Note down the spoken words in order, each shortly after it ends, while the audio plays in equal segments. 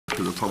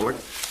to the public.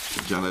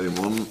 Agenda item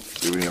 1,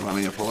 do we have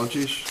any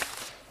apologies?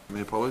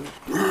 Any apologies?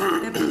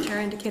 Deputy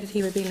Chair indicated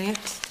he would be late.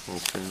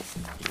 Okay.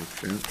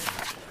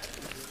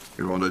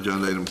 We go on to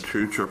agenda item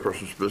 2,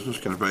 Chairperson's business.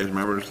 Can advise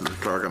members that the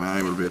clerk and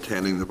I will be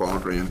attending the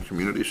voluntary and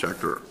community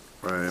sector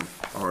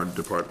our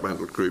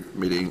departmental group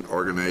meeting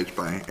organised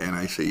by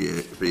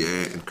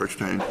NICVA in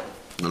Kirchtown on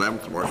the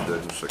 11th of March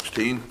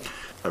 2016.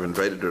 I've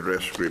invited to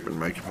address the group in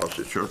my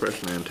capacity as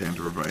chairperson. I intend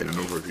to provide an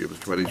overview of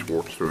the committee's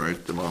work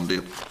throughout the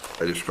mandate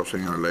by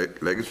discussing our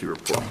legacy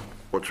report,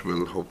 which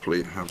will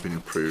hopefully have been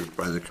approved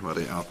by the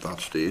committee at that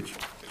stage.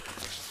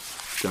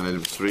 Agenda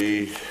item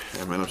 3,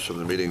 minutes of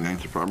the meeting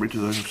 9th of February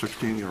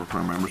 2016. You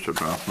refer members to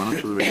draft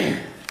minutes of the meeting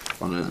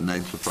on the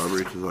 9th of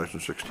February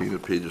 2016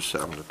 at pages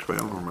 7 to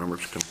 12. Are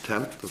members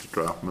content with the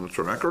draft minutes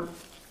of record?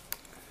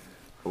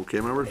 Okay,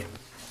 members.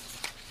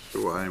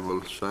 So I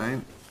will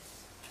sign.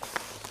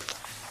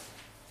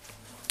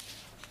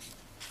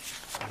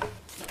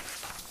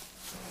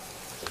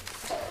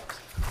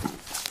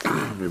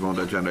 Move on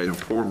to agenda item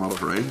 4,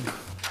 Mallet Rising.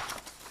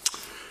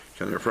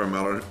 Can I refer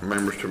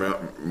members to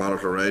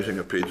Mallet Rising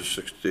at pages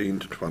 16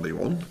 to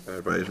 21? I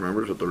advise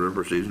members that the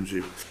Rivers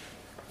Agency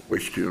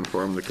wish to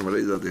inform the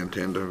committee that they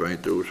intend to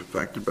invite those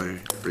affected by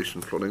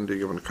recent flooding to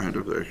give an account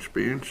of their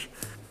experience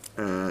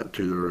to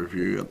the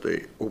review at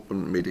the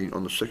open meeting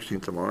on the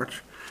 16th of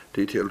March.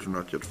 Details are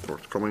not yet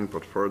forthcoming,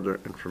 but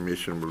further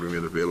information will be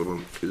made available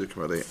to the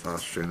committee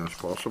as soon as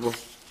possible.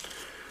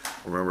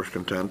 Are members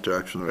content to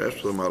action the rest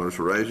of the matters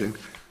arising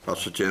as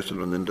suggested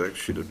on the index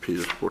sheet at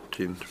pages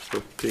 14 to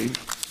 15?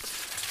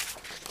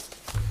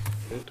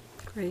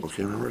 Great.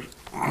 Okay, members.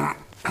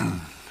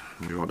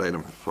 We want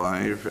item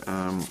 5.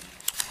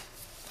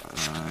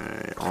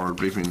 Our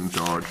briefing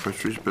George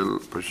Fisheries Bill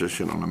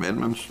position on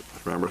amendments.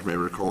 As members may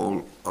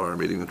recall, at our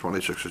meeting the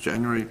 26th of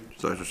January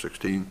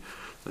 2016,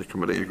 the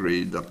committee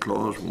agreed that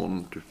clause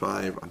 1 to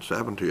 5 and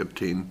 7 to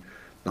 18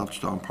 not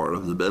stand part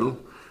of the bill.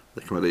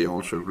 The committee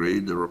also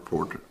agreed the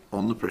report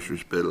on the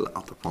Fisheries Bill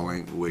at the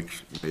following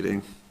week's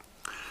meeting.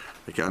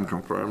 I can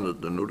confirm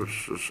that the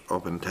notices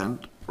of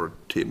intent were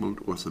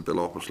tabled with the Bill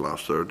Office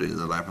last Thursday,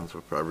 the 11th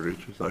of February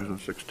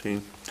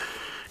 2016.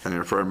 Can I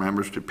refer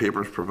members to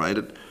papers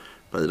provided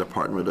by the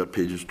Department at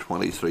pages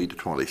 23 to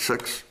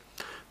 26?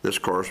 This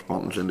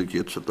correspondence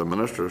indicates that the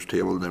Minister has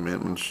tabled the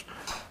amendments.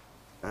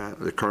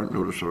 The current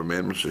notice of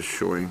amendments is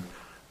showing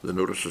the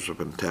notices of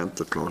intent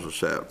that clauses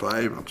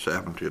 5 and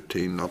 7 to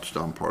 18 not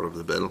stand part of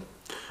the bill,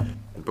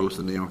 in both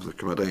the name of the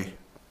committee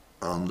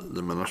and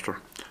the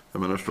Minister. The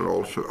Minister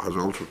has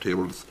also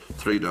tabled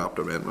 3 draft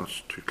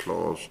amendments to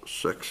clause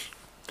 6.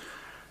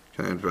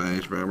 Can I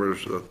advise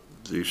members that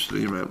these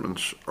 3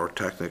 amendments are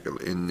technical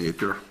in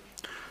nature?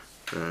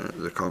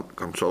 The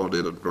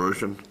consolidated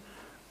version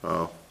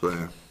of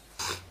the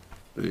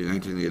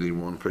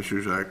 1981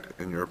 Fisheries Act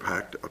in your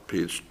pact at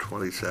page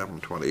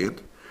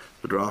 27-28.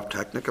 The draft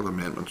technical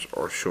amendments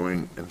are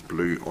showing in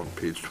blue on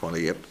page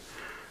 28.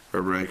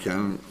 However, I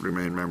can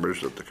remind members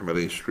that the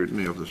committee's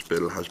scrutiny of this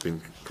bill has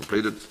been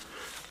completed,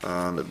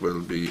 and it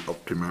will be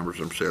up to members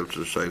themselves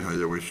to decide how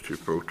they wish to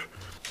vote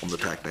on the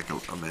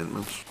technical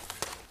amendments.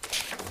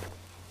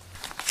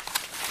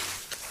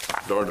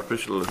 The Lord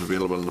Official is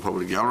available in the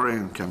public gallery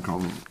and can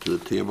come to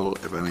the table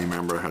if any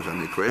member has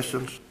any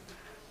questions.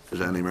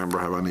 Does any member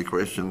have any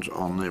questions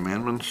on the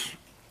amendments?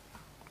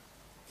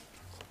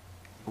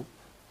 Oh.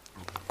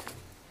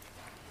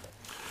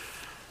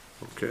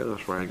 Okay,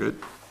 that's very good.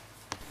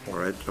 All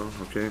right, John,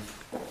 okay.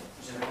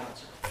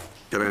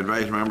 Can I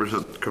advise members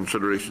that the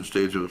consideration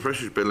stage of the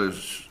Fisheries Bill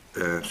is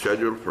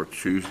scheduled for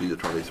Tuesday the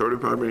 23rd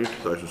of February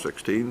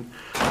 2016.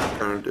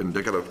 Current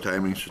indicative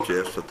timing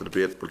suggests that the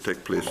debate will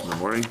take place in the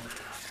morning.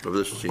 If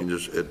this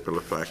changes, it will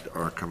affect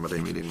our committee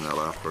meeting that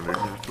afternoon.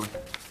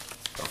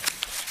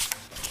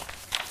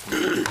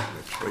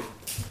 Next week.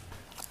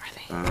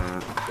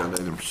 And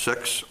item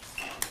 6.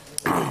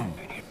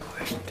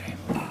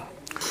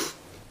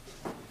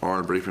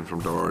 Oral briefing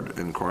from DORD,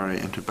 inquiry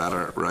into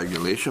better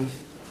regulation.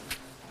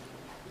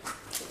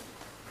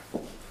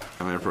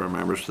 And I refer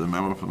members to the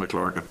memo from the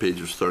clerk at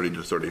pages 30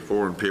 to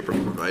 34 and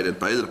papers provided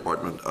by the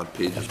department at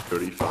pages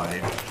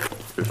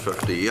 35 to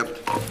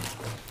 58.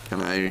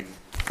 Can I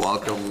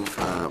welcome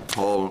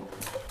Paul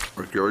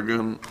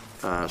McGurgan,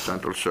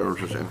 Central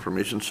Services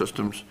Information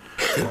Systems,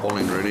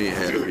 Pauline Rooney,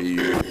 Head of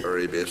EU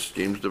Area-Based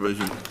Schemes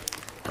Division.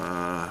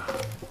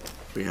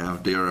 We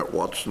have Dara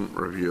Watson,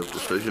 Review of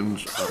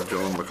Decisions, and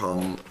John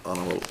McCollum,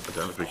 Animal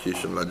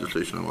Identification,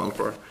 Legislation and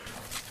Welfare.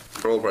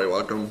 You're all very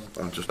welcome.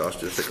 I'll just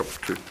ask you to take up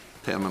to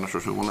 10 minutes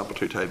or so. We'll not be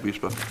too tight,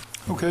 but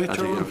okay, as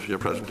you give your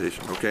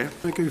presentation. Okay.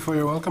 Thank you for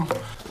your welcome.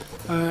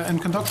 In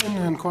conducting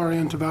an inquiry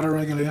into better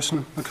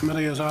regulation, the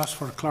committee has asked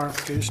for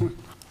clarification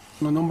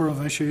on a number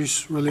of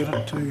issues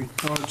related to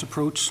DORD's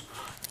approach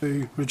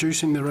to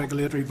reducing the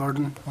regulatory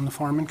burden on the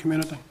farming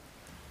community,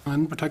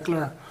 and in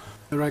particular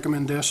the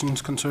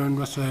recommendations concerned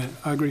with the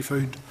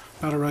Agri-Food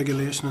Better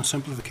Regulation and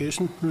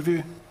Simplification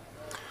Review.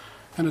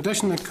 In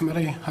addition, the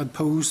committee had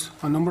posed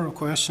a number of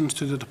questions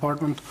to the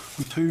department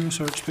on 2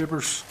 research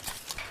papers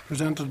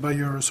presented by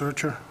your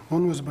researcher.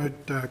 One was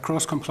about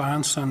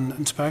cross-compliance and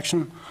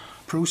inspection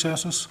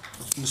processes,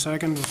 and the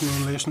second was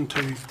in relation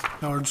to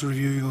Lord's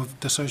review of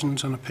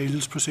decisions and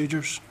appeals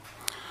procedures.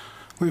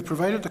 We've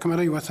provided the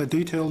committee with a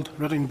detailed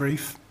written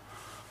brief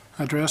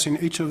addressing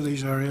each of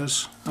these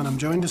areas, and I'm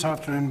joined this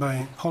afternoon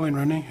by Pauline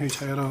Rooney, who's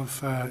Head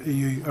of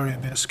EU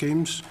Area-Based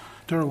Schemes,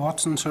 Dara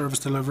Watson, Service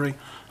Delivery,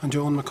 and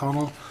Joan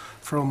McConnell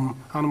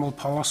from Animal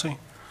Policy,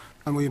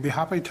 and we'd be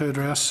happy to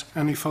address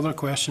any further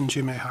questions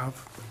you may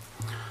have.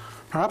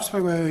 Perhaps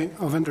by way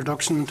of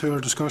introduction to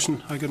our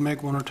discussion, I could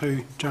make one or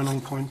two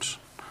general points.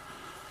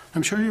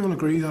 I'm sure you will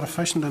agree that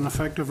efficient and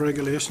effective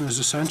regulation is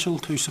essential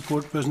to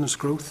support business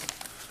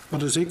growth,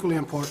 but is equally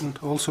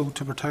important also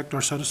to protect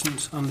our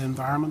citizens and the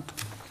environment.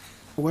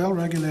 A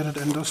well-regulated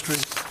industry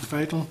is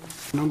vital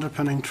in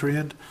underpinning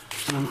trade,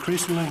 and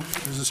increasingly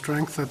is a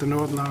strength that the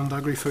Northern Ireland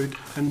agri-food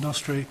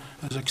industry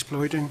is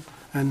exploiting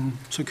in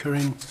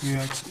securing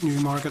new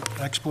market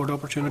export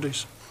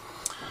opportunities.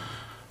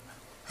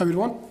 I would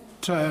want,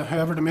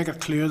 however, to make it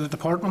clear that the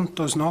Department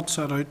does not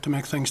set out to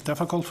make things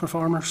difficult for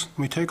farmers.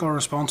 We take our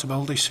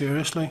responsibility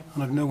seriously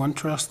and have no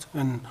interest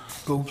in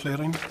gold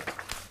plating.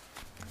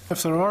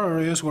 If there are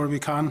areas where we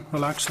can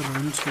relax the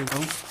rules, we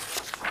will.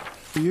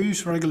 We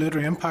use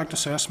regulatory impact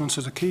assessments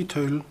as a key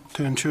tool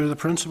to ensure the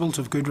principles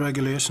of good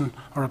regulation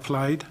are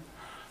applied.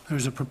 There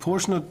is a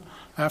proportionate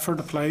effort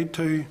applied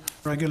to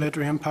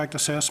regulatory impact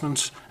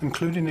assessments,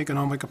 including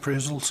economic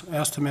appraisals,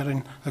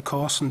 estimating the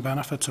costs and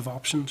benefits of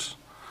options.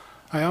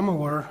 I am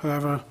aware,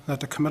 however,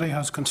 that the committee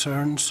has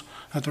concerns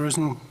that there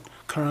isn't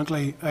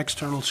currently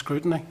external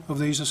scrutiny of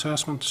these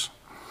assessments.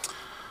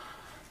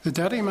 The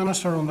Deputy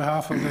Minister, on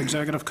behalf of the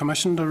Executive,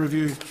 commissioned a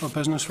review of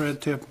business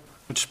red tape,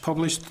 which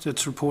published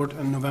its report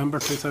in November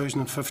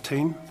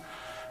 2015.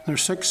 There are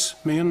 6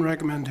 main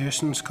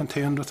recommendations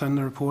contained within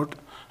the report,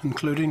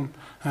 including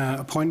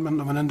appointment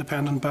of an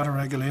independent better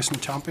regulation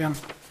champion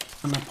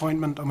and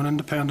appointment of an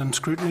independent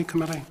scrutiny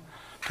committee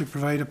to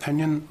provide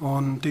opinion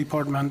on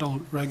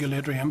departmental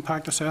regulatory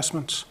impact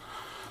assessments.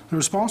 The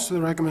response to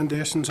the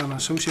recommendations and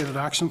associated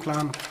action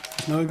plan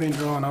has now been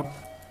drawn up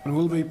and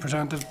will be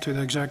presented to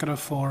the Executive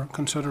for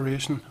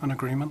consideration and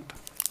agreement.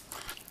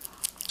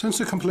 Since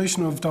the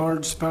completion of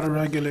DARD's Better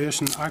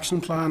Regulation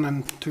Action Plan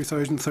in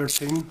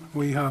 2013,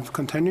 we have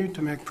continued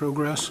to make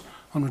progress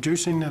on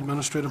reducing the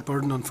administrative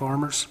burden on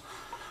farmers.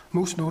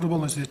 Most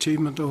notable is the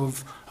achievement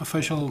of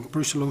official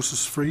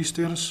brucellosis-free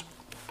status.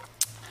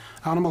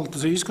 Animal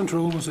disease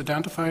control was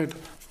identified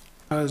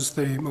as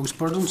the most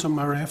burdensome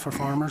area for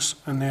farmers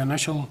in the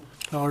initial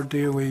Lord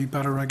DOE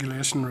Better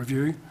Regulation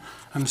Review,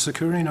 and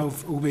securing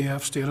of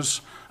OBF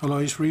status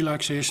allows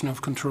relaxation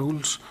of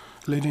controls,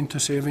 leading to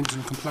savings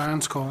in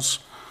compliance costs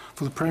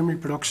for the primary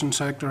production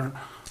sector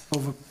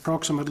of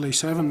approximately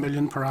 £7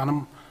 million per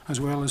annum,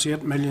 as well as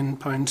 £8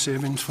 million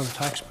savings for the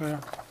taxpayer.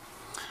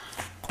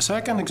 The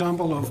second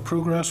example of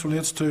progress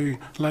relates to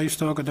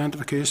livestock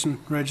identification,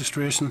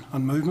 registration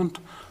and movement,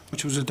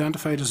 which was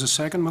identified as the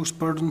second most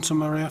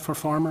burdensome area for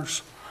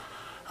farmers.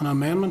 An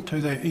amendment to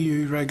the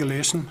EU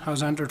regulation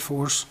has entered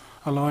force,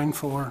 allowing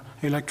for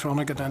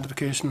electronic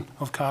identification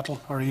of cattle,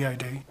 or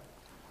EID.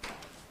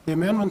 The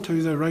amendment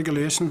to the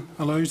regulation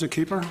allows the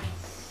keeper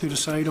to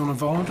decide on a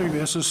voluntary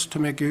basis to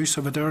make use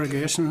of a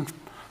derogation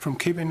from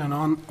keeping an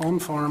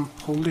on-farm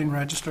holding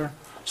register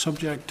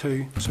subject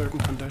to certain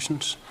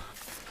conditions.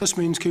 This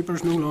means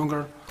keepers no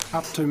longer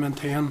have to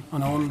maintain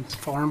an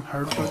on-farm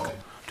herd book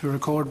to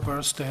record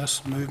births,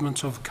 deaths,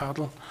 movements of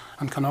cattle,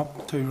 and can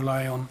opt to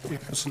rely on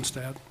APIS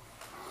instead.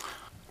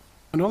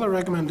 Another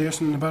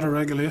recommendation in the Better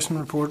Regulation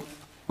report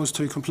was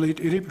to complete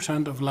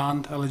 80% of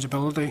land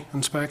eligibility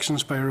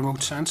inspections by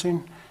remote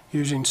sensing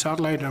using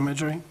satellite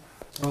imagery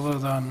rather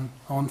than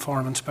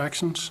on-farm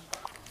inspections.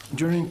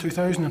 During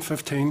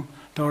 2015,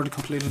 DARD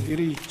completed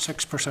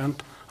 86%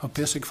 of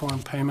basic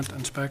farm payment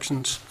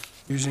inspections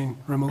using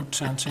remote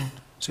sensing,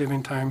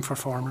 saving time for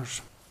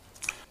farmers.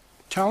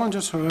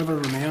 Challenges, however,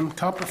 remain.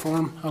 CAP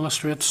reform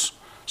illustrates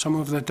some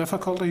of the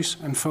difficulties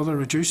in further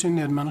reducing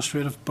the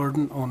administrative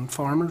burden on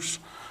farmers.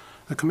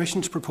 The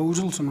Commission's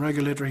proposals and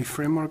regulatory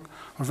framework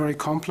are very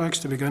complex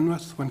to begin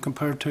with when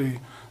compared to the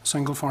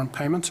single farm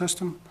payment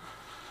system.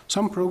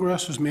 Some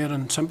progress was made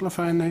in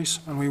simplifying these,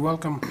 and we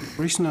welcome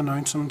recent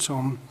announcements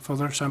on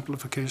further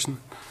simplification.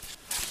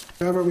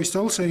 However, we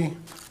still see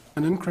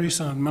an increase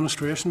in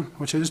administration,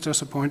 which is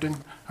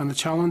disappointing, and the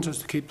challenge is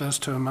to keep this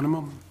to a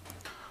minimum.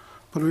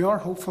 But we are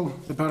hopeful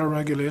the Better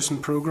Regulation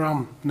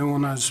Programme,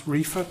 known as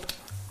REFIT,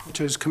 which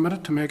is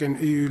committed to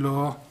making EU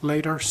law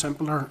lighter,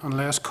 simpler and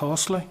less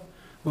costly,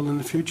 will in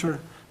the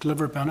future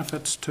deliver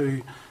benefits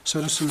to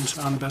citizens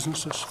and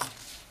businesses.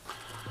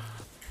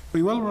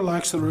 We will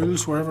relax the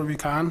rules wherever we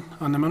can,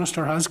 and the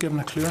Minister has given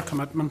a clear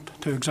commitment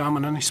to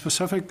examine any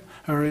specific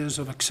areas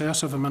of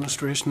excessive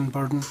administration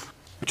burden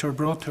which are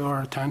brought to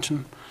our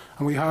attention,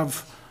 and we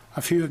have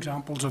a few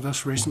examples of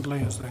this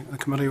recently, as the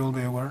committee will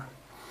be aware.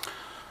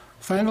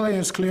 Finally, it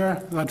is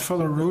clear that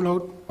further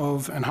rollout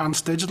of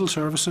enhanced digital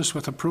services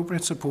with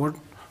appropriate support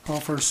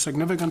offers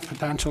significant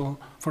potential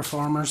for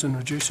farmers in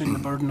reducing the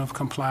burden of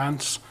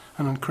compliance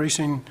and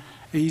increasing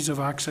ease of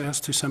access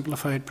to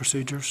simplified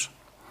procedures.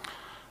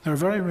 There are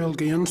very real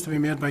gains to be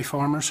made by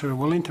farmers who are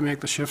willing to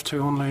make the shift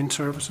to online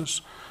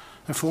services.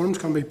 The forms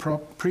can be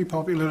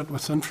pre-populated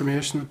with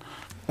information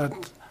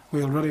that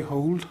we already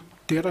hold.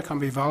 Data can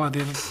be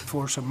validated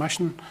for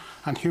submission,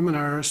 and human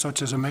errors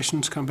such as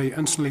omissions can be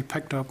instantly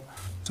picked up,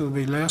 so there will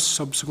be less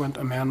subsequent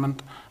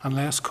amendment and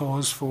less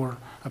cause for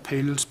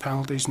appeals,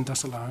 penalties and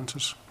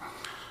disallowances.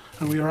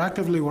 And we are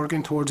actively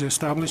working towards the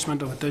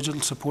establishment of a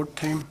digital support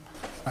team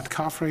at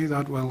CAFRE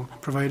that will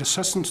provide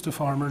assistance to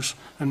farmers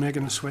in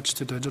making the switch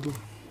to digital.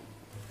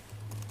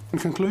 In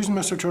conclusion,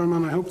 Mr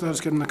Chairman, I hope that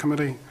has given the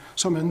committee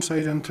some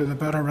insight into the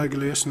better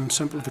regulation and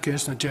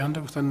simplification agenda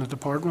within the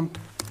department.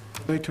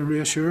 I'd like to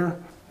reassure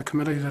the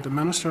committee that the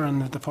Minister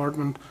and the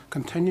department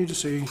continue to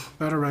see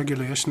better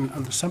regulation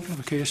and the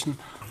simplification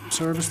of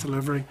service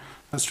delivery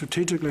as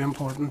strategically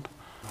important,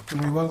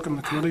 and we welcome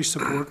the committee's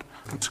support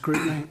and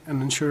scrutiny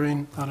in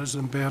ensuring that is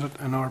embedded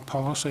in our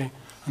policy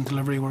and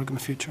delivery work in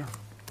the future.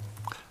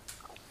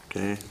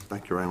 Okay,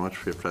 thank you very much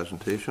for your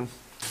presentation.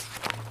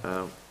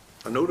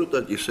 I noted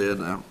that you said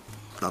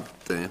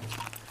that the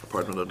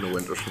department had no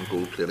interest in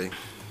gold plating.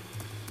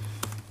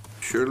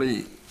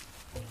 Surely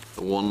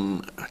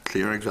one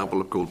clear example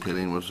of gold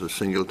plating was the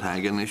single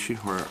tagging issue,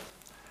 where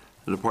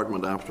the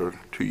department, after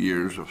 2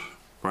 years of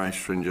very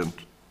stringent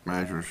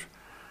measures,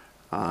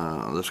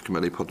 this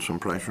committee put some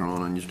pressure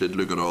on, and you did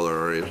look at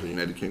other areas of the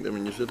United Kingdom,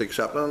 and you did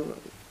accept that.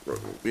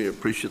 We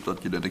appreciate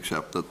that you did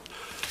accept that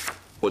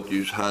what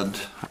you had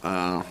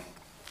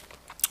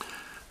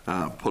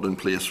put in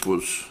place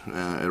was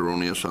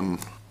erroneous, and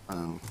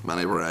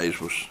many of our eyes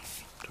was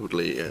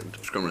totally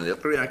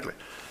discriminatory, actually.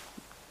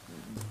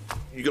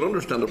 You can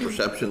understand the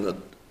perception that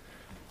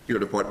your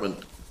department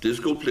does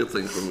gold plate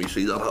things when we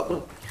see that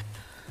happening.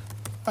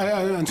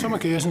 On some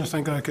occasions, I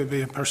think that could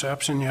be a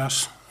perception,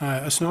 yes.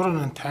 It's not an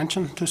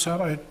intention to set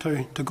out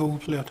to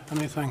gold plate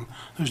anything.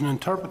 There's an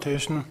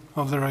interpretation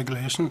of the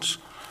regulations,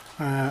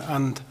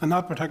 and in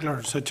that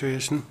particular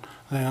situation,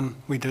 then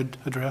we did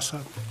address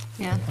that.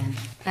 Yeah.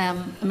 I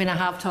mean, I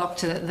have talked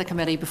to the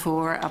committee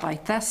before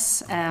about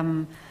this,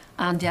 and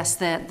yes,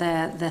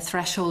 the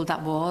threshold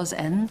that was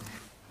in,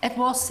 it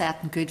was set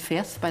in good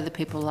faith by the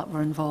people that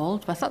were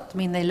involved with it. I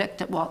mean, they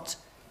looked at what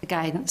the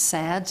guidance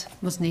said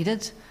was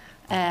needed,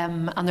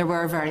 and there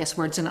were various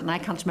words in it, and I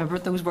can't remember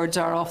what those words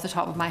are off the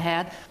top of my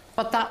head.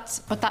 But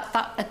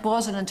that it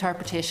was an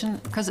interpretation,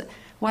 because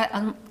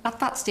at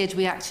that stage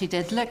we actually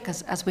did look,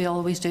 as we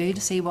always do, to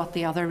see what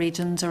the other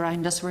regions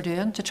around us were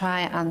doing, to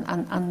try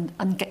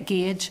and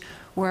gauge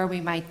where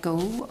we might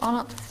go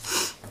on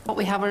it. But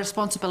we have a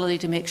responsibility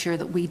to make sure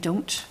that we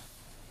don't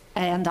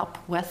end up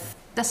with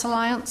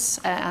disalliance,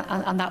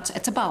 and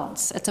it's a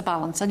balance. It's a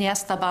balance, and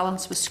yes, the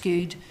balance was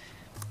skewed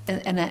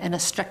in a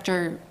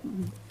stricter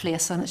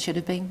place than it should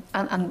have been,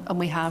 and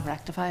we have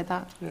rectified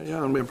that.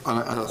 Yeah, and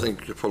I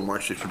think full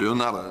marks for doing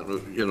that.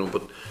 You know,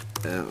 but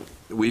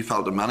we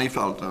felt, and many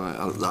felt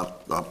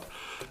that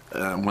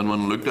when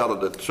one looked at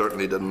it, it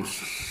certainly didn't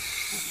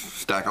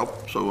stack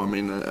up. So I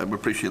mean, we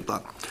appreciate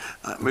that.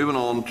 Moving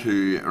on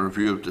to a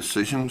review of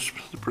decisions,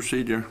 the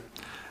procedure.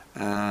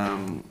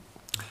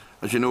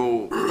 As you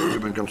know,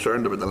 we've been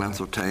concerned about the length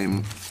of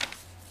time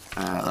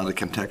that it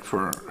can take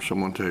for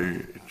someone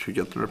to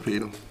get their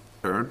appeal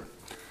heard.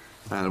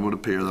 And it would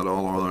appear that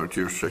all other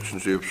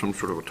jurisdictions do have some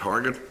sort of a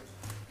target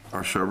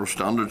or several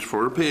standards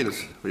for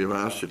appeals. We have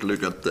asked you to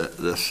look at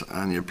this,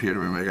 and you appear to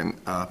be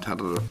making a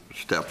tentative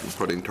step in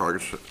putting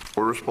targets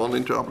for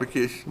responding to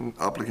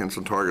applicants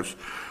and targets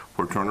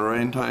for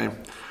turnaround time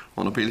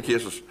on appeal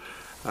cases.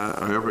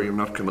 However, you've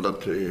not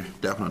committed to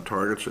definite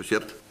targets as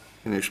yet.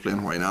 Can you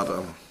explain why not,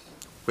 and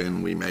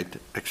when we might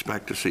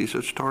expect to see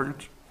such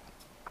targets?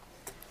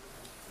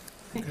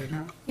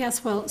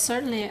 Yes, well,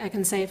 certainly I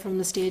can say from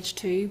the stage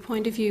 2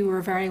 point of view,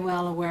 we're very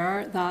well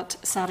aware that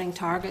setting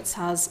targets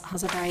has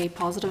a very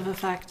positive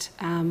effect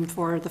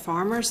for the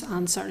farmers,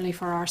 and certainly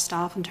for our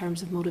staff in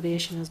terms of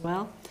motivation as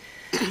well.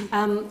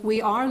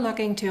 We are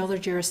looking to other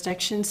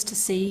jurisdictions to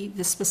see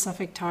the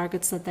specific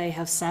targets that they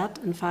have set.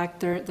 In fact,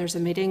 there's a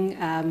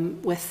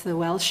meeting with the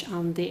Welsh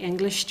and the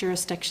English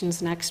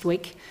jurisdictions next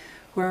week,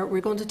 where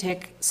we're going to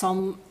take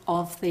some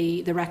of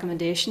the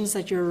recommendations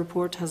that your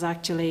report has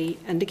actually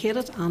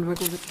indicated, and we're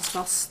going to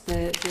discuss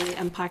the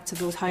impacts of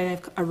those, how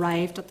they've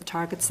arrived at the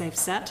targets they've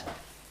set.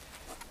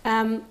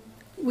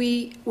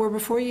 We were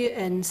before you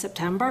in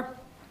September,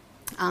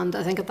 and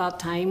I think at that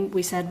time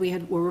we said we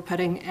were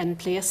putting in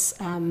place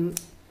a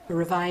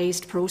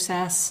revised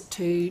process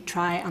to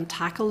try and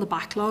tackle the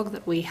backlog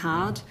that we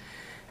had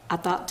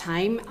at that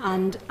time,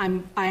 and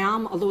I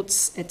am, although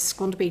it's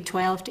going to be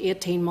 12 to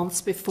 18 months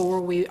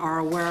before we are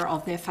aware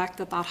of the effect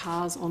that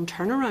has on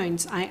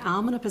turnarounds, I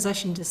am in a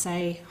position to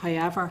say,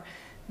 however,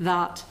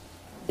 that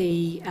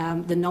the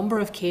number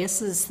of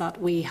cases that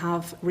we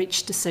have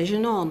reached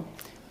decision on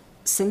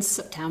since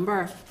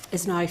September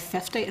is now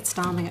 50. It's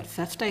standing at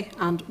 50,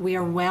 and we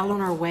are well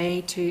on our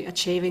way to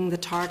achieving the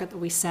target that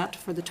we set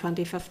for the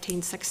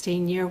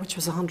 2015-16 year, which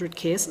was 100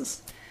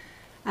 cases.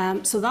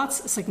 So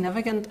that's a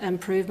significant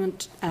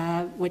improvement,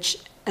 which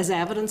is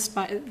evidenced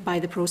by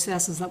the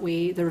processes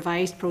the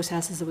revised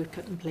processes that we've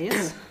put in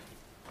place.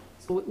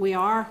 So we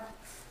are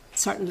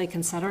certainly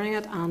considering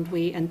it, and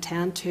we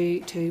intend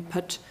to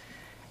put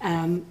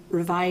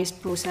revise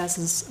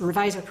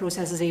our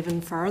processes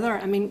even further.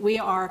 I mean, we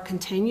are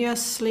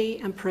continuously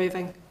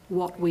improving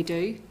what we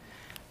do,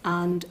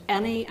 and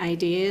any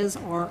ideas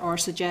or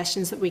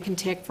suggestions that we can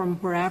take from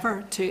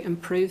wherever to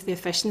improve the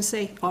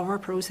efficiency of our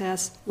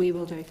process, we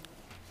will do.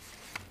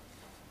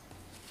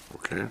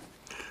 Okay.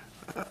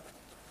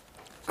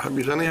 Have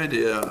you any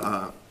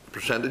idea,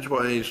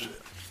 percentage-wise,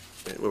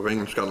 with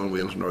England, Scotland,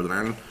 Wales and Northern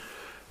Ireland,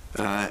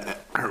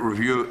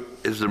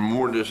 is there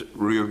more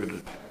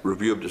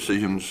review of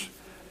decisions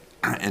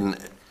in, do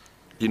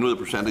you know the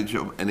percentage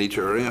in each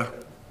area?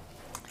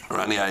 Or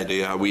any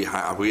idea, have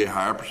we a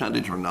higher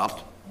percentage or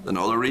not than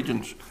other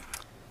regions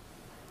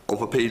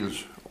of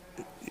appeals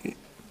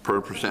per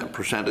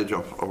percentage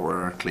of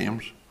our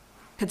claims?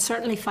 Could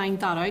certainly find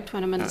that out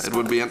when I'm in It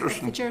would be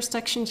interesting. the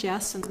jurisdictions,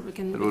 yes, and we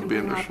can It would be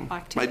bring that interesting.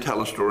 back to Might you.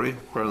 tell a story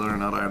whether or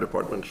not our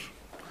department's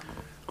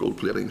gold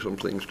plating some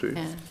things too.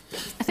 Yeah.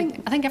 I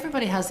think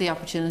everybody has the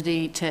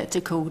opportunity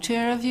to go to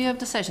a review of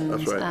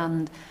decisions, That's right.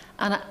 and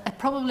it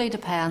probably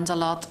depends a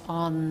lot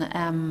on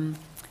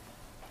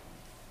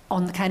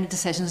the kind of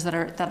decisions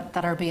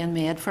that are being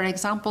made. For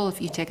example,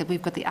 if you take it,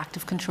 we've got the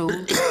active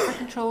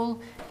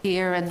control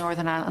here in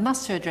Northern Ireland, and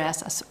that's to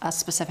address a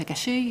specific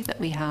issue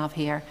that we have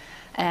here.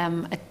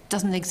 It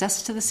doesn't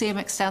exist to the same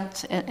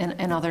extent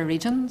in other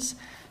regions.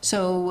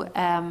 So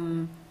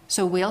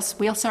we'll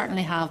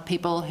certainly have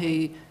people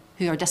who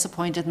are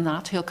disappointed in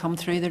that, who'll come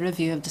through the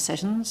review of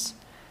decisions,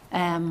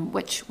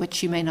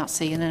 which you may not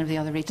see in any of the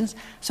other regions.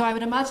 So I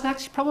would imagine,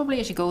 actually, probably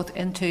as you go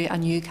into a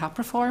new CAP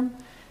reform,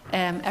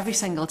 every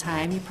single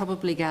time you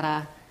probably get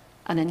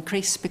an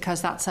increase,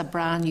 because that's a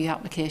brand new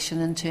application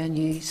into a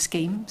new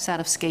set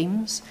of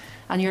schemes,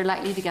 and you're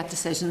likely to get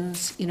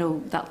decisions,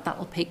 that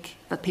will peak,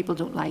 that people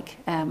don't like,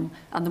 and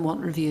they want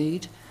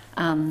reviewed,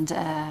 and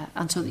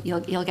so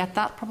you'll get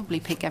that probably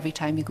peak every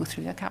time you go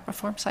through a CAP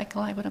reform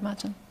cycle, I would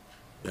imagine.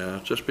 Yeah,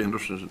 it'd just be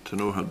interesting to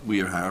know how we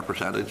are higher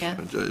percentage. Yeah.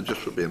 It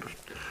just would be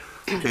interesting.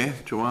 Okay,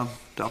 Joanne,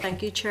 Delph.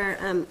 Thank you, Chair.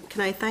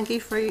 Can I thank you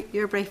for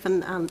your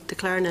briefing and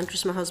declaring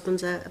interest? My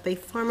husband's a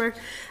beef farmer.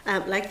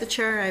 Like the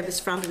Chair, I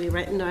was frantically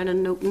writing down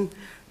and noting,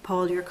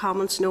 Paul, your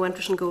comments, no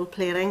interest in gold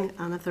plating,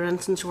 and if there are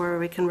instances where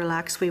we can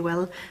relax, we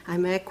will. I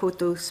may quote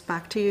those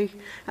back to you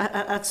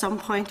at some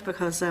point,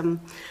 because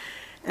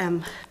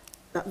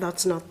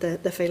that's not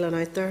the feeling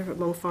out there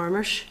among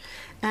farmers.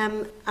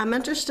 I'm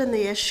interested in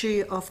the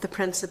issue of the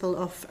principle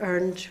of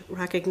earned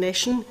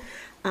recognition,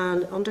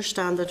 and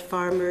understand that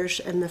farmers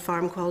in the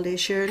Farm Quality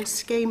Assurance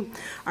Scheme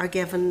are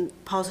given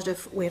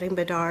positive weighting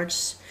by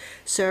DARD's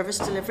Service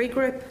Delivery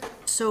Group.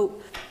 So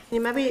can you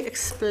maybe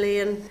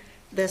explain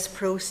this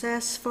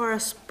process for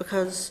us,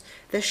 because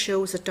this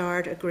shows that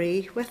DARD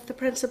agree with the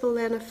principle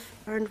then of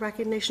earned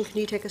recognition. Can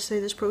you take us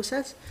through this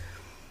process?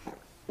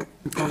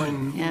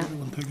 Colleen Yeah.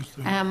 will take us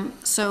through.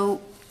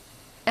 So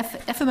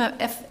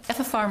if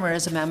a farmer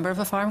is a member of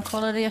a Farm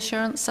Quality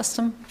Assurance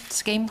System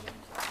scheme,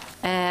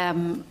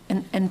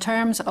 in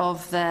terms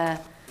of the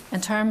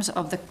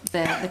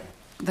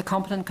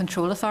competent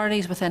control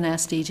authorities within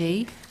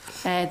SDG,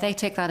 they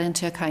take that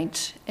into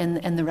account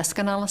in the risk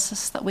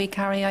analysis that we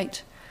carry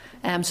out.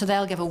 So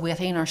they'll give a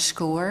weighting or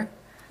score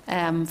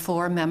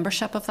for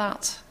membership of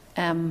that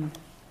in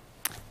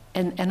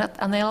it,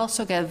 and they'll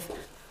also give,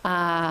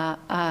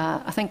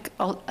 I think,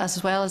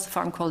 as well as the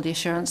Farm Quality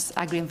Assurance,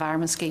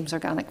 agri-environment schemes,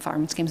 organic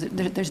farming schemes.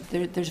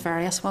 There's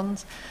various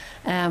ones,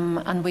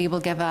 and we will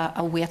give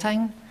a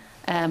weighting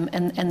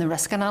in the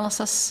risk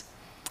analysis.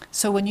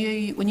 So when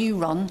you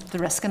run the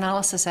risk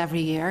analysis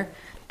every year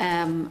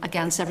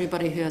against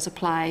everybody who has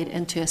applied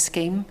into a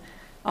scheme,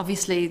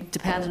 obviously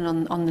depending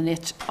on the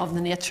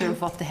nature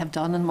of what they have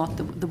done and what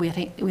the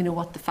weighting,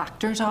 what the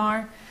factors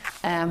are,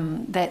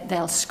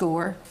 they'll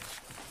score.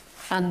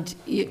 And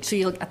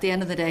so at the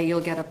end of the day,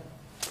 you'll get a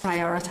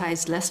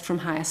prioritised list from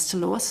highest to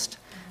lowest,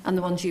 and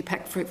the ones you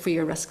pick for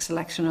your risk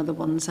selection are the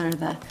ones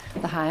that are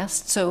the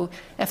highest. So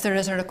if there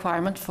is a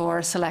requirement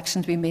for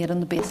selection to be made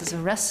on the basis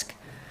of risk,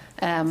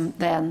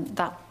 then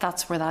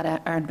that's where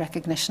that earned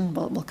recognition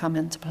will come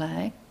into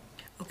play.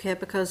 Okay,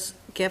 because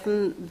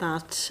given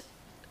that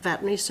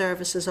veterinary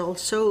service is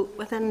also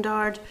within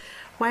DARD,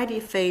 why do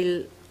you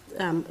feel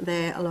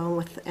they, along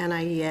with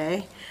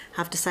NIEA,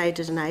 have decided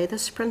to deny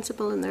this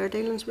principle in their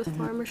dealings with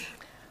farmers?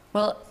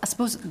 Well, I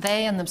suppose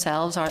they in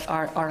themselves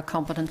are a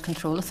competent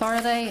control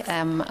authority,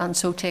 and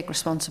so take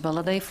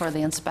responsibility for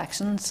the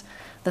inspections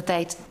that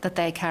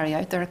they carry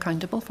out. They're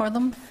accountable for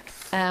them.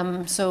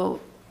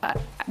 So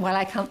while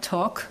I can't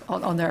talk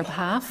on their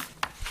behalf,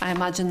 I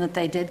imagine that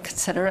they did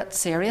consider it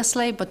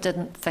seriously, but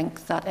didn't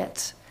think that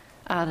it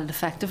added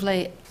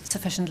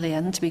sufficiently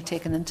in to be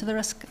taken into the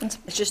risk. It's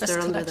just they're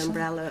under the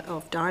umbrella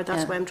of DARD.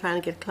 That's why I'm trying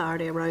to get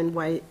clarity around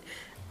why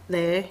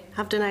they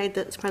have denied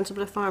the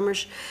principle of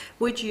farmers.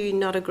 Would you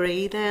not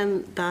agree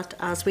then that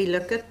as we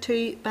look at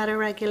to better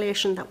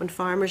regulation, that when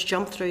farmers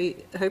jump through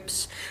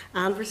hoops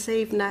and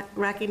receive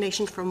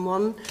recognition from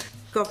one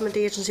government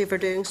agency for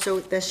doing so,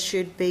 this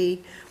should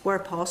be, where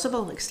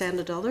possible,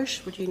 extended to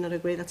others? Would you not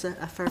agree that's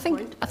a fair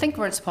point? I think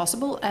where it's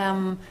possible,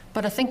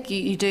 but I think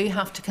you do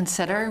have to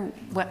consider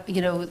what,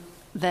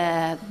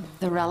 the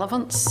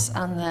relevance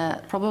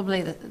and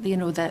probably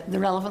the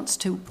relevance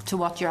to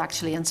what you're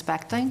actually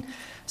inspecting.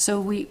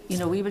 So we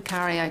would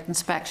carry out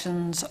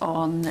inspections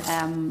on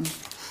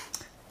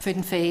food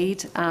and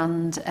feed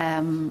and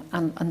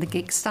the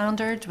GEEK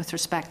standard with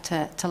respect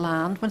to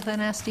land within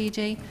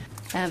SDG.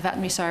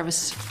 Veterinary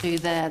Service do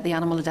the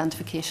animal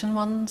identification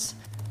ones,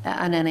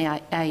 and then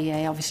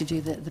IEA obviously do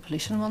the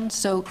pollution ones.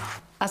 So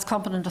as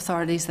competent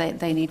authorities,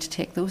 they need to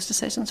take those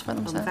decisions for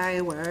themselves. I'm very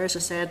aware, as I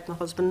said, my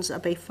husband's a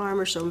beef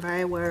farmer, so I'm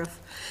very aware of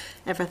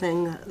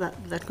everything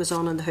that goes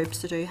on in the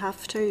hoops they do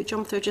have to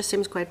jump through. It just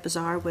seems quite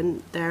bizarre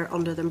when they're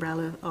under the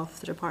umbrella of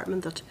the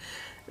department that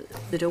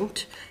they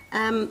don't.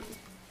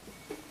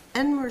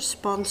 In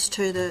response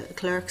to the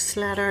clerk's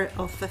letter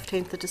of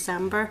 15th of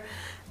December,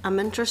 I'm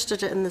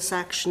interested in the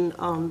section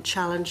on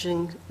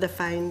challenging the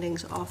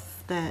findings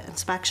of the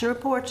inspection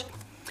report.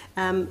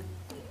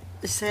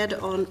 They said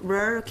on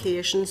rare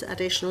occasions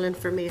additional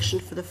information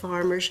for the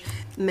farmers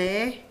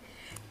may,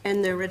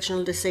 in the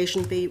original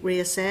decision, be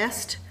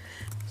reassessed.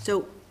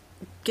 So,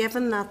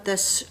 given that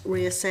this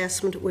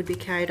reassessment would be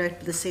carried out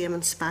by the same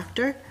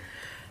inspector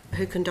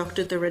who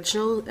conducted the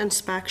original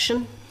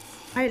inspection,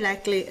 how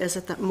likely is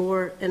it that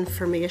more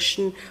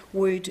information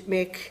would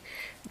make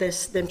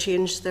them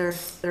change their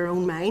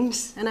own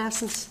minds, in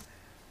essence?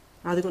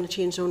 Are they going to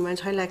change their own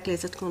minds? How likely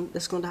is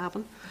this going to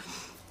happen?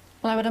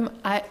 Well,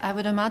 I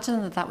would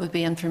imagine that would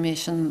be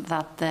information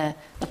that the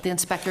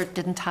inspector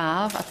didn't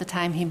have at the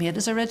time he made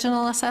his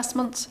original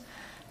assessments.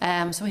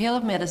 So he'll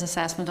have made his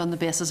assessment on the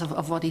basis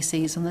of what he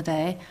sees on the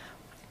day.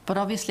 But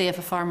obviously, if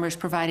a farmer is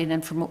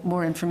providing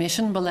more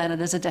information, well, then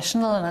it is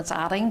additional and it's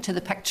adding to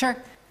the picture,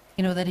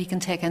 that he can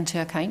take into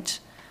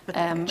account. But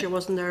the picture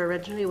wasn't there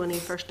originally when he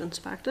first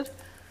inspected.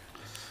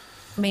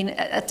 I mean,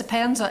 it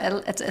depends.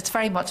 It's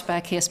very much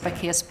by case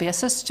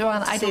basis,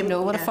 Joanne. I don't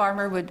know what a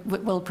farmer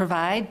will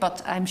provide,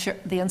 but I'm sure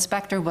the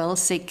inspector will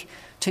seek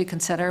to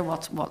consider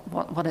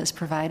what is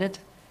provided.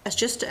 It's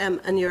just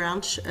in your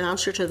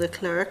answer to the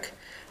clerk,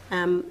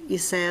 you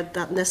said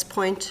that at this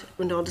point,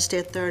 went on to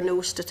state there are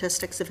no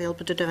statistics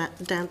available to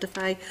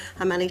identify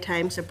how many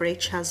times a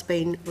breach has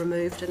been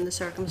removed in the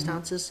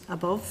circumstances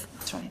above.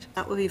 That's right.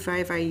 That would be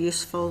very, very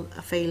useful,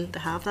 I feel, to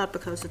have that,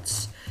 because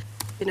it's,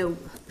 there's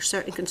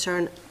certainly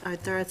concern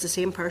out there. It's the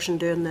same person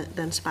doing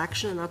the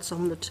inspection, and that's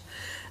something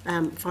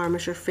that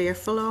farmers are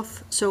fearful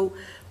of. So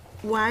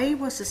why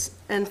was this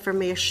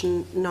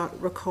information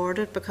not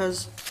recorded?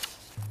 Because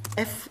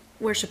if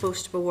we're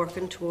supposed to be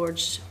working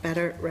towards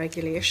better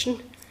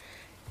regulation,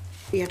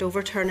 yet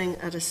overturning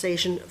a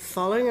decision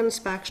following an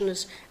inspection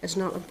is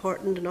not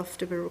important enough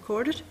to be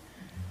recorded?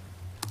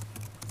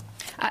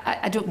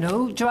 I don't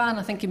know, Joanne.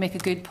 I think you make a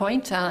good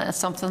point. It's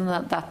something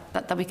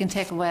that we can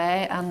take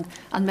away and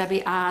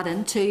maybe add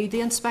into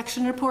the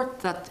inspection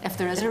report, that if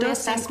there is a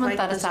reassessment,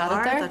 that is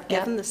added there. That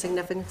given the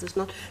significance is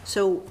not.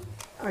 So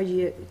are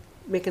you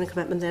making a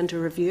commitment then to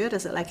review it?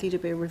 Is it likely to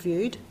be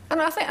reviewed?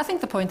 And I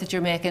think the point that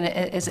you're making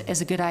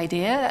is a good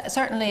idea.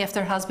 Certainly, if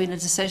there has been a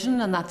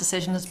decision and that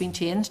decision has been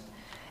changed,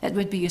 it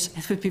would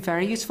be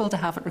very useful to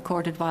have it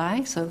recorded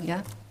why. So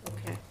yeah.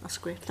 Okay, that's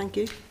great. Thank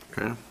you.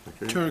 Okay,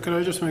 thank you. Chair, could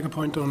I just make a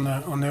point on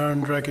the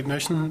earned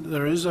recognition?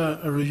 There is a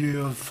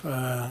review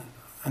of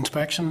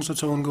inspections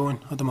that's ongoing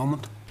at the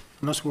moment,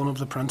 and that's one of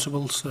the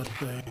principles that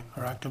they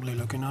are actively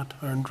looking at,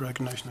 earned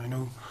recognition. I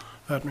know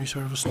Veterinary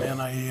Service and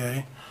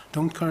NIEA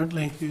don't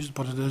currently use it,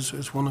 but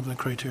it's one of the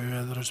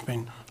criteria that has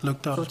been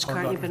looked at. So it's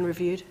currently been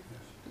reviewed?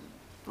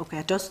 Okay,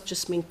 it does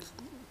just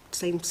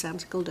seem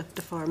sensible to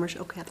farmers.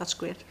 Okay, that's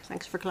great.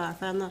 Thanks for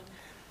clarifying that.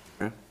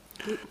 Okay.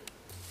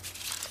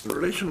 In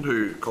relation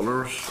to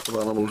colours of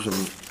animals and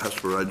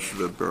hesperage,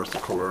 the birth, the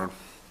colour and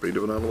breed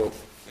of an animal,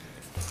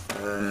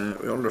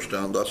 we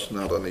understand that's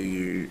not an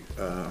EU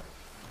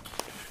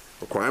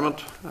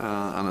requirement,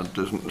 and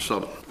it's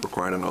not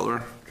required in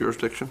other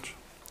jurisdictions.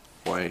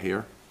 Why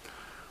here?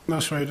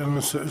 That's right, and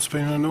it's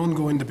been an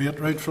ongoing debate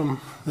right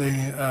from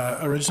the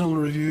original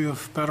review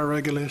of better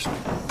regulation.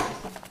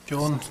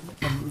 John,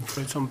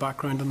 provide some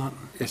background on that.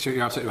 Yes, you're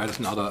absolutely right.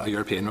 It's not a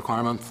European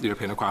requirement. The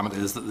European requirement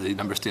is that the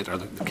member state or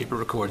the keeper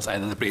records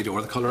either the breed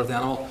or the colour of the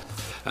animal.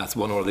 It's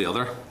one or the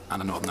other,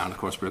 and in Northern Ireland, of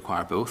course, we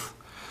require both.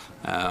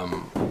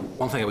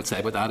 One thing I would say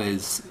about that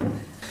is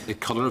the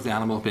colour of the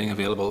animal being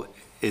available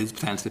is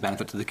potentially a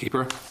benefit to the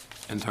keeper,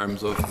 in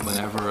terms of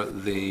whenever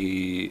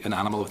an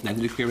animal with an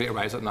injury query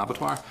arrives at an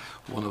abattoir,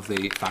 one of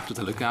the factors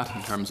to look at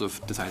in terms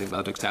of deciding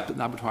whether to accept it in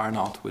an abattoir or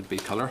not would be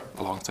colour,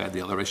 alongside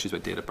the other issues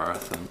with date of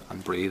birth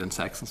and breed and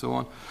sex and so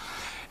on.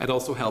 It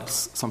also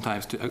helps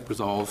sometimes to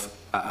resolve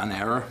an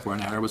error, where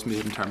an error was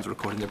made in terms of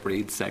recording the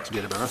breed, sex, and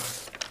date of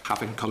birth.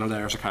 having colour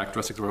there as a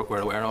characteristic that we're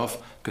aware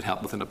of could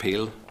help with an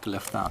appeal to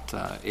lift that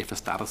APHIS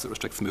status that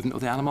restricts the movement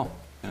of the animal,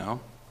 you know.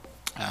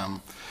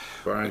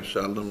 Very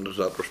seldom does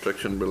that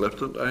restriction be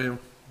lifted. As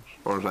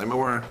far as I'm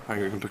aware, I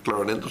can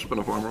declare an interest in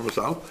a farmer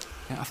myself.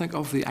 Yeah, I think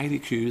of the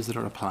IDQs that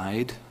are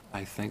applied,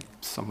 I think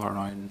somewhere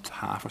around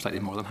half or slightly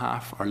more than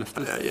half are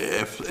lifted.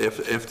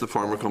 If the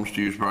farmer comes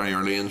to use very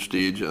early in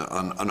stage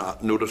and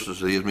notices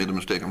that he has made a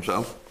mistake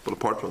himself, but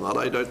apart from that,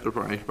 I doubt they're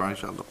very, very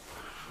seldom.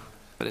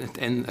 But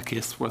in a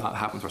case where that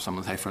happens, where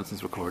someone, say, for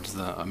instance, records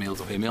a male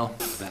to female,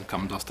 then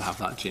come to us to have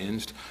that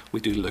changed, we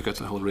do look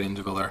at a whole range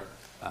of other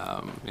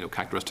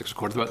characteristics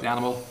recorded about the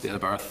animal, date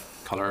of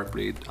birth, colour,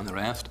 breed, and the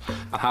rest.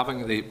 And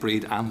having the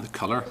breed and the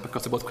colour,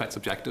 because they're both quite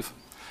subjective,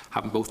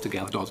 having both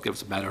together does give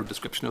us a better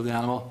description of the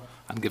animal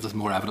and gives us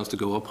more evidence to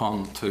go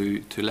upon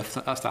to lift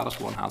a status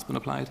one has been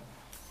applied.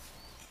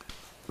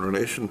 In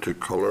relation to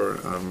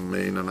colour,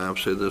 and I've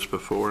said this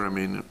before,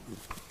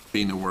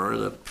 being aware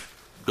that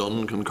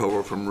dun can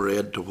cover from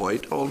red to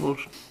white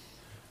almost.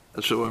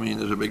 And so,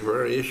 there's a big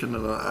variation,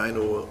 and I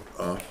know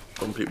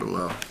some people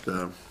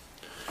that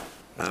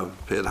have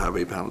paid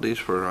heavy penalties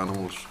for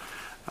animals.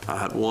 I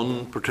had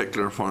one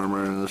particular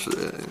farmer, and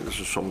this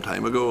is some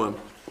time ago, and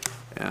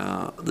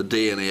the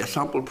DNA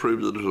sample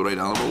proved that it was the right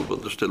animal,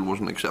 but it still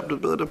wasn't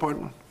accepted by the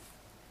department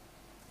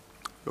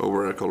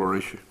over a colour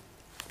issue.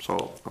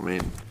 So,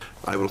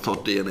 I would have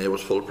thought DNA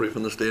was foolproof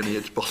in this day and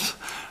age, but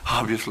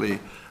obviously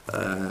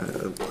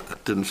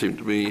it didn't seem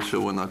to be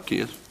so in that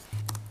case.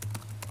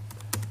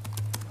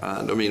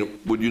 And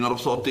would you not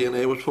have thought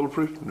DNA was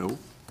foolproof? No.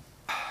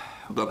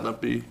 Would that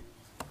not be?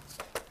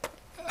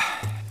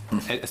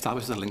 It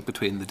establishes a link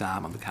between the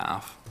dam and the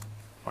calf,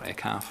 or a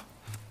calf.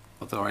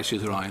 But there are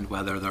issues around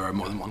whether there are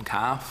more than one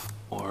calf,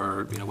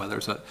 or whether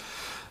there's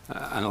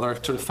another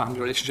sort of family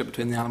relationship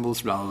between the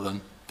animals rather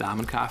than dam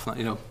and calf.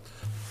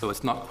 So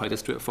it's not quite as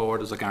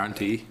straightforward as a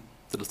guarantee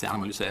that it's the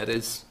animal you say it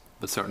is,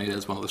 but certainly it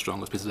is one of the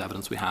strongest pieces of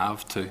evidence we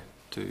have to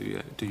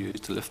use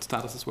to lift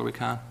statuses where we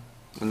can.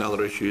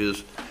 Another issue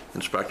is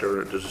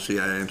there's a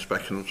CIA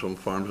inspection on some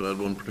farms, and I had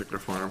one particular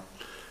farm,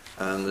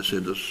 and they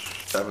said there's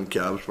 7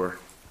 calves were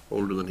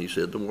older than he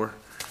said them were.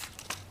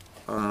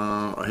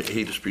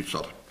 He disputes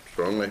that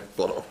strongly,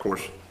 but of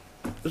course,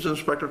 is the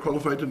inspector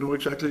qualified to know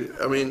exactly?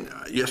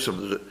 Yes, if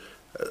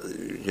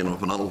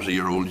an animal's a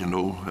year old,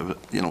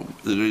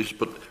 there is,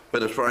 but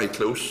when it's very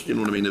close, you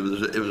know what I mean?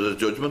 If there's a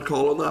judgment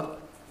call on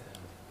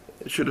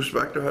that, should the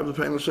inspector have the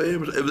final say?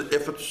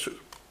 If it's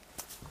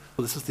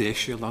Well, this is the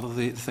issue. A lot of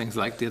the things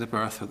like date of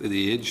birth,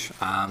 the age,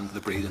 and the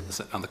breed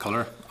and the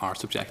colour are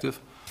subjective,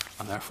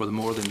 and therefore the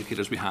more the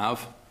indicators we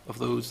have of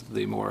those,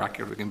 the more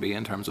accurate we can be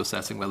in terms of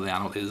assessing whether the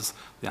animal is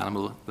the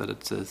animal that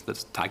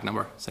its tag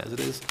number says it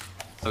is.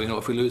 So,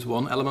 if we lose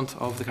one element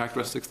of the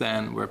characteristics,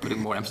 then we're putting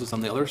more emphasis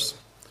on the others.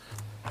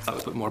 That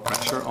would put more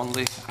pressure on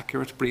the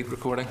accurate breed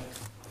recording,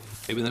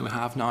 maybe than we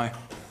have now.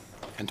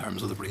 In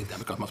terms of the breed, then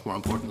becomes much more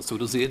important. So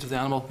does the age of the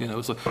animal.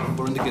 So the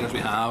more indicators we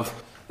have,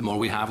 the more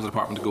we have as a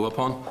department to go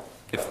upon.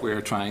 If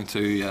we're trying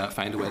to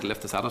find a way to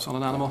lift the status on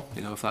an animal,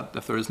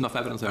 if there is enough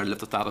evidence there to lift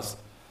the status,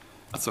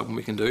 that's something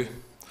we can do.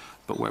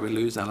 But where we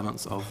lose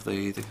elements of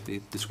the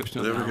description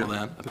of the animal,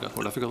 then it becomes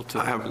more difficult to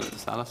lift the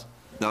status.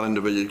 Not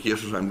individual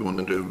cases I'm going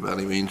into by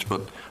any means,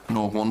 but I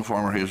know one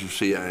farmer who has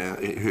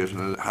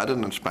had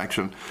an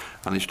inspection,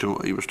 and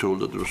he was told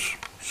that there was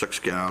 6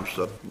 calves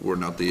that were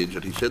not the age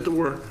that he said they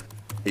were.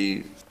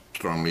 He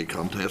strongly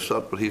contests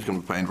that, but he's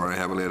going to be fined very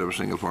heavily out of a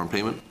single farm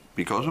payment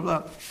because of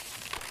that.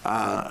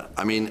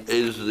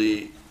 Is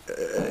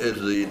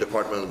the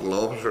departmental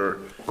officer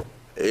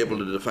able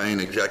to define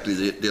exactly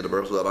the date of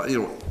birth of that?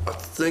 I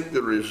think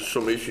there is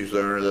some issues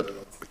there that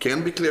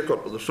can be clear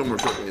cut, but some are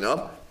certainly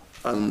not.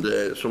 And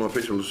some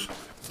officials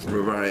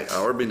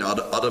are being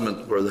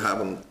adamant where they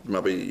haven't,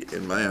 maybe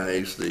in my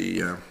eyes,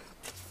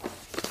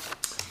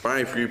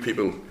 very few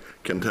people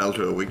can tell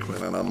to a week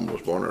when an animal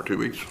was born, or 2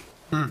 weeks.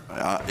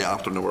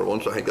 After number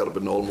once, I think that would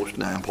have been almost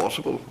now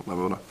impossible. I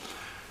would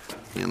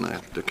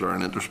have declare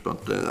an interest,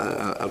 but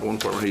at one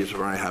farmer he has a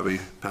very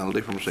heavy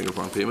penalty from a single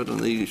farm payment,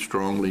 and he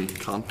strongly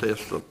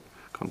contests that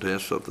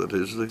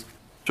is the.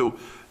 So,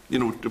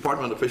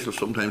 department officials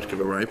sometimes can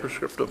be very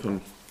prescriptive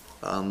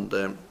and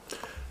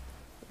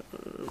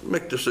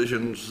make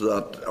decisions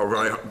that are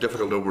very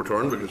difficult to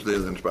overturn because they're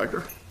the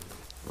inspector.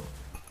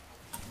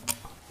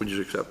 Would you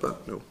accept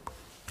that? No.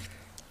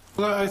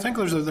 Well, I think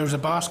there's a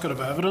basket of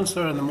evidence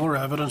there, and the more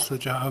evidence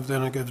that you have,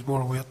 then it gives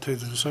more weight to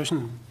the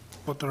decision.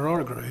 But there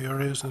are grey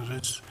areas, and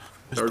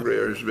there are grey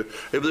areas.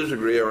 If there's a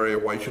grey area,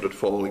 why should it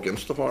fall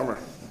against the farmer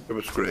if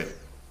it's grey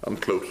and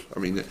close?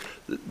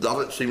 That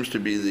it seems to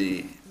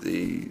be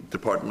the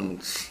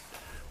department's.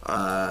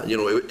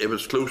 If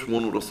it's close,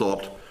 one would have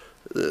thought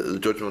the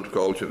judgment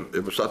call should,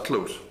 if it's that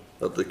close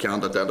that they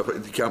can't identify,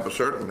 they can't be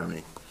certain.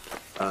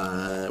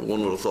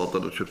 One would have thought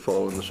that it should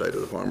fall on the side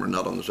of the farmer,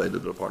 not on the side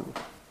of the department.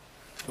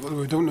 Well,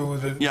 we don't know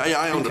the Yeah,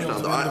 I details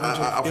understand. of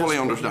individual I fully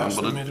cases,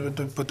 understand,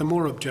 but but the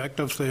more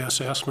objective the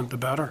assessment, the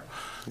better.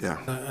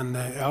 yeah. In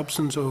the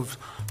absence of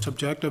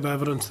subjective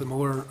evidence, in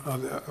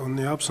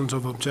the absence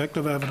of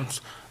objective evidence,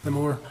 the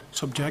more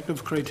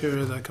subjective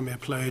criteria that can be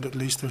applied, at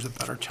least there's a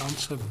better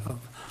chance of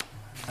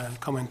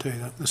coming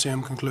to the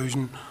same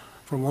conclusion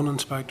for one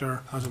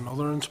inspector as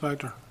another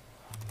inspector.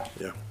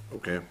 Yeah,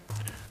 okay.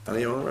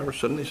 Any other members?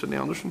 Sydney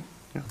Anderson?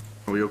 Yeah.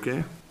 Are we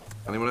okay?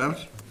 Anyone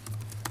else?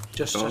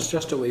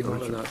 Just a wee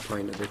one on that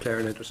point, of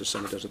declaring interest as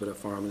somebody does a bit of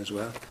farming as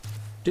well.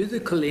 Do you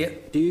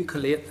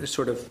collate the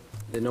sort of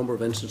the number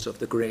of instances of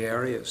the grey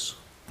areas?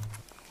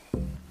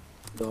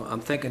 No, I'm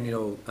thinking,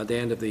 at the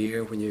end of the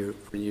year when you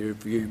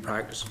review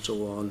practice and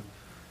so on,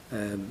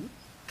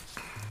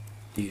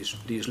 do you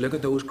look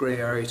at those grey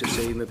areas to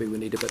say maybe we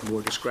need a bit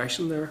more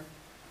discretion there?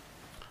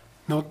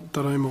 Not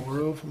that I'm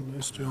aware of,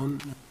 unless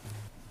John.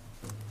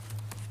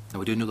 Now,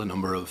 we do know the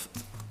number of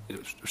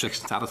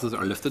restriction statuses that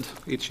are lifted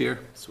each year,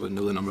 so we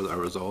know the number that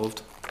are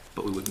resolved,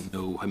 but we wouldn't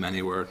know how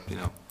many were,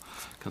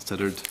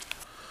 considered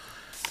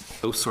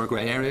those sort of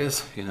grey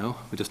areas.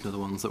 We just know the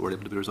ones that were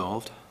able to be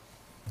resolved.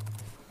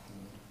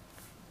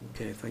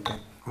 Okay, thank you.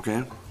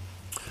 Okay.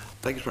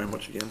 Thank you very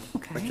much again.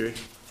 Okay. Thank you.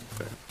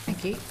 Okay.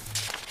 Thank you.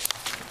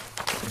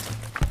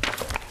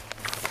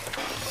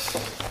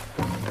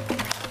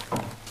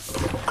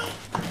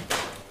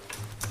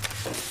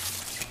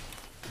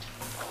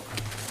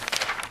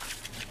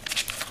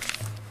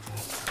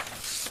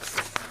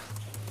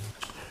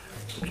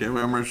 Okay,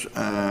 members, can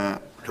I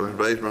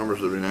advise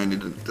members that we now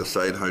need to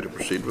decide how to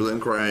proceed with the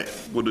inquiry?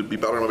 Would it be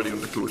better maybe to go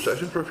into closed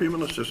session for a few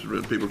minutes, just so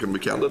that people can be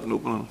candid and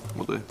open on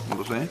what they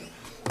want to say?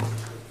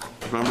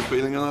 Is members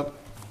feeling on that?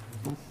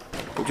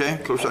 Okay,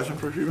 closed session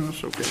for a few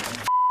minutes, okay.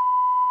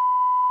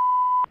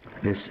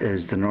 This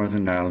is the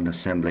Northern Ireland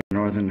Assembly.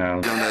 Northern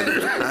Ireland.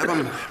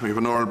 We have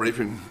an oral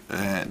briefing,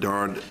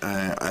 DARD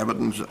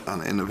Evidence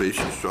and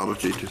Innovation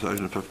Strategy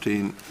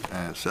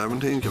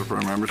 2015-17.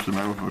 Confirm members to the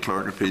member from the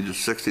clerk at pages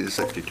 60 to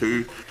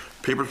 62.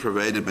 Papers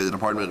provided by the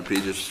department at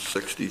pages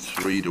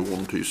 63 to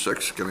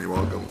 126. Can I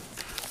welcome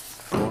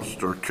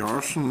Foster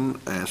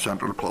Carson,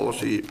 Central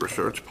Policy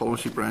Research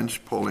Policy Branch,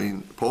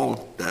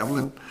 Paul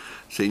Devlin,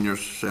 Senior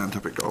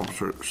Scientific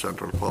Officer,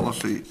 Central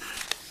Policy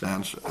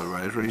Science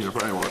Advisory. You're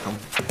very welcome,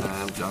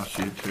 and ask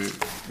you to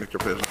make your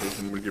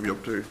presentation. We'll give you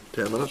up to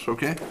 10 minutes,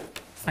 okay?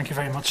 Thank you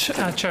very much,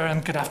 Chair,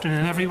 and good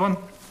afternoon, everyone.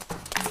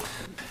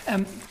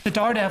 The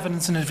DARD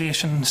Evidence and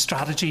Innovation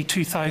Strategy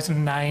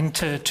 2009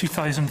 to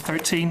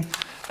 2013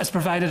 has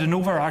provided an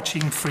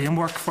overarching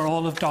framework for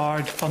all of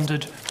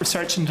DARD-funded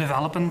research and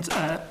development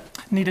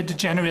needed to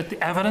generate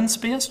the evidence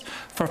base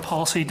for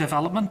policy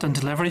development and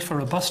delivery, for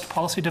robust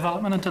policy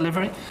development and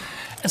delivery.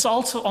 It's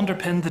also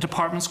underpinned the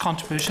Department's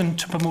contribution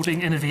to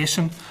promoting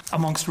innovation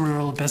amongst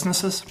rural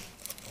businesses.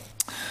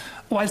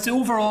 Whilst the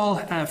overall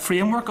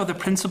framework of the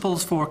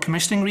principles for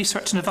commissioning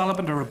research and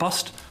development are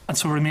robust and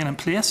so remain in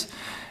place,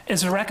 it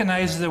is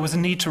recognised there was a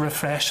need to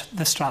refresh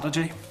the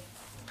strategy.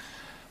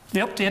 The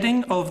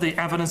updating of the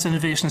Evidence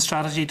Innovation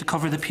Strategy to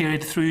cover the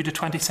period through to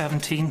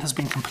 2017 has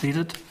been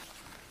completed.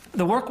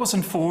 The work was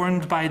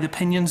informed by the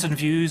opinions and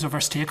views of our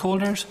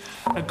stakeholders,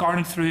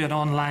 garnered through an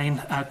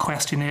online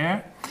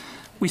questionnaire.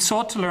 We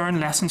sought to learn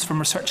lessons from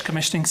research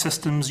commissioning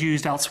systems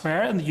used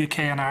elsewhere in the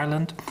UK and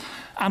Ireland,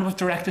 and with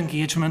direct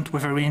engagement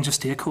with a range of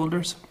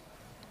stakeholders.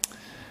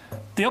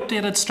 The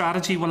updated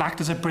strategy will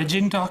act as a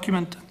bridging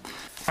document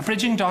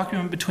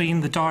between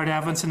the DARD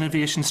Evidence and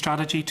Innovation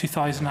Strategy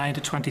 2009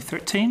 to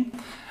 2013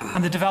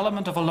 and the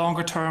development of a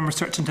longer-term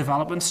research and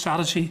development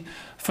strategy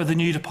for the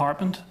new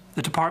department,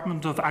 the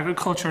Department of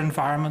Agriculture,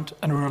 Environment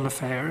and Rural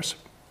Affairs.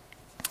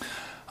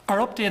 Our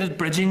updated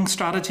bridging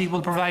strategy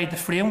will provide the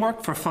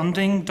framework for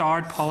funding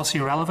DARD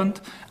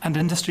policy-relevant and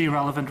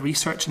industry-relevant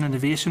research and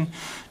innovation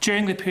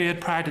during the period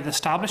prior to the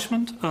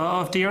establishment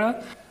of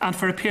DAERA and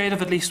for a period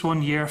of at least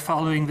 1 year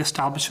following the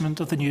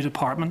establishment of the new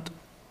department.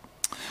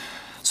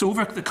 So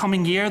over the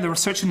coming year, the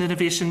research and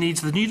innovation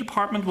needs of the new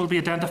department will be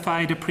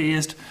identified,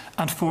 appraised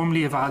and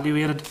formally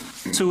evaluated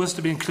so as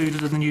to be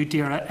included in the new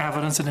DAERA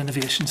Evidence and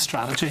Innovation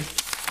Strategy.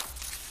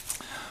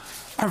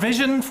 Our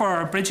vision for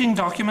our bridging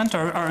document,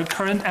 our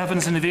current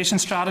evidence innovation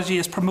strategy,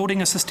 is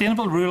promoting a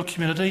sustainable rural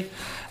community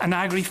and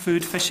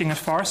agri-food, fishing and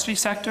forestry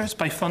sectors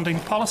by funding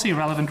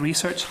policy-relevant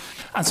research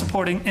and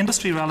supporting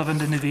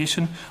industry-relevant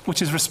innovation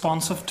which is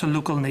responsive to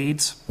local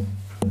needs.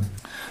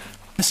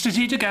 The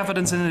strategic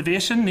evidence and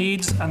innovation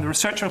needs and the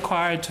research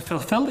required to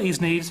fulfil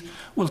these needs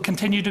will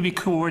continue to be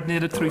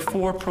coordinated through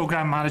 4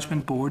 programme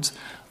management boards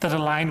that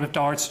align with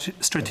DARD's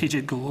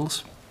strategic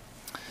goals.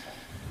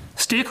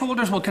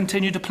 Stakeholders will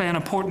continue to play an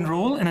important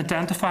role in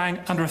identifying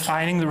and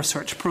refining the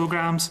research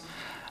programmes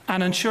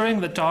and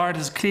ensuring that DARD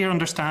has a clear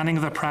understanding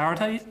of the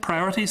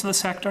priorities of the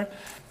sector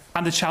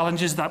and the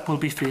challenges that will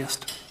be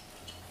faced.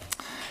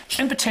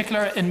 In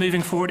particular, in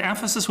moving forward,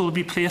 emphasis will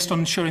be placed on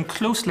ensuring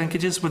close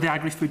linkages with the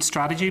Agri-Food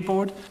Strategy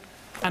Board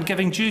and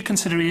giving due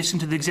consideration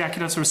to the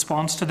Executive's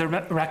response to the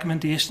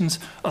recommendations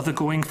of the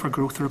Going for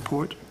Growth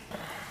report.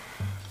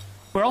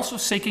 We're also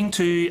seeking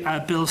to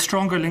build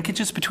stronger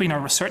linkages between our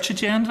research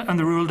agenda and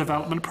the Rural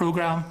Development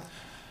Programme,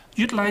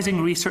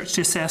 utilising research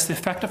to assess the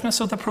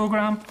effectiveness of the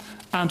programme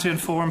and to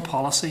inform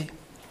policy.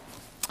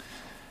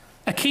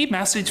 A key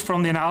message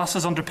from the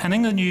analysis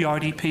underpinning the new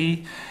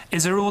RDP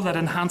is the role that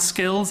enhanced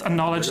skills and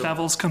knowledge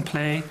levels can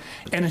play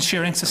in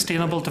ensuring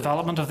sustainable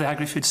development of the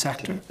agri-food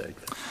sector.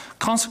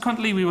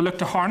 Consequently, we will look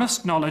to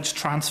harness knowledge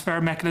transfer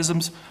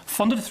mechanisms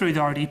funded through the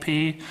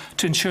RDP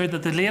to ensure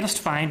that the latest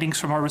findings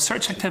from our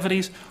research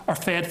activities are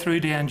fed through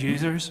to end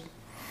users.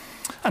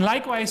 And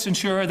likewise, to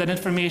ensure that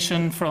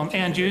information from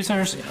end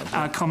users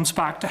comes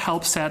back to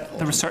help set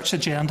the research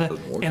agenda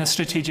in a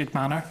strategic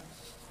manner.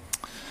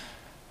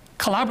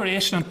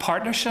 Collaboration and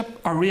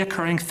partnership are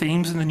recurring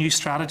themes in the new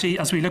strategy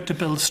as we look to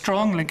build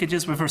strong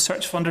linkages with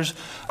research funders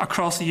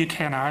across the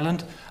UK and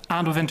Ireland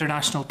and with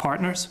international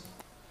partners.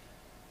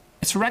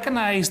 It's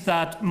recognised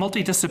that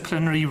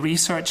multidisciplinary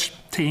research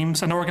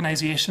teams and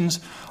organisations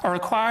are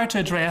required to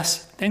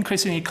address the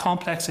increasingly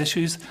complex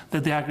issues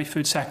that the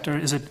agri-food sector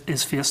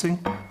is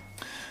facing.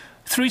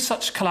 Through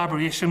such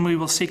collaboration, we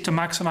will seek to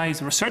maximise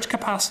the research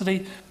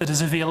capacity that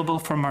is available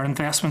from our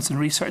investments in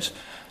research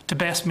to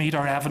best meet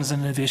our evidence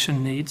and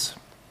innovation needs.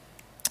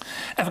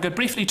 If I could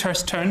briefly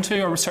turn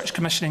to our research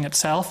commissioning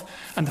itself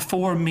and the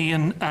four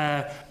main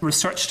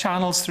research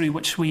channels through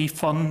which we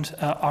fund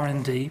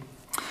R&D.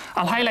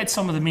 I'll highlight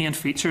some of the main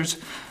features.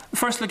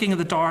 First, looking at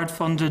the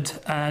DARD-funded,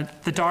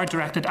 the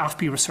DARD-directed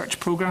AFBI research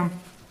programme.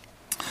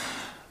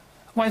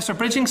 Whilst our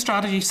bridging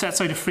strategy sets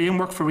out a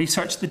framework for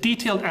research, the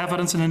detailed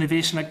evidence and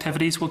innovation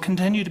activities will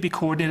continue to be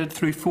coordinated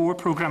through 4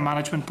 programme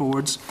management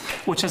boards,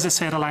 which, as I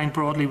said, align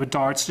broadly with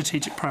DARD's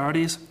strategic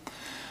priorities.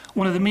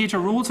 One of the major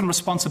roles and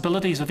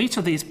responsibilities of each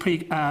of these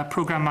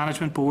programme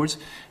management boards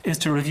is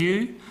to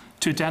review,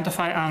 to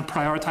identify and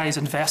prioritise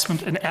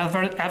investment in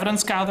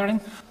evidence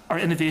gathering or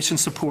innovation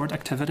support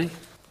activity.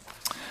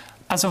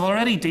 As I've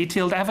already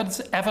detailed,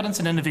 evidence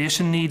and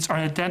innovation needs are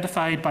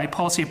identified by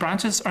policy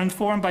branches are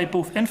informed by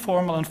both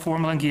informal and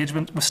formal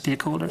engagement with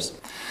stakeholders.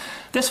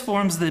 This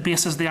forms the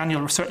basis of the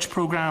annual research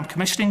programme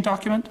commissioning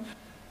document.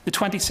 The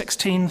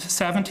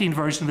 2016-17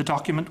 version of the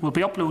document will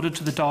be uploaded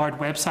to the DARD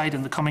website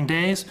in the coming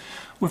days,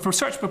 with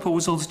research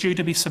proposals due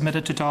to be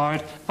submitted to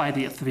DARD by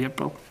the 8th of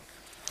April.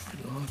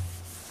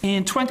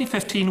 In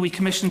 2015, we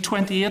commissioned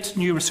 28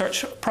 new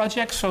research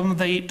projects from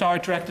the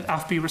DARD-directed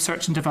AFBI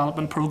Research and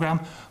Development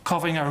Programme,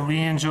 covering a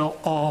range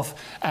of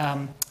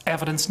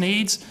evidence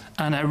needs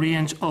and a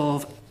range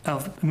of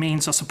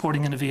means of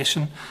supporting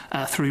innovation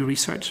through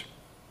research.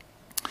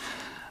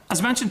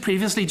 As mentioned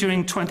previously,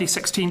 during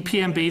 2016,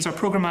 PMBs, our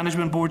Programme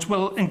Management Boards,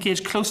 will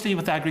engage closely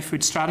with the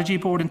Agri-Food Strategy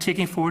Board in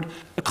taking forward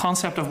the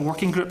concept of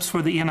working groups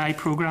for the ENI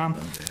programme,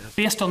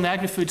 based on the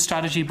Agri-Food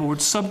Strategy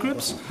Board's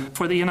subgroups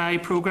for the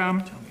ENI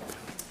programme.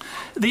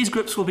 These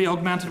groups will be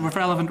augmented with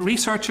relevant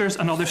researchers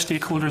and other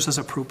stakeholders as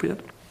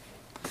appropriate.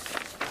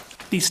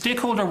 These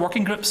stakeholder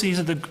working groups, these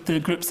are the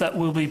groups that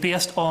will be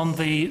based on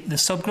the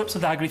subgroups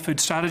of the Agri-Food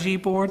Strategy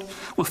Board,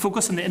 will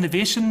focus on the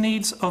innovation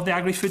needs of the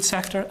agri-food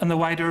sector and the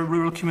wider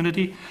rural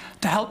community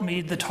to help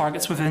meet the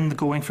targets within the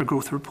Going for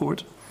Growth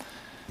report.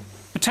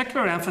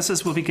 Particular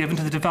emphasis will be given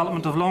to the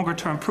development of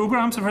longer-term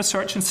programmes of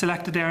research in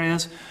selected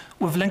areas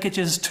with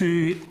linkages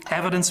to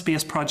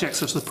evidence-based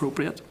projects as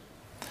appropriate.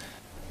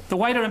 The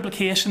wider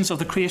implications of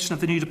the creation of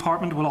the new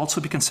department will also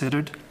be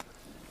considered.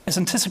 It's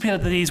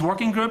anticipated that these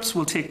working groups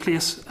will take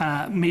place,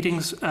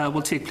 meetings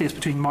will take place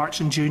between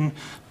March and June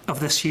of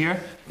this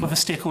year, with a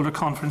stakeholder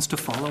conference to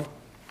follow.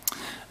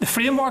 The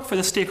framework for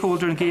the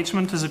stakeholder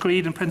engagement is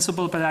agreed in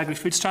principle by the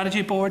Agri-Food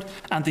Strategy Board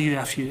and the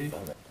UFU.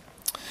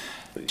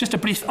 Just a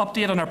brief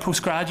update on our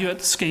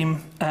postgraduate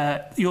scheme.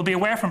 You'll be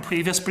aware from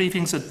previous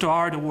briefings that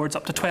DARD awards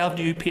up to 12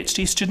 new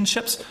PhD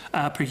studentships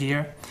per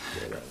year.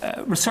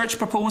 Research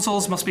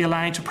proposals must be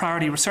aligned to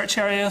priority research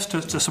areas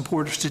to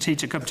support the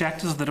strategic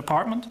objectives of the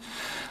department.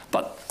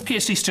 But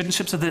PhD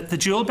studentships have the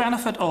dual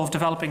benefit of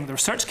developing the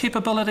research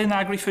capability in the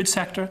agri-food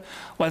sector,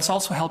 whilst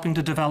also helping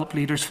to develop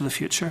leaders for the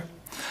future.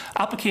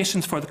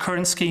 Applications for the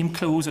current scheme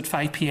close at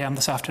 5 p.m.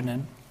 this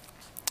afternoon.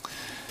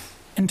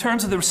 In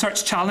terms of the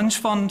Research Challenge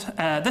Fund,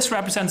 this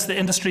represents the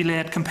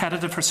industry-led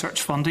competitive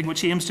research funding,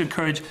 which aims to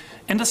encourage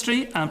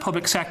industry and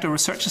public sector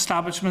research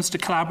establishments to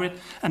collaborate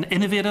on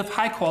innovative,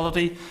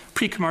 high-quality,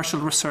 pre-commercial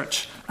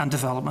research and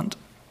development.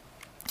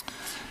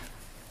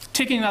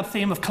 Taking that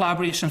theme of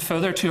collaboration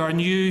further to our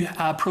new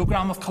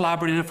programme of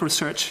collaborative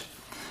research,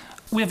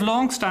 we have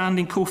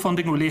long-standing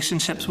co-funding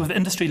relationships with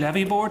industry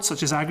levy boards,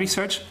 such as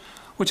AgriSearch,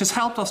 which has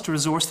helped us to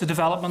resource the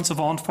developments of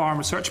on-farm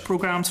research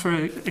programmes, for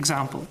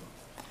example.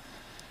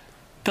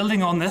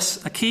 Building on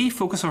this, a key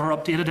focus of our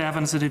updated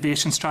evidence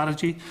innovation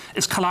strategy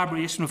is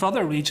collaboration with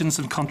other regions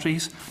and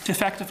countries to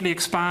effectively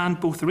expand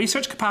both the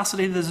research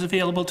capacity that is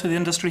available to the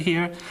industry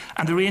here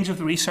and the range of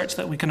the research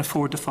that we can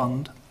afford to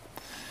fund.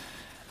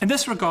 In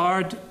this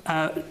regard,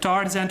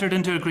 DARD has entered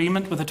into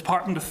agreement with the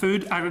Department of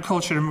Food,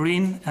 Agriculture and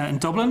Marine in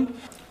Dublin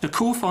to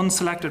co-fund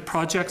selected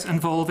projects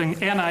involving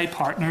NI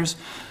partners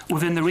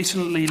within the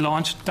recently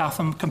launched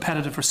DAFM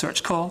competitive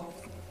research call.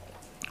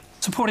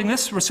 Supporting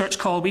this research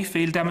call, we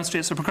feel,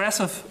 demonstrates a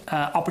progressive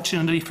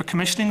opportunity for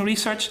commissioning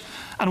research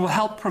and will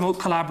help promote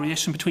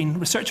collaboration between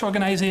research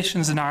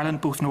organisations in Ireland,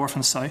 both north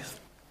and south.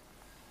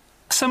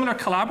 A similar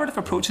collaborative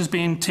approach is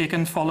being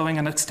taken following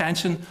an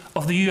extension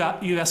of the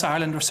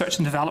US-Ireland Research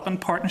and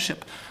Development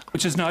Partnership,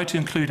 which is now to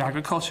include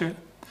agriculture.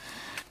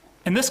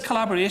 In this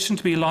collaboration,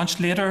 to be launched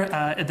later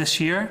this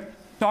year,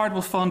 DARD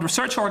will fund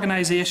research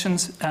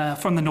organisations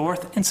from the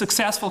north in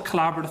successful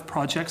collaborative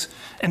projects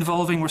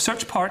involving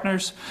research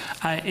partners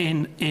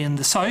in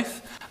the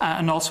south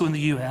and also in the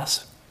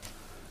US.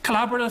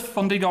 Collaborative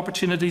funding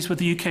opportunities with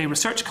the UK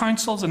Research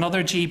Councils and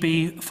other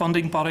GB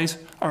funding bodies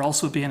are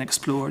also being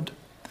explored.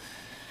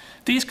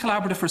 These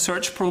collaborative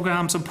research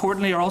programmes,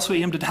 importantly, are also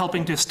aimed at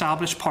helping to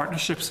establish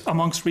partnerships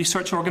amongst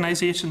research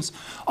organisations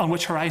on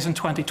which Horizon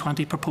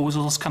 2020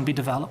 proposals can be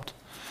developed.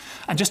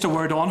 And just a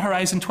word on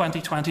Horizon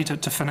 2020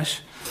 to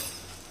finish.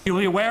 You'll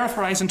be aware of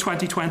Horizon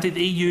 2020,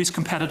 the EU's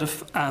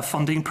competitive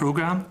funding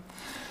programme.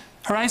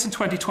 Horizon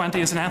 2020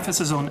 is an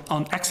emphasis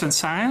on excellent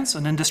science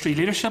and industry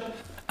leadership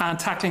and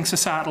tackling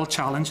societal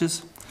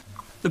challenges.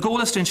 The goal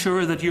is to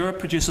ensure that Europe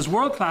produces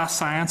world-class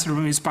science and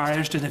removes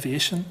barriers to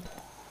innovation.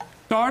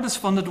 DARD has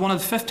funded one of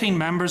the 15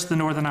 members of the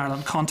Northern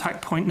Ireland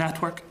Contact Point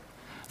Network.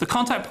 The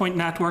Contact Point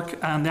Network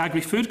and the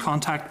Agri-Food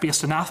Contact,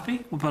 based in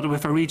Athby, but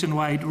with a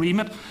region-wide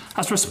remit,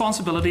 has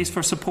responsibilities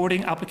for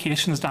supporting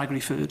applications to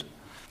agri-food.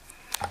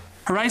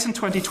 Horizon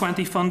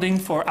 2020 funding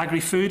for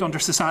agri-food under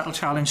Societal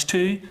Challenge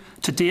 2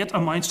 to date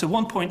amounts to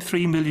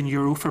 €1.3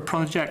 million for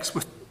projects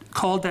with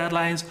call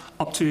deadlines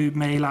up to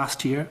May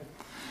last year.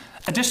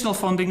 Additional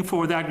funding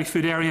for the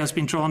agri-food area has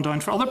been drawn down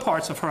for other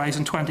parts of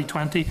Horizon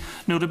 2020,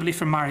 notably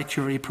from Marie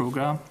Curie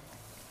programme.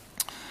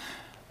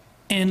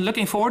 In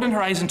looking forward in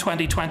Horizon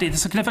 2020, the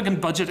significant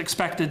budget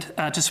expected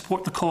to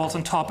support the calls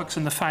and topics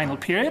in the final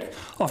period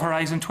of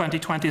Horizon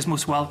 2020 is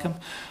most welcome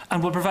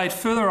and will provide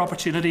further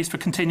opportunities for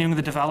continuing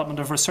the development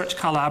of research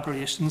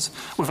collaborations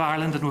with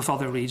Ireland and with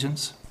other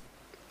regions.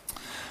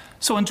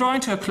 So in drawing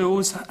to a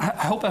close,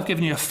 I hope I've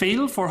given you a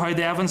feel for how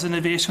the Evans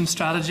Innovation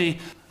Strategy,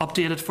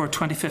 updated for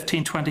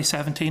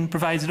 2015-2017,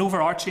 provides an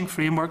overarching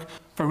framework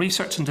for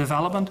research and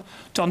development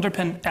to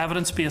underpin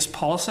evidence-based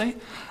policy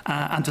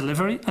and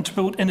delivery and to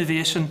promote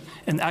innovation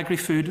in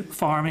agri-food,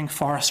 farming,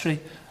 forestry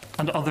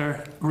and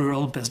other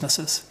rural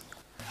businesses.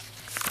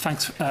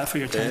 Thanks for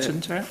your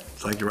attention, Chair.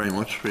 Thank you very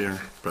much for your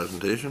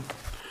presentation.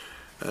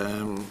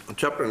 On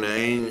Chapter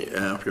 9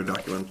 of your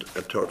document,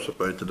 it talks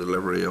about the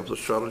delivery of the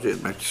strategy.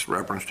 It makes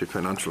reference to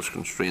financial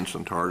constraints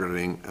and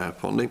targeting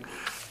funding.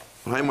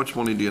 Well, how much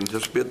money do you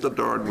anticipate that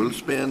DARD will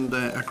spend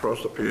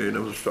across the period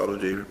of the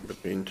strategy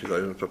between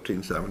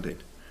 2015-17?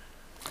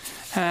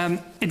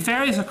 It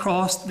varies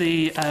across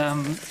the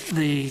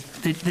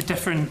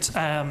different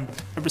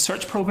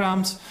research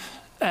programmes.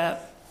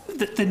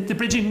 The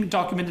bridging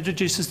document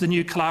introduces the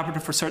new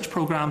collaborative research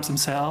programmes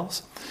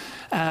themselves.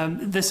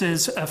 This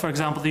is, for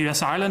example, the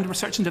US-Ireland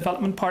Research and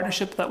Development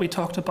Partnership that we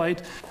talked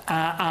about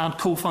and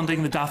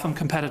co-funding the DAFM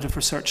Competitive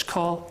Research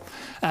Call.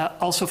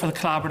 Also for the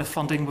collaborative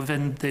funding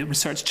within the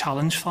Research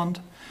Challenge Fund.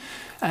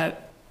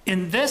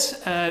 In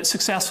this,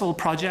 successful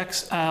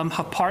projects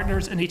have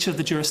partners in each of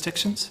the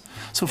jurisdictions.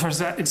 So, for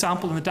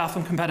example, in the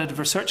DAFM Competitive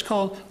Research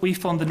Call, we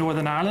fund the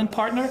Northern Ireland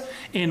partner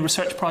in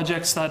research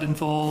projects that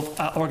involve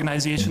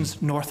organisations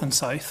north and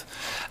south.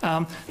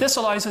 This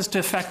allows us to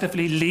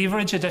effectively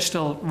leverage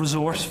additional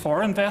resource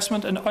for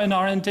investment in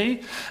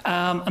R&D,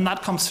 and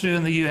that comes through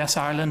in the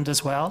US-Ireland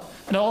as well.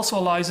 It also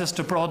allows us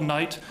to broaden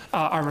out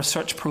our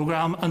research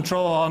programme and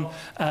draw on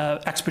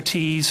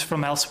expertise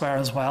from elsewhere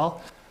as well,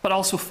 but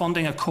also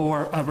funding a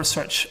core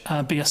research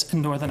base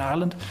in Northern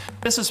Ireland.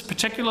 This is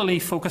particularly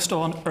focused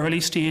on early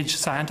stage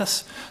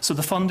scientists. So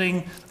the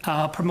funding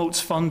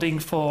promotes funding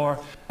for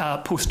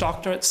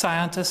postdoctorate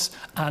scientists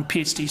and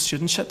PhD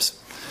studentships.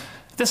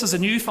 This is a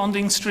new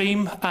funding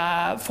stream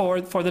for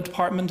the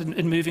department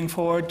in moving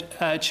forward,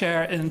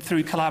 Chair,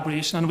 through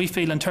collaboration, and we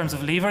feel in terms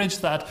of leverage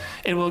that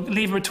it will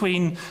lever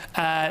between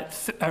a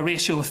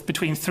ratio of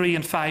between 3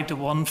 and 5 to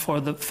 1 for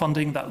the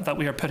funding that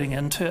we are putting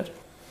into it.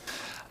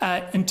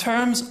 In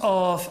terms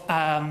of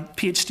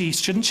PhD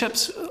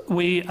studentships,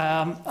 we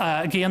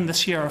again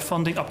this year are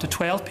funding up to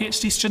 12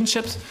 PhD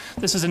studentships.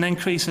 This is an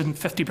increase in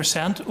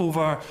 50%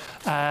 over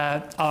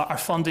our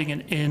funding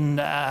in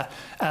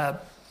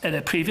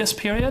a previous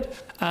period,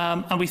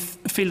 and we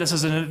feel this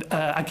is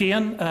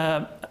again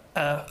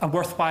a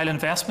worthwhile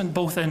investment,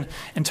 both in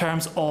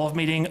terms of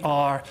meeting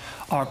our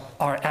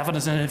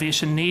evidence and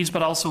innovation needs,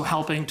 but also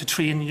helping to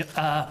train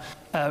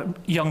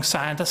young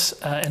scientists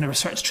in a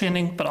research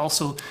training, but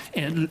also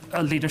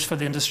leaders for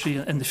the industry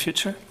in the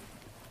future.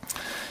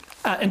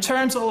 In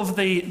terms of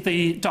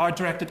the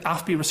DARD-directed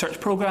AFBI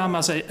research programme,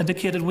 as I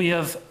indicated, we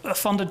have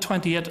funded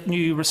 28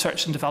 new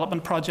research and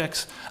development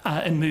projects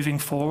in moving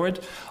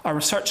forward. Our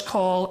research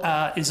call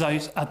is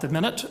out at the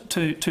minute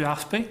to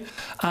AFBI,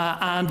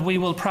 and we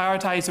will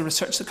prioritise the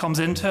research that comes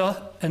into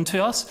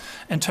us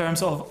in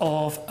terms of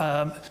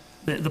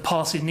the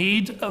policy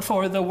need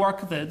for the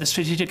work, the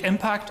strategic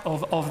impact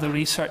of the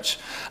research,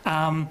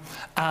 and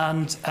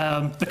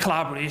the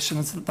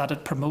collaborations that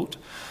it promote.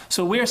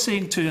 So we're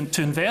seeking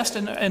to invest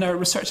in our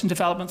research and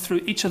development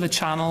through each of the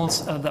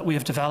channels that we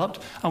have developed,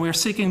 and we're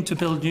seeking to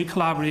build new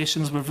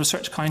collaborations with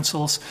research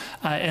councils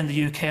in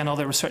the UK and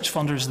other research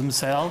funders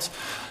themselves.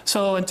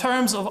 So in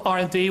terms of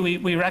R&D,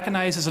 we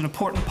recognise as an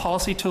important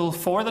policy tool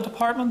for the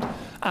department,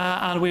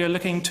 and we are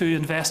looking to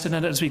invest in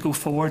it as we go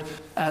forward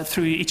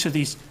through each of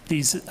these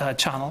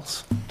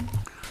channels.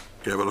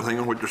 Okay, but I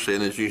think what you're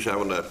saying is you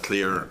having a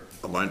clear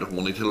amount of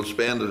money to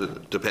spend, is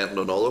it dependent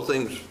on other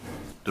things?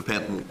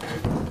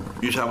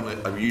 You having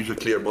a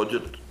clear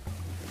budget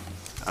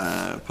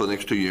for the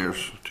next 2 years,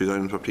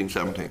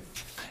 2015-17?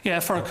 Yeah,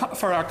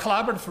 for our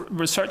collaborative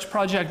research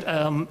project,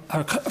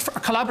 our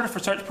collaborative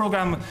research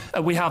programme,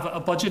 we have a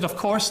budget. Of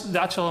course, the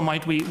actual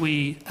amount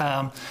we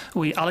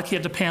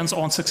allocate depends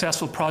on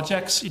successful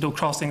projects,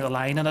 crossing the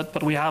line in it.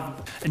 But we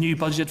have a new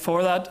budget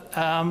for that,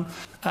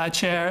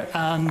 Chair,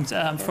 and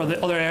for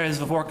the other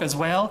areas of work as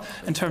well,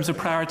 in terms of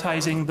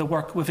prioritising the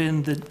work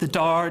within the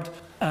DARD.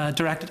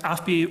 Directed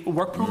AFBI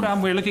work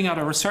programme. We're looking at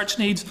our research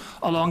needs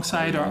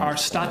alongside our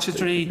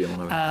statutory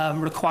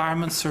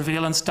requirements,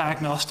 surveillance,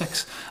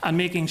 diagnostics, and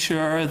making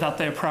sure that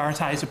they're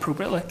prioritised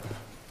appropriately.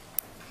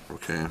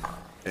 Okay.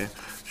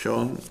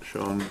 Sean.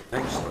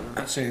 Thanks.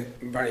 That's a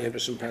very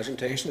interesting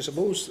presentation. I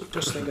suppose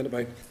just thinking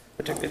about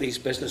particularly these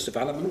business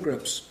development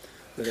groups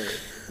that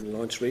are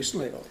launched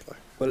recently.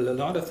 Well, a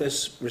lot of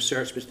this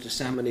research was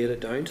disseminated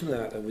down to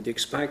that, and would you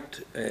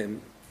expect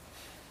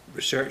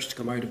research to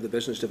come out of the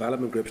business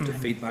development groups to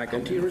feed back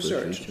into your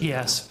research?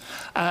 Yes.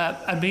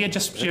 I made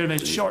just during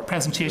a short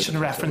presentation a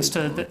reference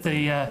to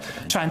the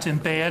trying to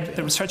embed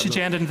the research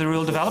agenda into the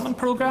rural development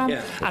programme,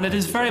 and it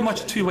is very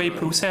much a two-way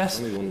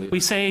process. We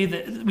see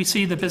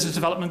the business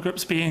development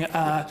groups being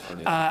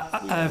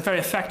a very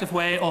effective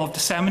way of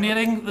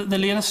disseminating the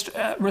latest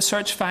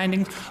research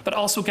findings, but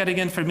also getting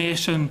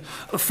information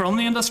from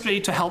the industry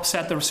to help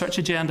set the research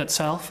agenda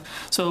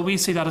itself. So we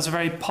see that as a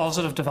very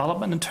positive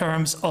development in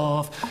terms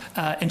of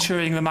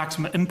ensuring the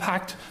maximum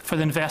impact for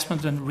the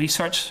investment and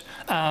research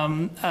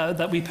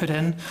that we put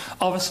in.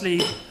 Obviously,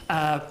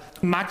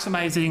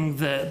 maximising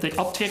the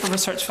uptake of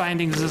research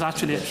findings is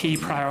actually a key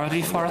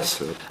priority for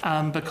us,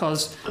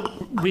 because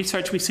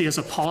research we see as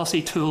a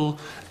policy tool,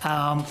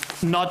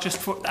 not just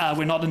for,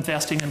 we're not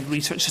investing in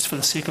research just for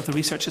the sake of the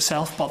research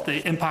itself, but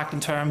the impact in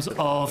terms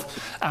of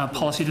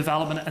policy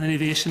development and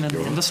innovation in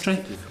the industry.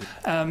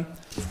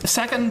 The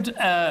second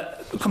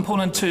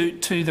component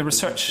to the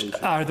research,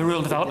 the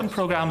rural development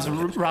programmes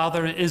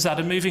rather, is that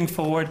in moving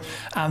forward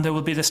there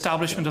will be the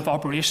establishment of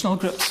operational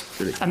groups,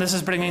 and this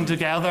is bringing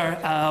together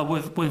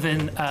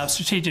within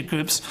strategic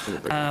groups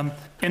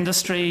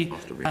industry,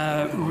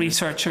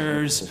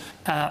 researchers,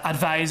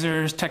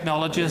 advisors,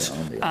 technologists,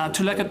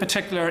 to look at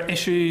particular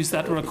issues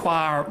that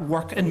require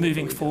work in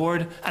moving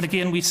forward. And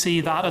again, we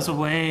see that as a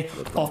way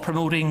of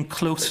promoting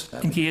close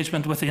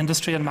engagement with the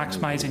industry and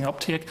maximising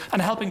uptake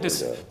and helping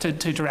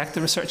to direct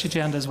the research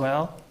agenda as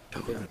well.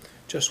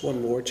 Just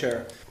one more,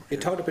 Chair. You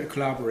talked about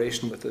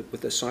collaboration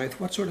with the South.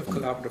 What sort of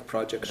collaborative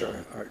projects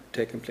are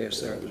taking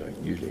place there?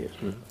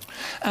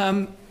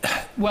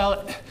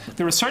 Well,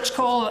 the research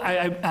call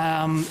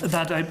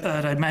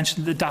that I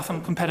mentioned, the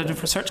DAFN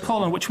Competitive Research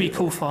Call, in which we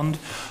co-fund,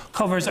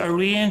 covers a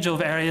range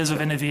of areas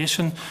of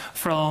innovation,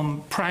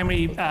 from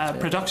primary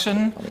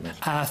production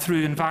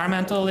through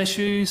environmental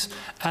issues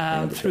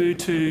through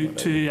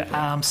to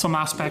some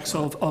aspects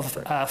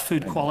of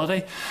food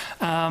quality.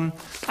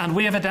 And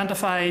we have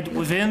identified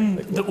within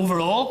the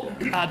overall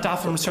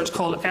DAFN Research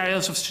Call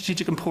areas of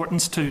strategic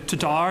importance to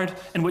DARD,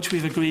 in which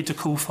we've agreed to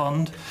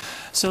co-fund.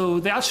 So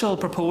the actual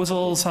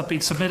proposals have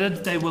been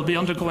submitted. They will be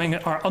undergoing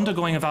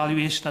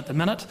evaluation at the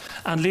minute,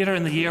 and later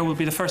in the year will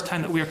be the first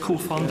time that we are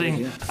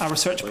co-funding our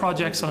research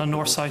projects on a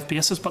north-south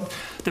basis. But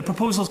the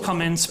proposals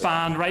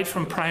span right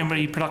from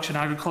primary production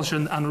agriculture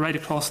and right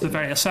across the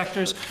various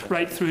sectors,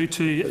 right through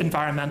to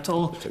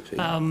environmental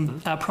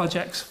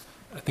projects.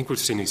 I think we've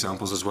seen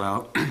examples as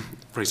well.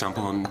 For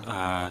example,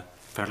 on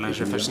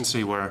fertiliser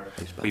efficiency, where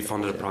we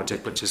funded a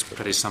project which is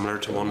pretty similar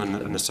to one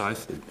in the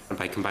south, and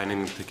by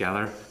combining them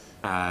together,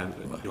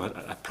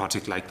 a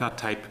project like that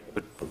type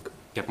would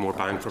get more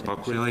bang for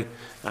buck, really.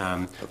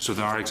 So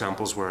there are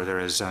examples where there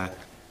is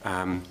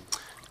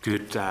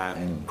good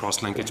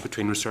cross-linkage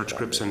between research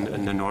groups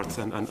in the north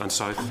and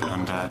south,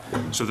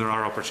 and so there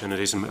are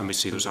opportunities, and we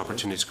see those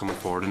opportunities coming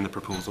forward in the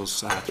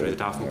proposals through the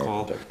DAFN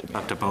call,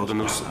 to build on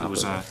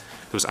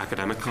those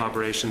academic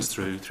collaborations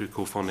through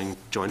co-funding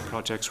joint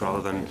projects,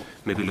 rather than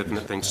maybe looking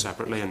at things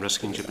separately and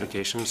risking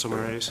duplication in some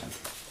areas.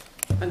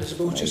 And I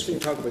suppose just when you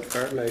talk about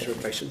fertiliser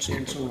efficiency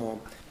and so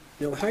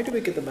on, how do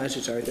we get the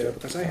message out there?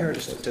 Because I heard a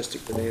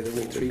statistic today that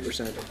only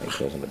 3%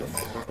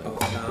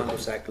 of land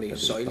is actually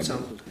soil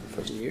sampled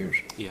in years.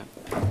 Yeah.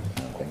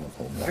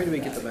 How do we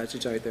get the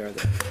message out there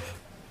then?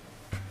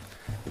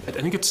 I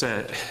think it's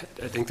I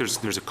think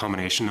there's a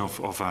combination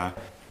of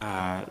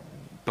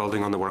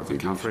building on the work that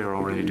CAFRE are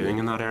already doing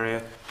in that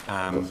area,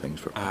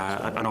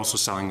 and also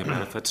selling the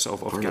benefits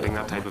of getting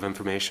that type of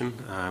information.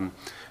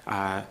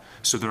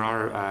 So there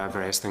are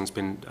various things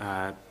being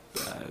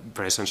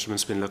various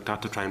instruments being looked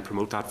at to try and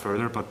promote that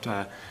further, but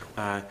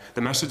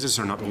the messages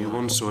are not new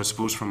ones, so I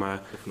suppose from an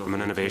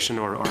innovation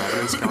or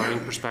evidence gathering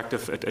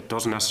perspective, it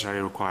doesn't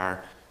necessarily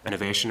require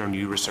innovation or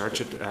new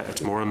research.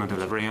 It's more on the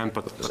delivery end,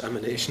 but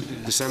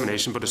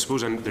dissemination. But I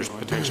suppose there's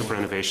potential for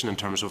innovation in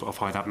terms of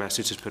how that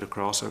message is put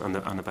across and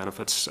the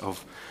benefits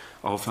of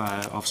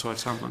soil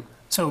sampling.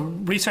 So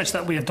research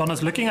that we have done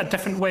is looking at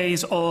different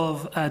ways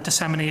of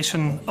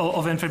dissemination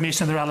of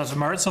information, the relative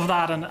merits of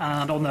that, and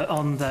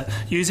on the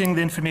using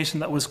the information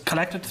that was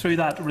collected through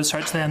that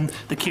research. Then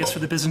the case for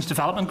the business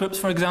development groups,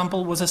 for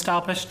example, was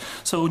established.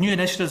 So new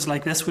initiatives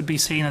like this would be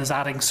seen as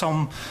adding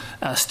some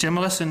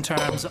stimulus in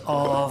terms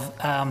of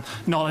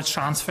knowledge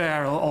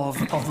transfer of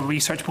the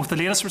research, both the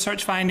latest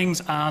research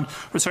findings and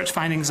research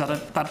findings that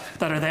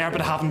are there but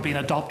haven't been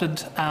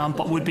adopted,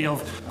 but would be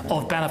of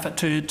benefit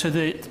to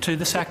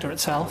the sector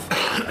itself.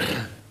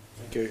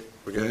 Thank you.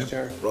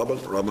 Okay. Robin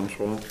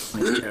Swan.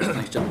 Thanks, Chair.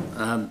 Thanks,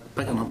 John.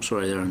 Picking up,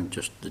 sorry, there on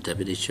just the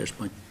Deputy Chair's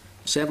point.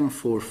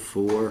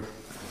 744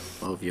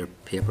 of your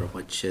paper,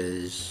 which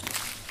is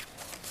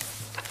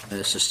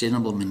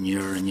sustainable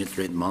manure and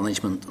nutrient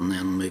management, and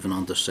then moving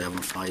on to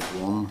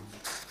 751,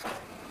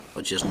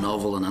 which is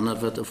novel and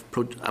innovative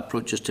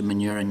approaches to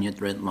manure and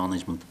nutrient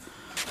management.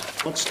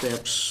 What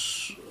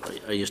steps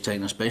are you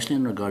taking, especially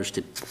in regards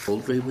to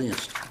poultry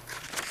waste?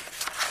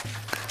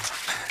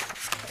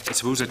 I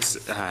suppose it's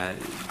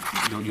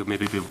you'll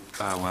maybe be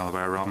well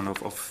aware, Robin,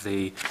 of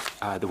the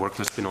work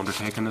that's been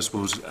undertaken, I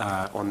suppose,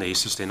 on the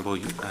sustainable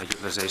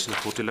utilisation of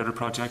poultry litter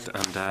project,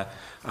 and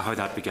how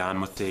that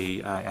began with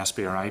the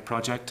SBRI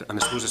project. And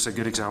I suppose it's a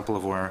good example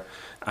of where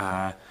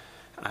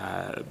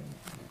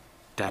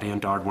Daddy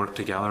and Dard worked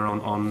together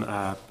on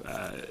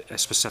a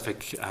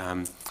specific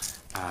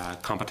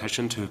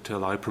competition to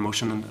allow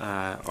promotion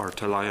or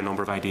to allow a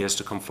number of ideas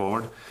to come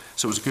forward.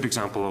 So it was a good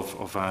example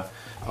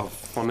of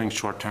funding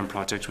short-term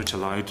projects which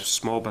allowed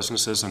small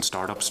businesses and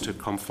startups to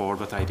come forward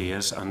with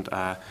ideas, and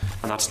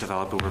that's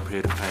developed over a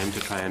period of time to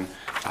try and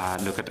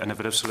look at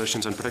innovative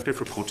solutions, and particularly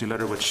for poultry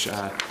litter, which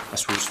I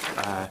suppose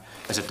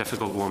is a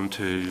difficult one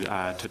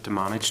to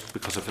manage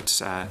because of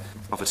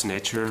its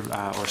nature.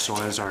 Our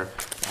soils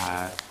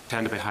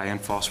tend to be high in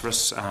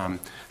phosphorus,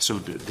 so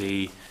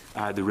the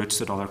routes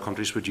that other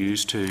countries would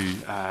use to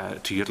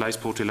utilise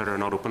poultry litter are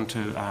not open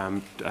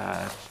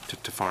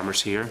to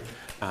farmers here.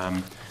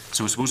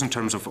 So I suppose in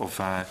terms of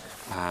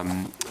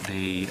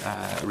the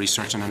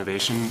research and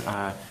innovation,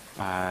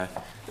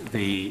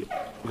 it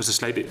was a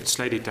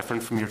slightly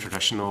different from your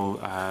traditional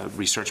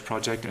research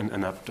project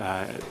in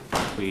that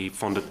we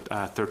funded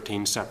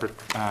 13 separate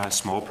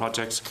small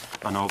projects,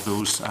 and of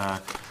those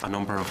a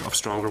number of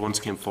stronger ones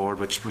came forward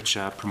which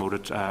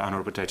promoted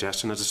anaerobic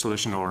digestion as a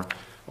solution or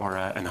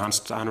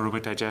enhanced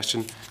anaerobic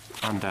digestion,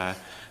 and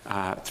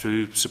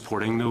through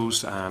supporting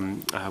those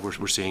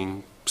we're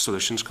seeing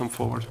solutions come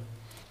forward.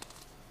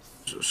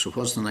 So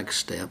what's the next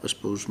step, I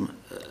suppose,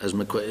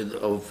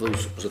 of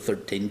those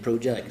 13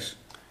 projects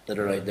that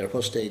are out there?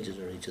 What stages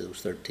are each of those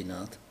 13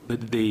 at?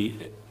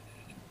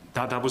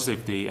 That was the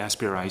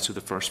SBRI, so the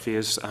first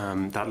phase.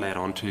 That led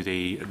on to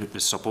the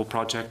Supple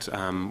project,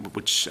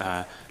 which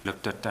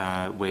looked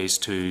at ways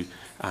to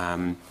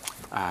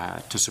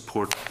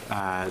support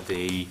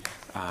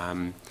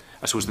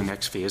I suppose the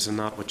next phase in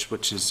that,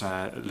 which is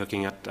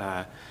looking at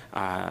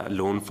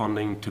loan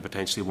funding to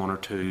potentially one or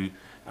two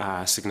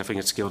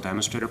significant scale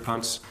demonstrator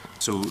plants.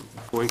 So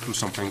going from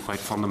something quite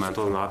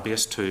fundamental and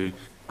lab-based to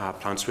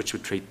plants which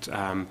would treat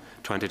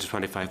 20 to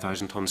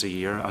 25,000 tonnes a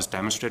year as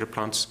demonstrator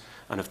plants,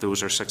 and if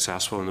those are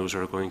successful and those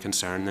are a going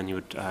concern, then you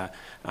would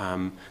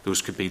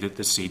those could be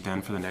the seed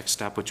then for the next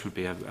step, which would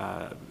be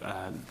I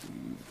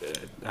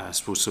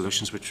suppose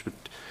solutions which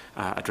would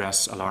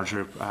address a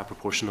larger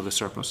proportion of the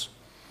surplus.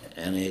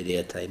 Any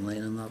idea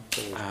timeline on that?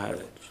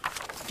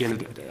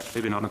 Again,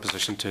 maybe not in a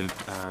position to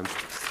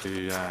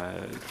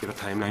give a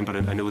timeline, but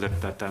I know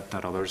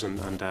that others and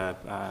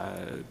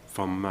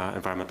from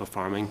environmental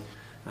farming,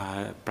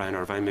 Brian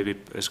Irvine maybe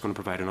is going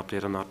to provide an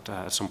update on that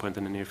at some point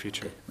in the near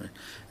future. Okay,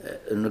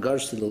 right. In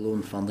regards to the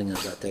loan funding,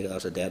 is that taken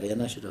as a Daddy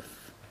initiative?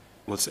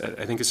 Well,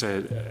 I think it's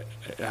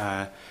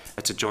a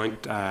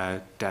joint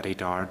Daddy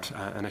Dard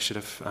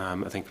initiative.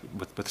 I think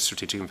with the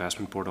Strategic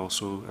Investment Board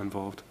also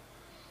involved.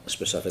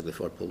 Specifically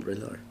for poultry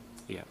litter?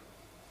 Yeah.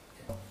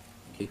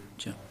 Thank you,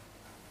 Jim.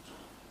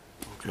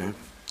 Okay.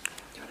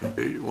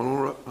 One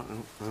more?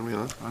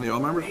 Any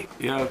other members?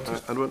 Yeah,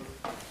 Edwin?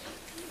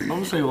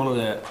 Obviously one of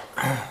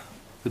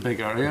the big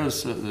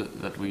areas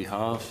that we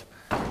have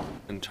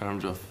in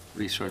terms of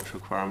research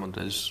requirement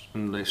is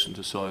in relation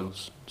to soil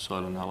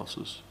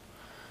analysis,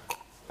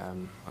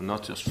 and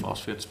not just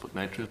phosphates but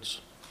nitrates.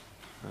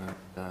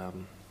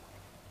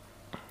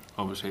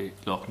 Obviously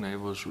Lough Neagh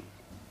was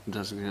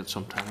designated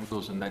some time ago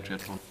as a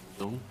nitrate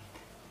zone,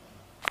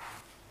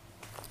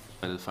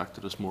 by the fact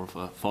that it's more of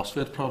a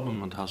phosphate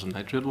problem and has a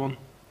nitrate one.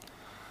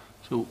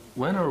 So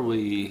when are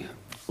we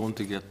going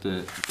to get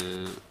the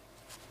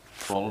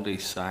quality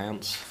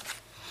science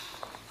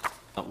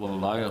that will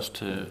allow us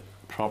to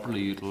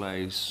properly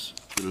utilise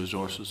the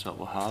resources that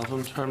we'll have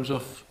in terms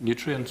of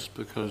nutrients,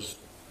 because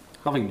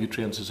having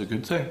nutrients is a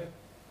good thing,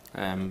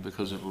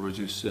 because it will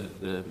reduce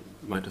the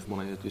amount of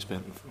money that you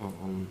spend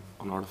on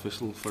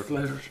artificial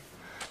fertilisers.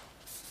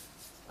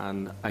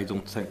 And I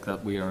don't think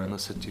that we are in a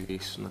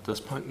situation at this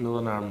point in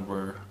Northern Ireland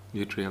where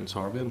nutrients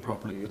are being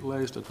properly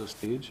utilised at this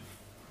stage.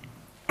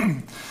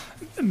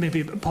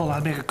 Maybe, Paul,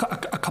 I'll make a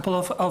couple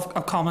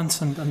of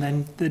comments and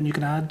then you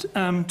can add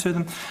to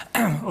them.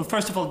 Well,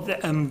 first of all,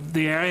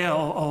 the area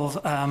of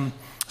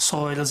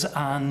soils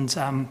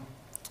and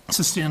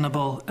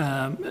sustainable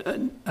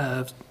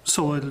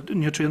soil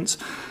nutrients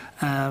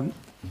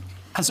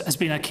has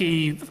been a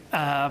key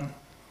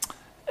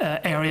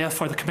area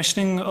for the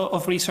commissioning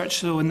of research.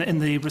 So in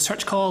the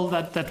research call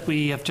that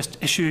we have just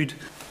issued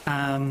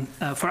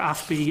for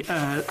AFBI,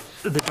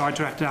 the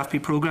DART-directed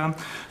AFBI programme,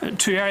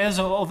 two areas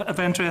of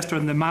interest are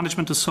in the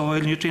management of soil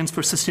nutrients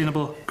for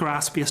sustainable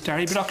grass-based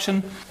dairy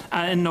production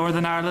in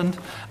Northern Ireland,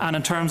 and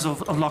in terms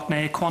of Lough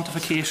Neagh,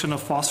 quantification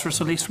of phosphorus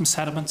release from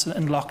sediments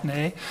in Lough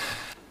Neagh.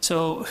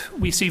 So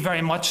we see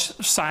very much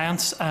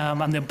science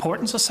and the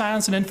importance of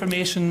science and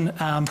information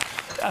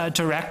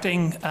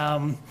directing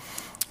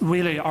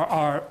really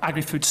our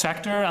agri-food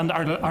sector and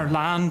our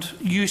land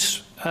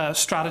use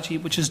strategy,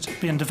 which is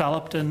being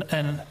developed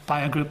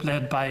by a group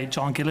led by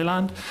John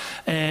Gilliland,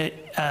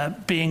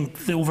 being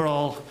the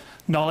overall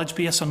knowledge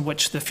base on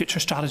which the future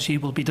strategy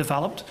will be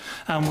developed.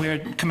 We're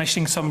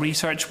commissioning some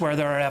research where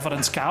there are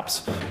evidence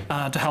gaps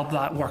to help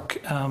that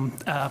work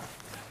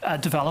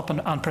develop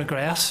and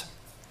progress.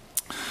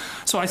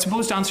 So I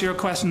suppose to answer your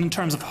question in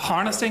terms of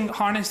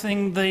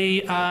harnessing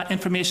the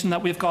information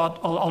that we've got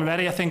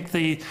already, I think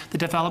the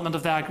development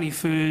of the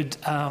agri-food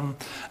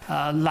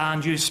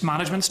land use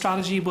management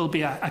strategy will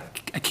be a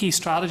key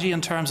strategy in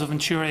terms of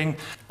ensuring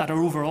that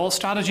our overall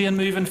strategy in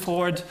moving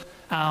forward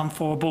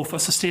for both a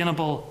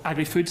sustainable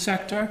agri-food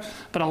sector,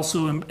 but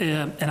also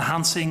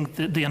enhancing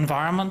the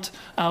environment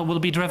will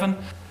be driven.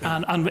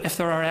 And if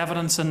there are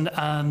evidence and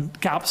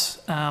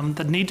gaps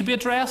that need to be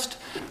addressed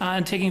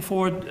and taking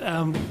forward,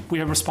 we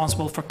are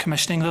responsible for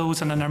commissioning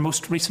those. And in our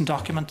most recent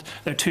document,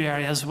 there are two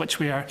areas which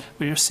we are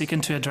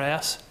seeking to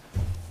address.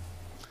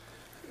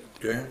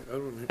 Yeah,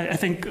 I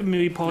think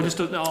maybe, Paul, just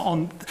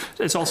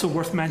it's also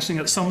worth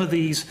mentioning that some of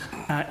these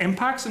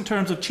impacts in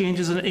terms of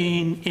changes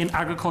in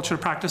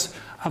agricultural practice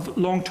have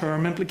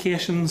long-term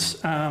implications.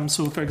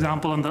 So, for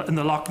example, in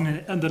the Lough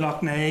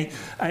Neagh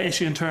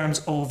issue in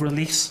terms of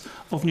release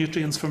of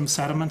nutrients from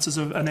sediments is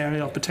an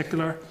area of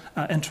particular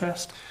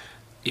interest.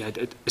 Yeah,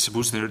 I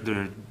suppose there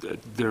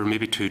are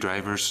maybe two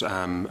drivers.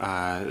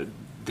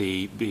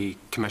 The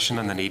Commission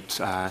and the need,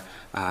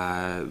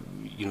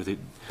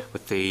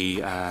 with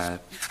the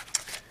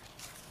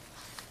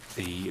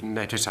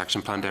Nitrates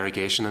Action Plan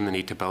derogation and the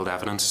need to build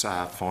evidence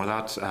for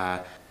that.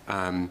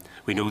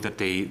 We know that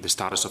the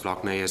status of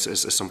Lough Neagh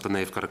is something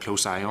they've got a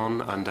close eye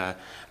on, and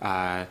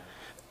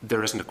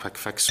there isn't a quick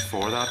fix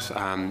for that,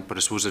 but I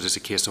suppose it is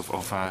a case of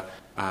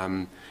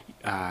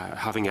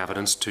having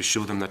evidence to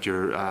show them that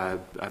you're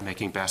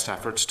making best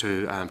efforts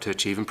to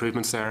achieve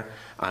improvements there,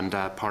 and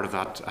part of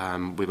that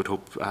we would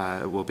hope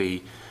will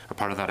be, a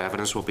part of that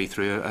evidence will be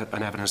through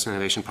an evidence and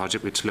innovation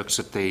project which looks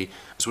at the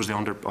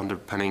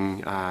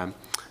underpinning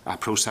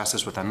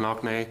processes within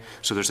Lough Neagh.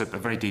 So there's a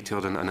very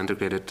detailed and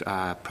integrated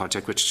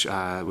project which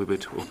we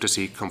would hope to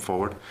see come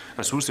forward.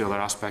 I suppose the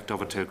other aspect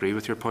of it, to agree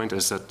with your point,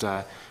 is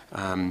that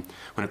when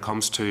it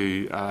comes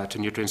to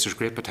nutrients, there's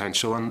great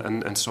potential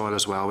in soil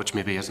as well, which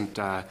maybe isn't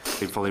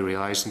been fully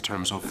realised in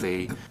terms of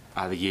the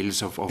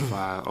yields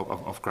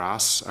of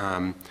grass.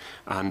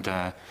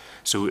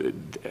 So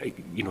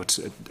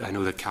I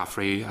know that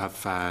CAFRE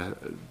have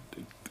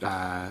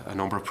a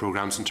number of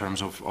programmes in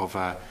terms of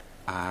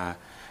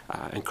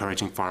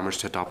encouraging farmers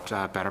to adopt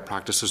better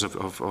practices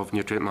of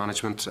nutrient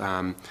management,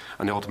 and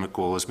the ultimate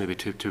goal is maybe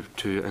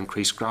to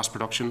increase grass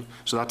production.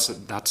 So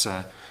that's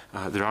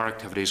there are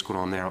activities going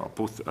on there,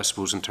 both I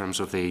suppose in terms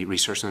of the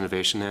research and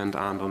innovation end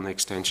and on the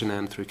extension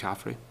end through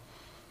CAFRE.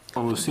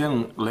 Are we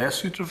seeing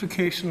less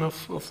eutrophication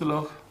of the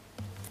lough?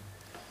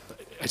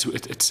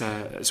 It's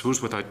I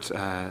suppose without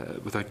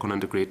going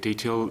into great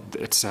detail,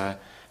 it's the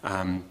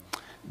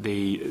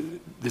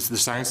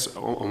science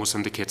almost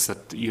indicates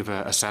that you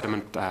have a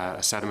sediment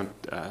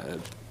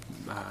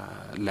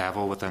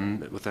level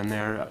within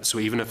there. So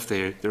even if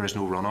there is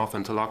no runoff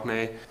into Lough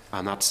Neagh,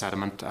 and that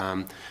sediment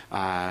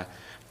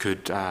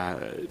could,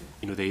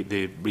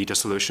 the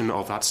redissolution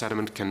of that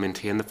sediment can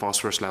maintain the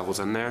phosphorus levels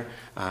in there.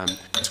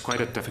 It's quite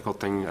a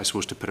difficult thing, I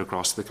suppose, to put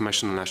across to the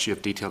Commission unless you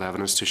have detailed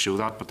evidence to show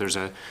that. But there's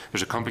a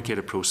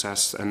complicated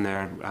process in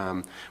there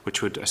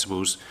which would, I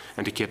suppose,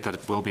 indicate that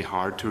it will be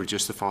hard to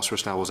reduce the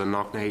phosphorus levels in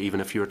Lough Neagh,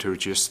 even if you were to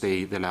reduce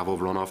the level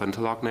of runoff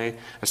into Lough Neagh.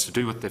 It's to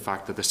do with the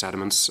fact that the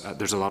sediments,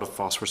 there's a lot of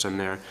phosphorus in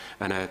there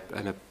in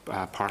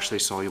a partially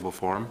soluble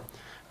form.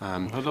 How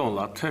long will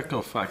that take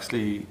off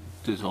actually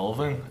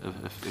dissolving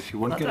if you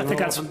weren't getting I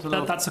think enough into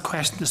that? that's a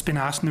question that's been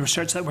asked in the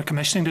research that we're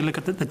commissioning, to look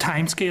at the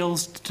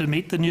timescales to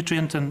meet the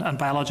nutrient and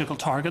biological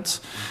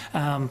targets,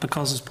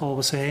 because, as Paul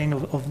was saying,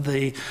 of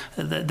the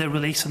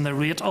release and the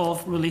rate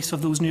of release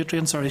of those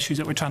nutrients are issues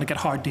that we're trying to get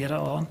hard data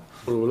on.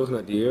 Are we looking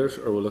at years,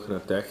 or are we looking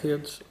at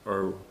decades,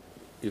 or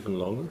even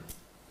longer?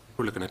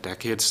 We're looking at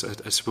decades,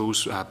 I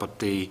suppose,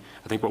 but I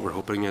think what we're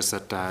hoping is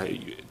that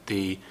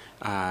the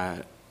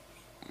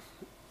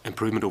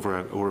improvement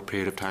over a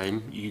period of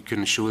time, you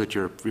can show that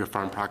your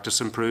farm practice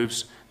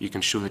improves, you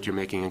can show that you're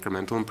making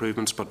incremental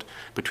improvements, but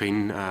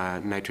between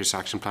nitrous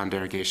action plan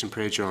irrigation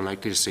periods, you're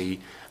unlikely to see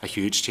a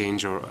huge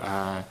change, or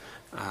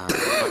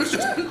that's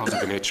just because of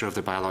the nature of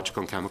the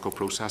biological and chemical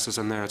processes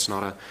in there. It's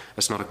not a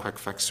quick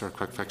fix, or a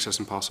quick fix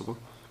isn't possible.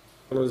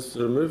 And is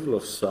the removal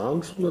of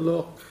sand from the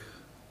loch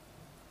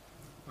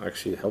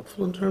actually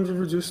helpful in terms of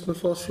reducing the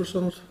phosphorus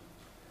in it?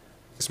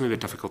 It's maybe a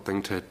difficult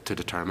thing to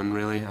determine,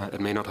 really. It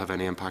may not have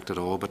any impact at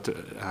all, but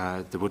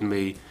there wouldn't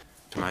be,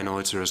 to my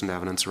knowledge, there isn't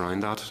evidence around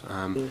that.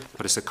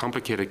 But it's a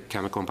complicated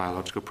chemical and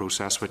biological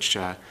process, which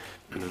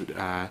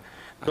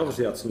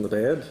obviously that's in the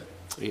bed.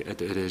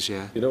 It is,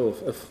 yeah. You know,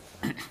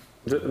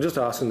 I'm just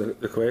asking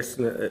the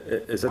question: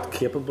 is it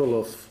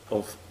capable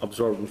of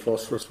absorbing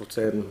phosphorus, which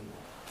then,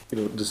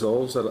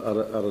 dissolves at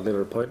a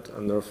later point,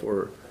 and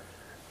therefore,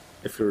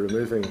 if you're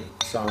removing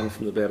sand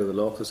from the bed of the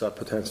loch, is that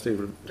potentially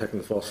taking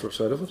the phosphorus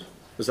out of it?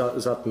 Is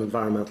that an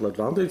environmental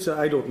advantage?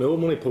 I don't know.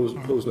 I'm only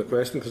posing a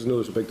question because I know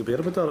there's a big debate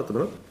about that at the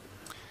minute.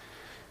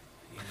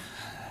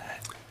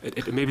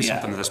 It may be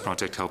something that this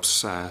project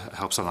helps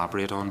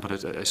elaborate on,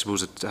 but I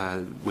suppose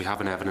we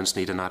have an evidence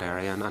need in that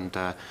area, and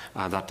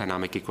that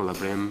dynamic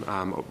equilibrium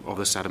of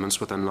the sediments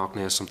within Loch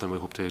Ness is something we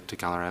hope to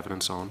gather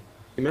evidence on.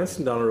 You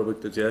mentioned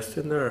anaerobic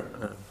digestion there,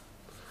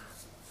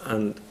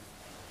 and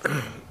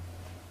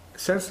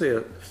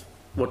essentially,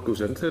 what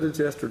goes into a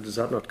digester, does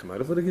that not come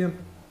out of it again?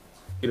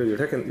 You're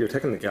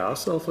taking the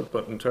gas off it,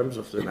 but in terms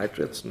of the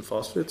nitrates and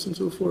phosphates and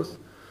so forth,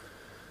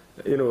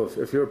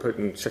 if you're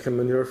putting chicken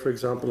manure, for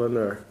example, in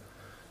there,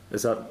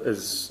 is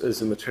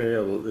the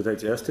material, the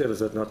digestate,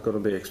 is it not going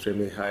to be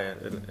extremely high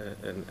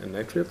in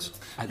nitrates?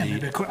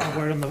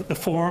 We're in the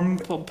form,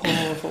 Paul,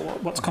 of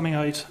what's coming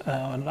out,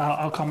 and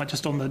I'll comment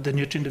just on the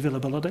nutrient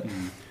availability.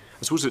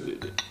 I suppose in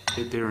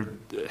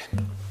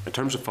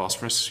terms of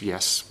phosphorus,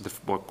 yes,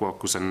 what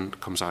goes in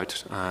comes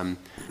out.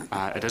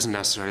 It isn't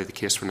necessarily the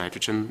case for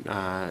nitrogen.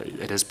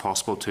 It is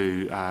possible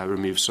to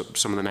remove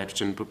some of the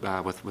nitrogen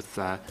with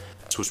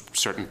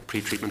certain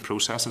pre-treatment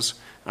processes.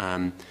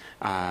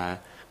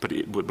 But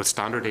with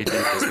standard AD,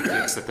 it's the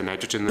case that the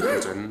nitrogen that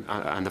goes in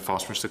and the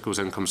phosphorus that goes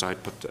in comes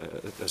out. But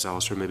as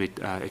Alistair maybe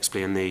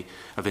explained, the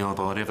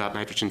availability of that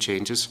nitrogen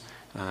changes.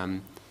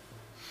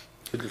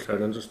 Could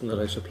declare interest in that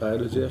I supply a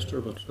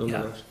digester, but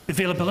nonetheless. The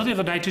availability of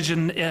the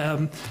nitrogen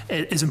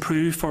is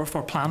improved for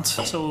plants.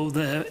 So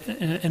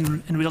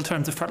in real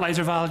terms, the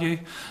fertiliser value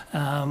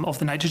of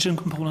the nitrogen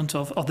component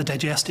of the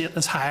digestate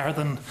is higher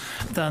than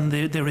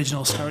the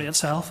original slurry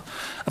itself.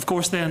 Of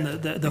course,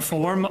 then the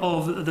form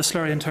of the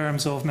slurry in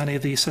terms of many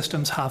of these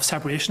systems have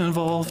separation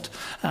involved,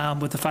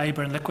 with the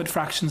fibre and liquid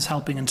fractions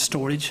helping in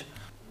storage.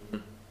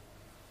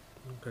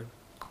 Okay.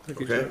 Thank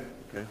you. Okay.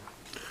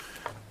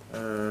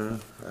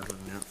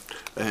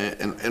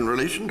 In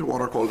relation to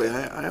water quality,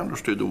 I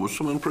understood there was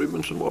some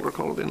improvements in water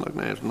quality in Loch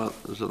Ness.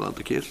 Is that not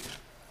the case?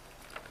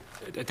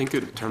 I think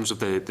in terms of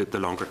the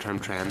longer term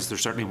trends, there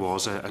certainly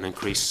was an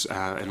increase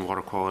in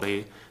water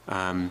quality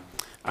in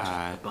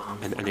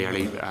the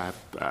early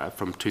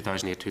from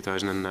 2008,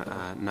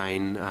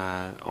 2009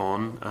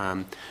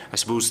 on. I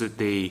suppose that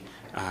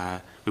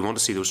we want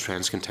to see those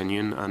trends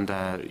continuing, and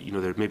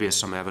there maybe is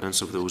some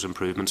evidence of those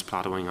improvements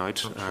plateauing out.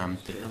 So I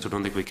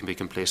don't think we can be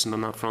complacent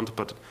on that front,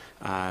 but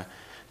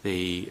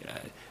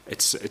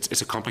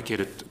it's a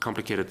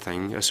complicated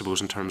thing, I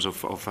suppose, in terms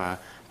of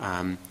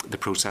the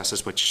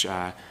processes which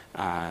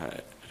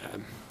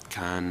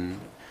can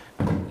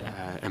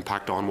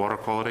impact on water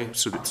quality.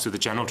 So the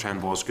general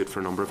trend was good for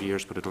a number of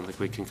years, but I don't think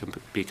we can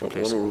be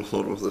complacent. One would have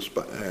thought with this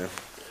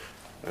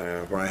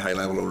very high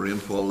level of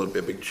rainfall, there'd be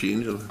a big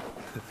change in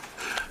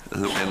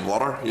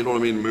water. You know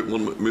what I mean?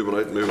 Moving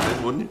out and moving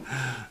in, wouldn't you?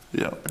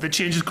 Yeah. The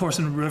changes, of course,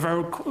 in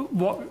river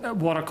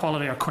water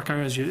quality are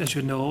quicker, as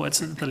you know. It's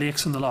the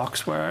lakes and the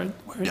lochs where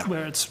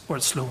it's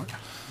slower.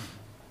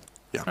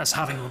 Yeah. It's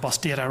having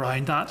robust data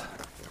around that.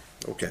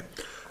 Okay.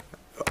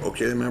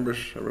 Okay, members,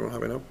 everyone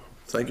happy now?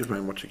 Thank you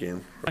very much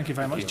again. Thank you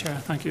very much, Chair.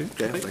 Thank you.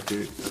 Okay, thank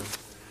you.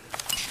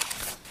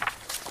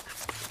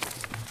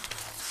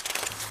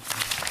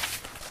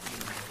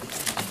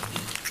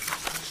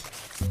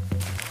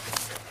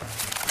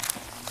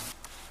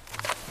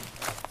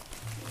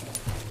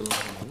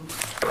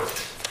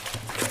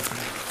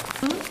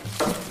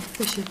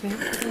 They should be.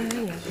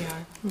 Yeah, they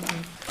are.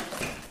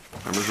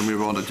 Members, we'll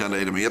move on to agenda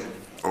item 8,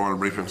 oral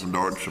briefings and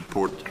Dart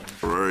support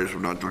for areas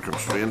of natural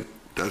constraint,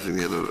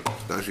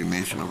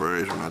 designation of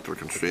areas of natural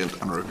constraint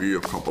and a review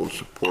of coupled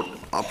support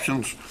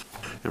options.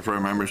 Refer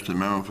members to the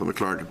memo from the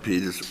clerk at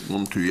pages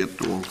 128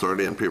 to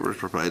 130 and papers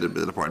provided by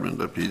the department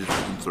at pages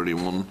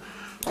 131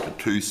 to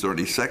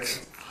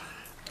 236.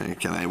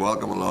 Can I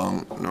welcome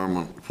along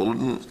Norman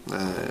Fullerton,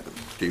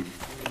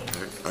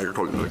 Chief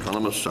Agricultural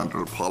Economist,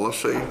 Central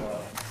Policy,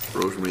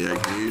 Rosemary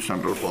Agnew,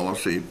 Central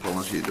Policy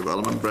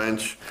Development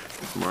Branch,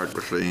 Mark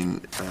McLean,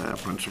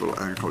 Principal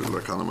Agricultural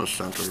Economist,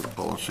 Central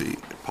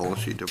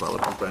Policy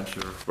Development Branch.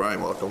 You're very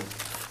welcome.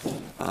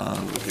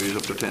 And we'll give you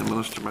up to 10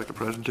 minutes to make a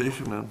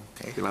presentation and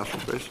you can ask some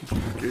questions.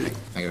 Thank you.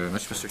 Thank you very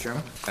much, Mr.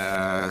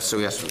 Chairman. So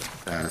yes,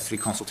 3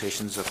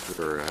 consultations that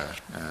were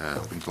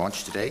being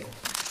launched today.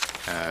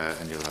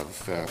 And you'll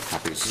have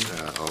copies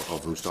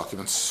of those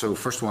documents. So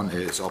first one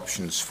is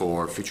options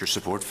for future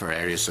support for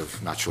areas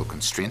of natural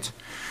constraint.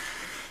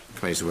 The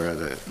committee is aware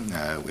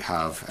that we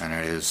have an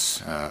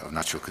areas of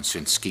natural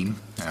constraint scheme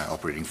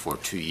operating for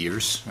 2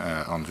 years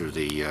under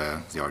the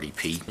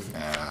RDP.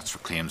 That's for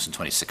claims in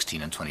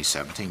 2016 and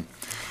 2017.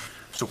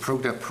 So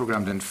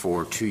programmed in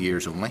for 2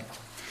 years only.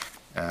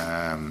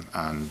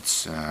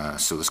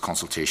 So this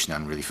consultation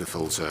then really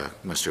fulfills a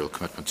ministerial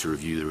commitment to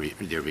review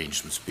the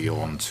arrangements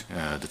beyond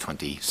the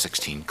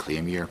 2016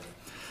 claim year.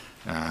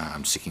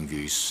 I'm seeking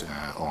views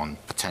on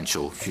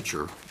potential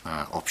future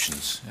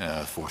options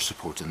for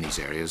support in these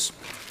areas.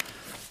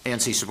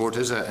 ANC support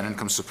is an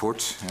income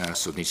support,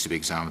 so it needs to be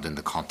examined in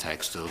the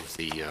context of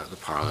the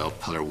parallel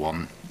Pillar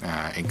 1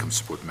 income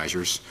support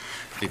measures.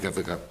 They give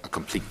a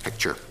complete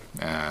picture,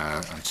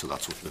 and so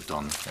that's what we've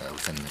done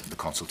within the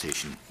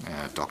consultation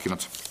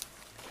document.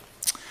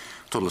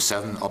 A total of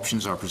 7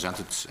 options are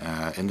presented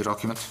in the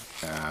document.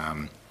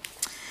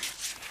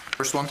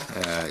 First one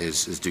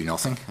is do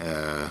nothing.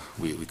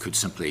 We could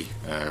simply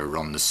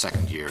run the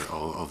second year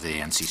of the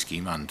ANC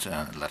scheme and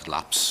let it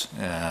lapse,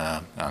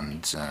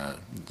 and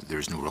there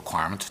is no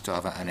requirement to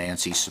have an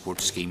ANC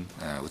support scheme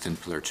within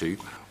Pillar 2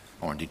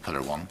 or indeed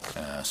Pillar 1,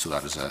 so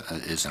that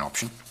is an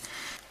option.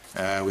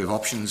 We have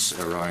options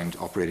around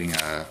operating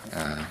a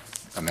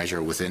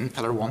measure within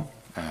Pillar 1,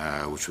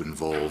 which would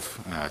involve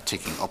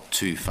taking up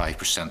to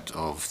 5%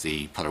 of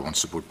the Pillar 1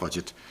 support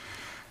budget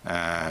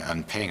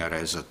and paying out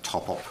as a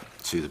top-up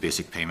to the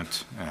basic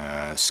payment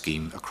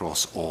scheme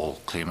across all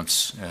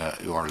claimants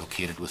who are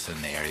located within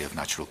the area of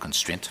natural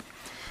constraint.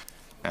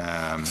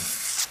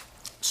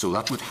 So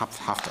that would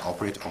have to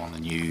operate on the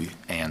new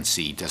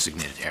ANC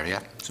designated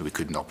area, so we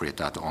couldn't operate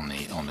that on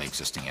the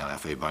existing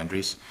LFA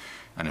boundaries.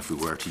 And if we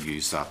were to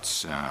use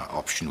that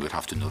option, we'd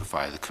have to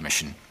notify the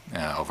Commission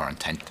of our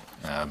intent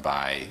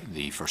by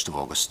the 1st of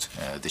August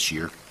this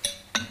year.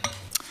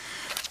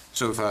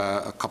 So we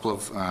have a couple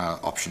of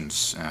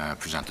options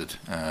presented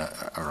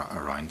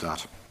around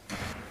that.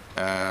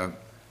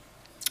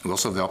 We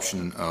also have the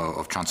option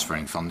of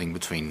transferring funding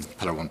between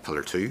Pillar 1 and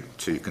Pillar 2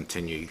 to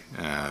continue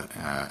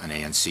an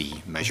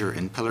ANC measure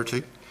in Pillar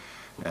 2.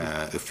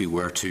 If we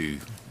were to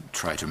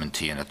try to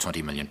maintain a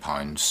 £20 million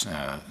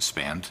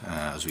spend,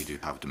 as we do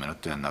have at the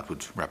minute, then that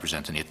would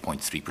represent an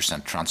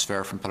 8.3%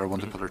 transfer from Pillar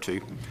 1 to Pillar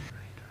 2.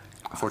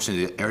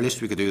 Unfortunately, the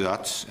earliest we could do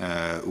that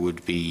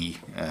would be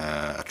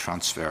a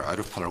transfer out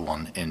of Pillar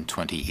 1 in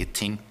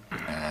 2018,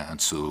 and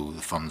so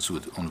the funds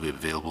would only be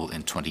available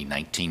in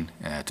 2019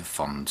 to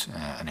fund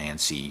an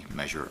ANC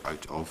measure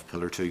out of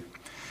Pillar 2.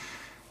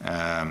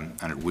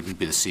 And it wouldn't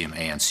be the same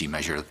ANC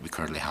measure that we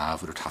currently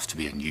have. It would have to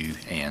be a new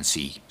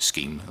ANC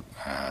scheme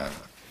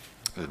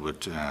that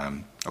would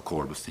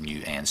accord with the new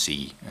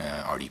ANC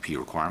RDP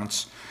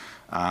requirements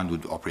and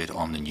would operate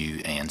on the new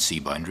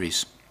ANC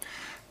boundaries.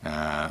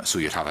 So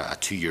you'd have a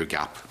 2-year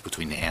gap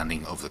between the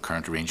ending of the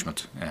current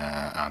arrangement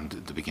and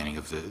the beginning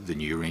of the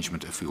new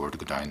arrangement if we were to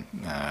go down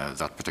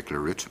that particular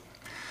route.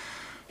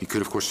 You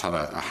could, of course, have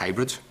a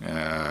hybrid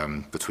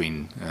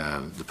between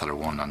the Pillar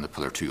 1 and the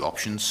Pillar 2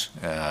 options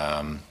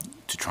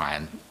to try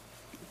and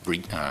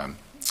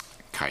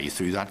carry you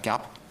through that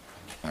gap.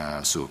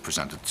 So it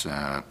presented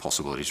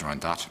possibilities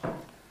around that.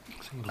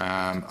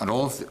 And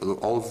all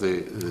of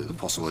the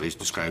possibilities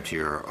described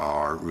here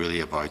are really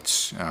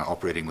about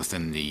operating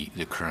within the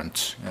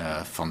current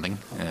funding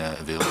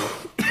available.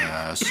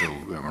 So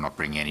we're not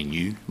bringing any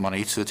new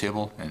money to the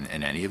table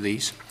in any of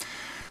these.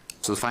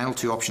 So the final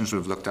 2 options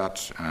we've looked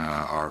at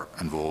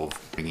involve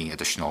bringing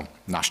additional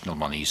national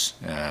monies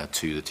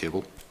to the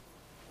table.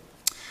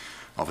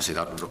 Obviously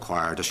that would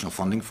require additional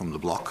funding from the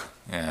bloc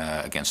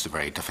against a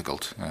very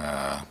difficult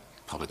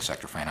public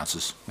sector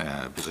finances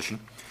position.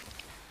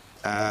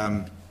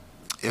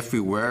 If we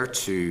were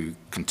to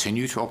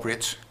continue to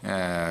operate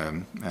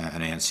an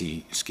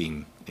ANC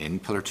scheme in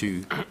Pillar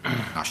 2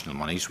 national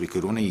monies, we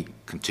could only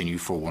continue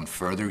for 1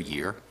 further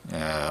year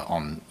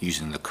on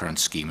using the current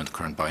scheme and the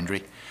current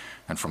boundary.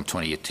 And from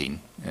 2018,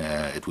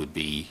 it would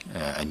be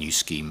a new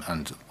scheme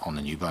and on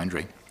the new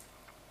boundary.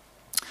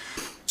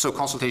 So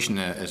consultation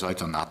is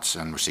out on that,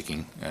 and we're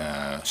seeking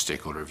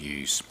stakeholder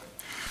views.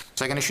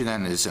 Second issue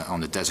then is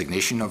on the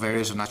designation of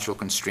areas of natural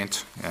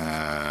constraint.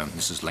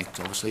 This is linked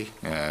obviously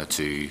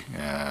to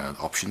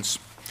options.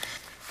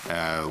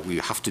 We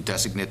have to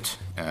designate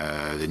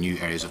the new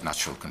areas of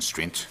natural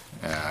constraint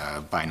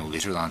by no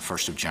later than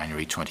 1st of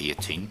January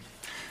 2018.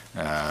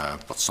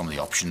 But some of the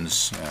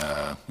options,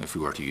 if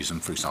we were to use them,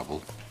 for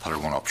example, Pillar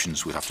 1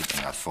 options, we'd have to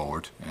bring that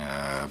forward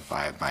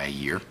by a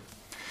year.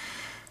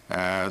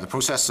 The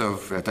process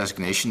of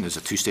designation is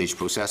a two-stage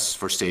process.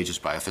 First stage is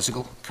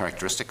biophysical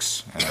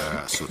characteristics,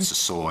 so it's the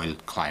soil,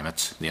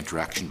 climate, the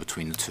interaction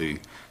between the two,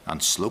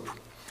 and slope.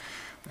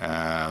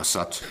 So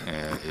that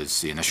is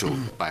the initial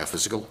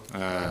biophysical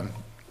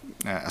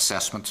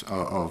assessment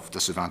of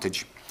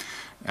disadvantage.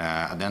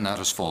 And then that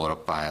is followed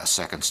up by a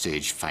second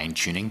stage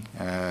fine-tuning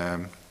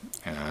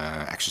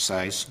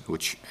exercise,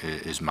 which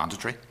is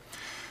mandatory.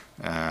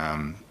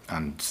 And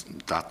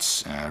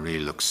that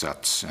really looks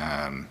at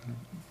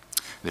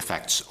the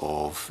effects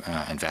of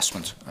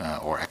investment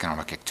or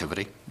economic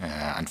activity,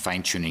 and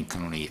fine-tuning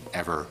can only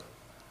ever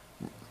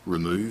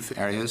remove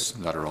areas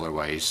that are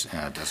otherwise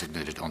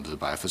designated under the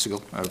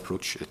biophysical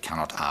approach. It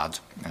cannot add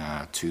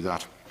to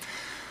that.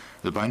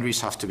 The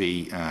boundaries have to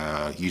be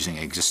using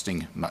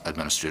existing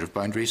administrative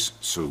boundaries,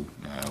 so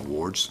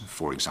wards,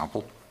 for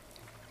example.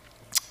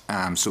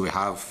 So we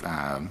have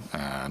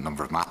a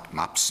number of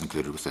maps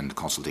included within the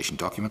consultation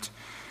document,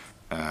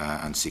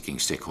 and seeking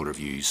stakeholder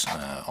views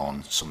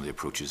on some of the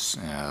approaches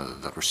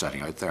that we're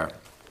setting out there.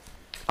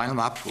 Final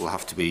map will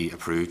have to be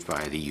approved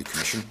by the EU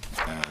Commission.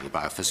 The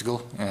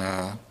biophysical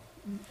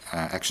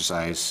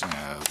exercise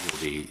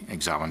will be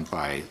examined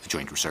by the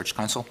Joint Research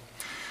Council,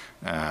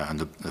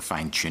 and the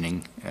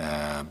fine-tuning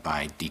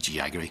by DG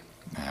Agri.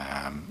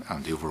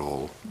 And the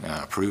overall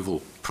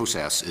approval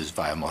process is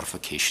via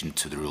modification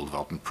to the Rural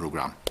Development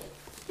Programme.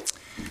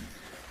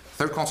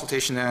 Third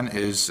consultation then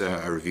is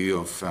a review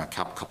of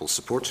CAP couple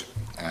support.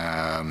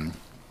 The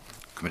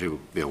committee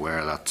will be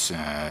aware that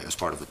as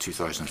part of the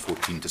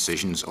 2014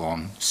 decisions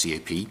on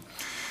CAP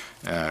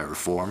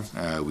reform,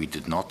 we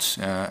did not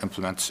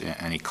implement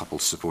any couple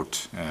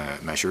support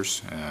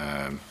measures.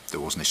 There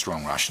wasn't a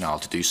strong rationale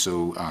to do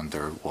so, and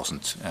there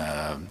wasn't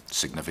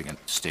significant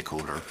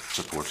stakeholder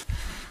support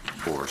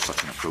for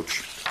such an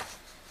approach.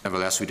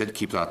 Nevertheless, we did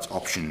keep that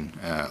option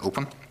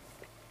open.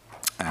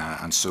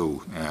 And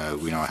so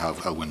we now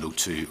have a window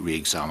to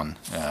re-examine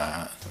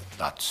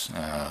that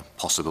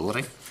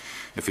possibility.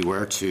 If we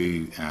were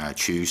to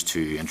choose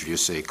to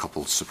introduce a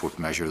coupled support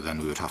measure, then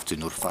we would have to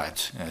notify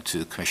it to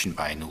the Commission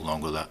by no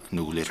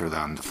later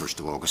than the 1st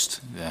of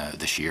August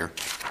this year.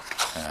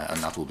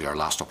 And that will be our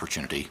last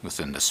opportunity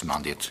within this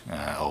mandate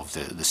of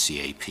the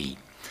CAP.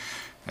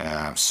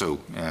 So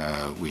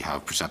we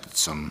have presented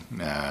some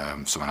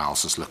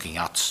analysis looking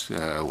at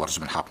what has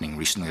been happening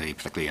recently,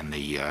 particularly in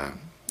the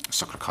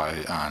suckler cow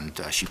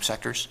and sheep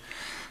sectors,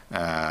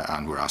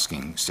 and we're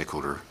asking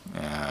stakeholder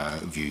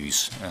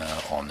views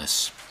on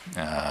this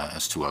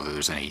as to whether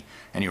there's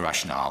any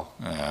rationale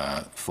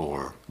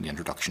for the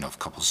introduction of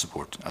couple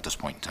support at this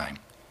point in time.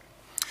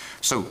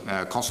 So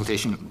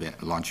consultation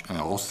launch,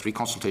 all three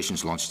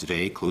consultations launched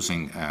today,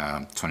 closing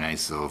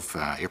 29th of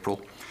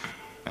April,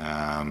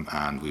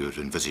 and we would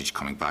envisage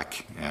coming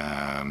back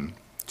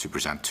to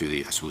present to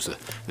the, I suppose,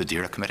 the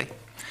DAERA committee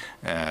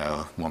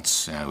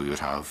once we would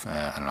have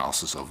an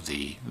analysis of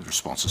the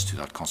responses to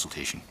that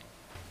consultation.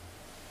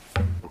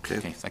 Okay,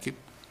 thank you.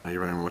 Thank you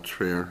very much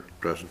for your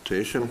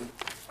presentation.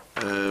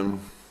 Can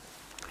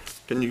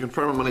you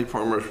confirm how many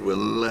farmers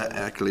will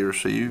actually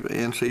receive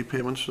ANC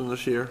payments in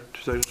this year,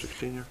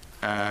 2016 year?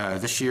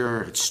 This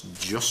year it's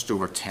just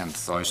over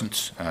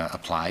 10,000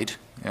 applied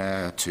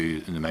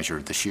to the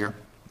measure this year.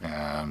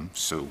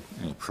 So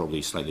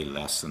probably slightly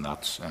less than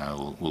that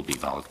will be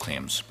valid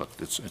claims, but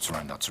it's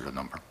around that sort of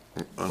number.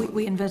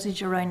 We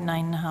envisage around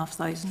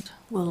 9,500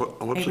 will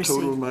What's the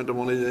total amount of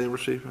money they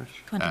receive?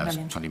 20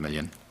 million. 20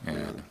 million,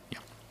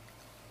 yeah.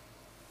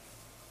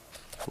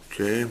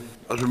 Okay.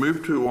 As we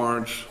move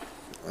towards,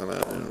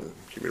 and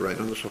keep me right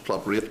on this, a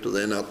flat rate, do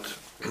they not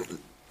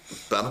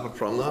benefit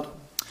from that?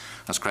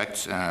 That's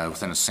correct.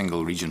 Within a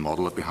single region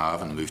model that we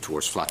have and the move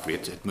towards flat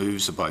rate, it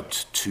moves about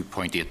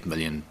 £2.8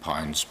 million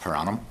per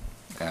annum.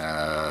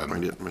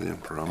 0.8 million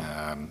per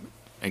annum.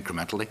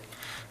 Incrementally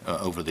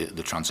over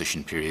the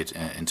transition period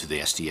into the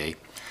SDA.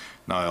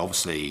 Now,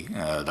 obviously,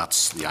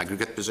 that's the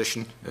aggregate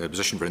position. The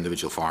position for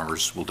individual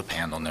farmers will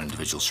depend on their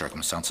individual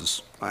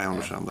circumstances. I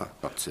understand that.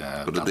 But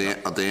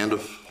at the end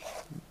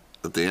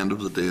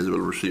of the day, they will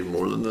receive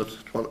more than that.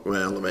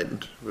 Well, they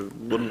mightn't. It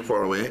wouldn't be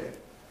far away.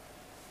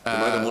 The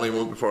amount of money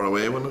won't be far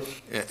away, won't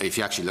it? If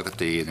you actually look at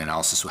the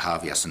analysis we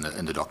have, yes,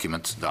 in the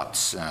document,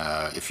 that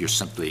if you're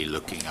simply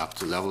looking at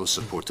the level of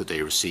support that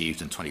they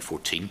received in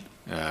 2014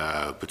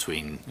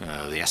 between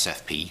the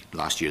SFP,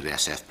 last year the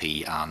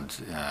SFP and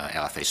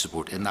LFA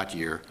support in that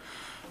year,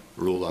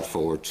 roll that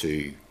forward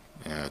to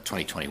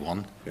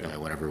 2021,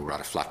 whenever we're at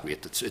a flat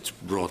rate, it's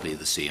broadly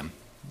the same.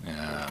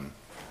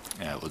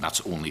 Well, that's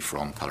only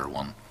from Pillar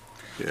 1.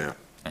 Yeah.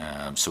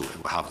 So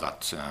we'll have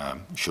that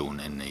shown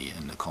in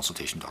the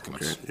consultation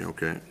documents.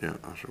 Okay, yeah,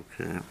 that's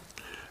okay.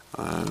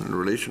 In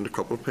relation to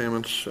couple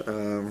payments,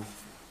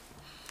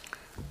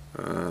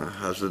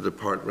 has the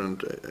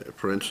department,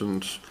 for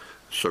instance,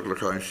 suckler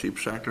cow sheep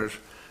sectors,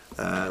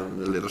 the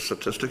latest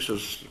statistics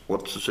is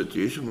what's the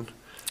situation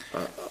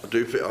I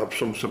do have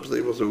some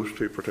sympathy with those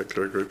two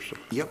particular groups.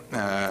 Yep.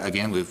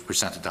 Again, we've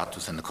presented that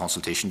within the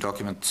consultation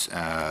document.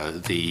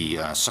 The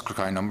suckler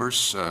cow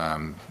numbers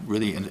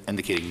really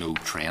indicating no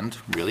trend,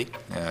 really.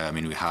 I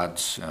mean, we had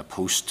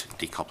post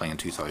decoupling in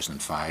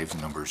 2005,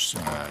 the numbers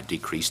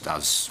decreased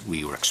as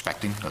we were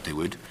expecting that they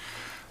would.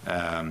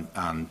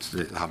 And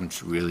they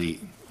haven't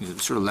really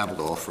sort of levelled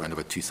off around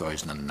about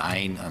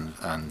 2009,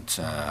 and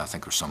I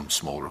think there's some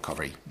small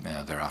recovery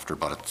thereafter,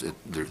 but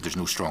there's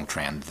no strong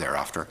trend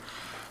thereafter.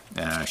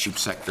 Sheep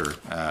sector,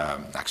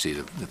 actually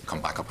they've come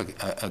back up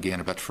again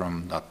a bit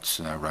from that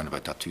around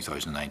about that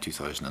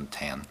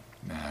 2009-2010.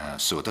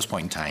 So at this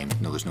point in time,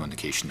 no, there's no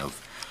indication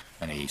of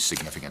any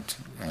significant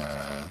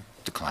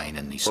decline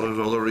in these. What does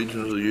other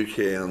regions of the UK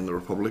and the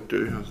Republic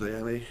do? Have they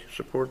any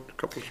support,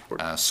 couple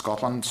support?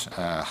 Scotland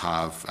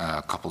have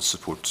a couple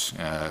support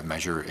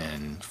measure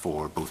in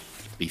for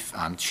both beef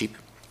and sheep.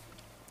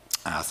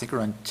 I think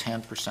around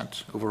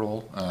 10%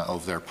 overall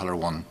of their Pillar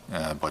 1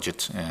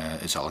 budget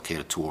is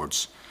allocated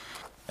towards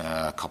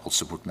couple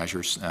support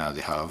measures.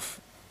 They have,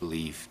 I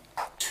believe,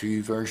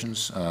 2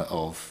 versions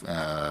of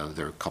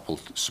their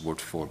coupled support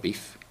for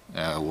beef.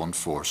 One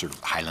for sort of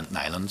Highland and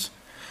Islands.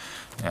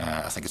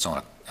 I think it's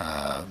on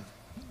a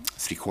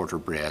 3/4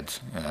 bred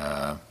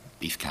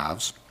beef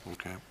calves.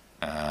 Okay.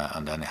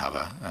 And then they have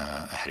a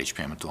headage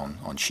payment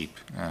on sheep.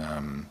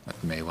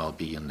 It may well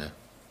be in the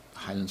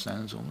Highlands and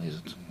Islands only, is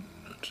it?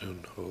 It's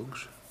in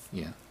hogs.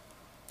 Yeah.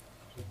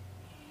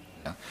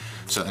 Yeah.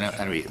 So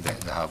anyway, they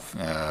have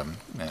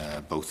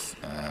both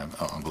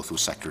on both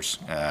those sectors.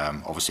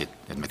 Obviously,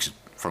 it makes it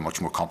for a much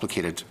more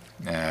complicated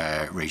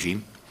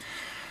regime.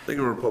 I think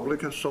the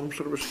Republic has some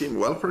sort of a scheme,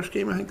 welfare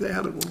scheme. I think they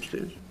had at one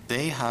stage.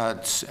 They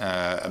had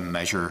a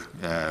measure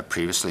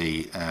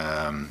previously.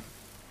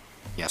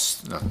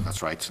 Yes,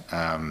 that's right.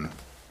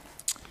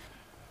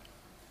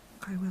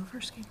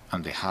 Welfare scheme.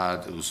 And they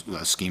had, it was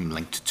a scheme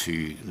linked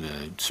to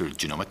the sort of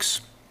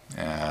genomics.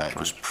 It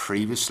was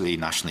previously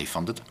nationally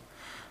funded,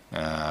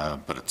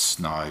 but it's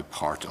now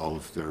part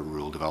of their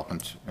rural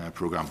development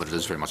programme, but it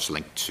is very much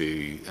linked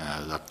to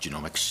that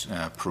genomics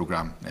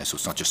programme. So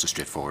it's not just a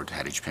straightforward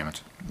headage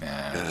payment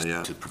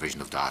to the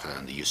provision of data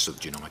and the use of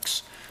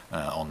genomics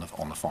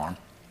on the farm.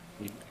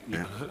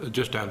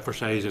 Just to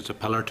emphasise, it's a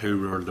Pillar 2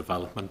 rural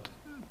development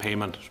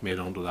payment is made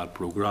under that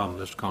programme.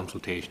 This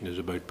consultation is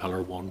about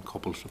Pillar 1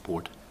 couple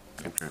support.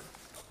 Okay.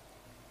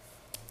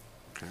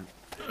 Okay.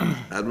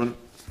 Edmund?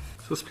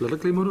 Is this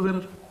politically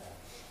motivated?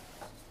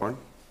 Pardon?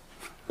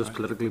 Is this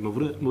politically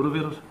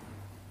motivated?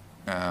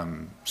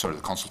 Sorry,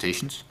 the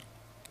consultations?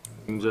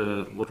 And,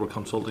 what we're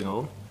consulting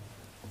on?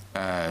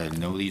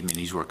 No,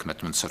 these were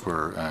commitments that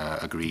were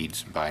agreed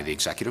by the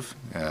executive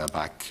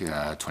back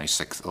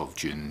 26th of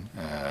June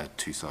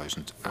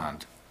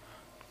 2014.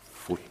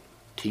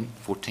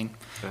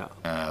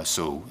 Yeah.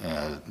 So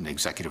the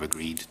executive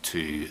agreed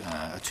to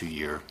a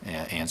 2-year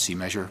ANC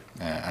measure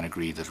and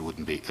agreed that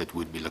it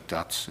would be looked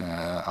at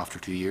after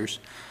 2 years.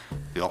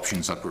 The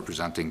options that we're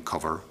presenting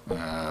cover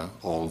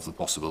all of the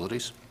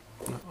possibilities.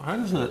 How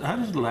does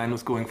it align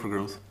with going for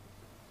growth?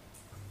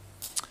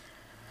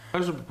 How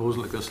does a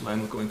proposal like this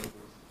align with going for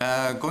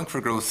growth? Going for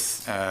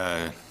growth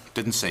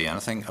didn't say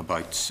anything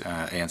about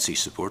ANC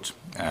support.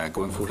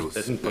 Going for growth.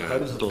 But how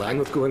does it align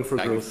with going for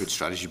growth? The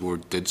Strategy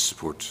Board did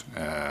support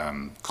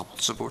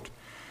coupled support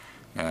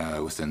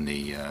within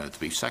the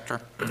beef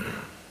sector.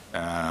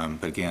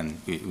 But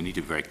again, we need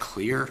to be very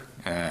clear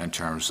in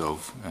terms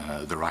of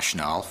the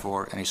rationale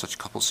for any such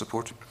coupled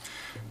support.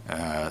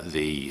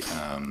 The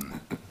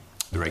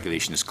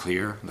regulation is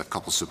clear that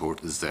coupled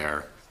support is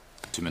there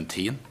to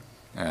maintain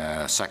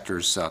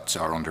sectors that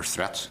are under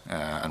threat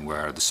and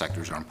where the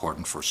sectors are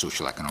important for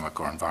social, economic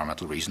or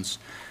environmental reasons.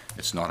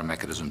 It's not a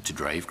mechanism to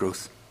drive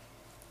growth.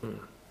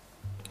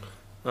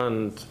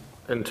 And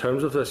in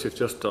terms of this, we've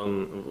just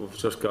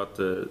got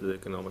the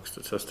economic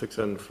statistics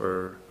in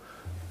for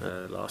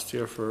last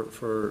year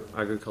for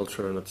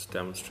agriculture, and it's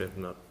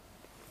demonstrating that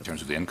in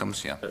terms of the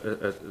incomes, yeah,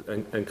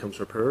 incomes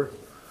are poor.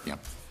 Yeah.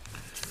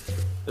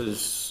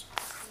 Is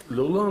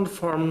lowland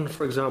farming,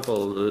 for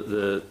example,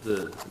 the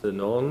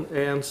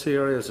non-ANC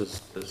areas,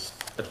 is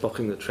it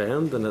bucking the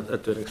trend and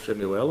it doing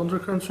extremely well under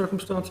current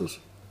circumstances?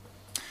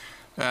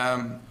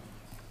 No.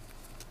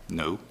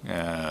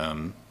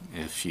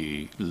 If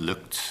you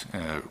looked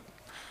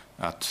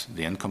at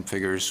the income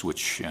figures,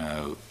 which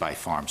by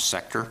farm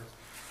sector,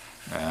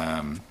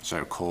 so I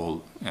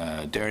recall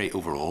dairy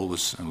overall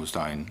was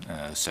down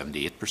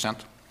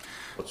 78%.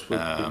 What's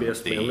the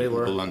base mainly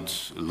were?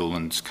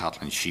 Lowland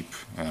cattle and sheep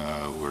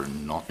were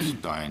not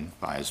down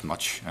by as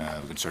much.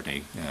 We can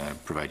certainly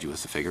provide you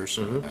with the figures.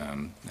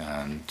 And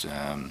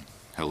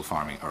hill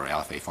farming or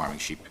LFA farming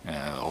sheep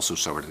also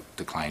suffered a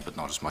decline, but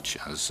not as much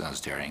as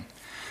dairying.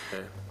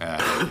 Okay.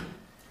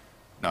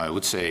 Now, I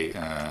would say,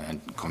 and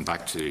come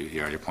back to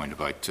the earlier point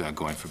about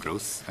going for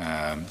growth,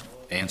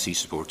 ANC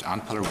support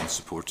and Pillar 1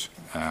 support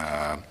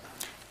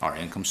are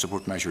income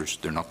support measures.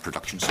 They're not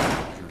production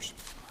support measures.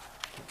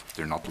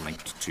 They're not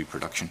linked to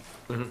production,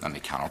 and they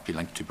cannot be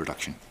linked to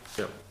production.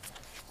 Yeah.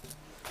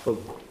 Well,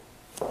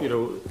 you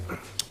know,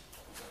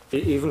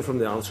 even from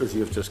the answers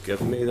you've just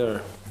given me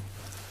there,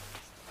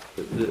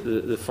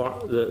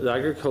 the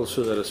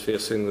agriculture that is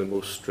facing the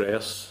most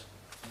stress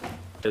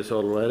is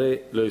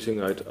already losing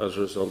out as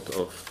a result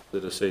of the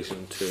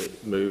decision to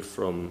move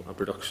from a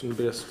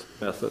production-based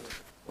method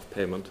of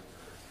payment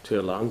to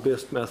a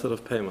land-based method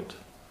of payment.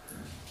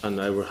 And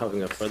now we're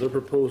having a further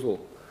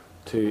proposal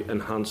to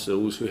enhance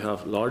those who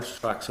have large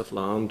tracts of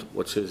land,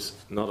 which is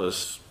not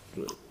as,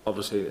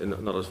 obviously,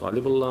 not as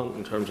valuable land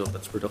in terms of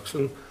its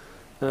production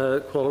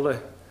quality,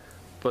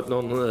 but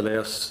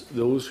nonetheless,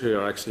 those who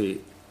are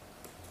actually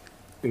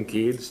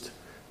engaged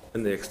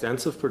in the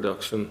extensive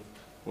production,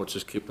 which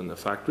is keeping the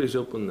factories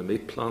open, the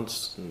meat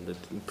plants and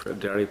the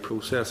dairy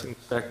processing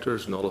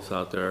sectors and all of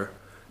that there,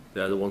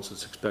 they're the ones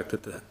that's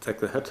expected to take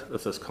the hit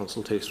if this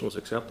consultation was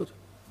accepted.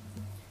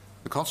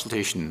 The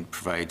consultation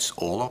provides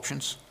all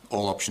options.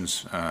 All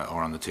options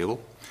are on the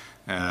table.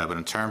 But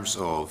in terms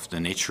of the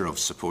nature of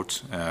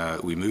support,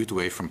 we moved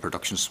away from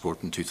production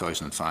support in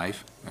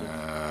 2005,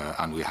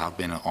 and we have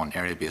been on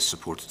area-based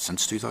support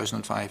since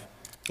 2005.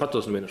 That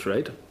doesn't mean it's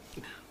right.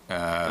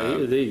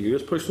 The EU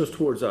is pushing us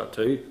towards that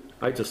too.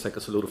 I just think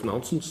it's a load of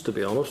nonsense, to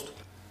be honest.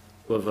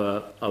 We have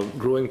a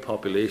growing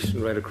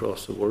population right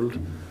across the world.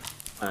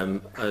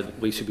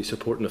 We should be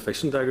supporting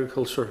efficient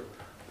agriculture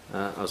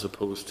as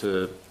opposed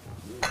to,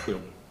 you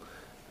know,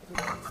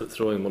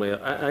 throwing money.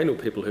 I know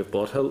people who've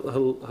bought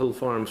hill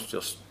farms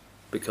just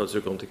because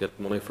they're going to get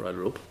money for a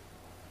rope.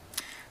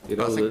 You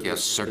know, I think,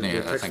 yes, certainly.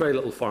 It takes very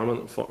little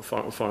farming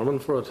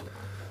for it,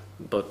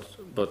 but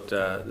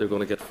they're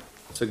going to get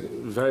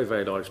very,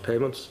 very large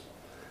payments.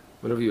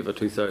 Whenever you have a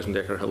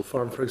 2,000-acre hill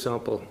farm, for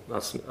example,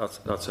 that's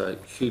a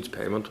huge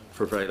payment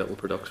for very little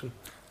production.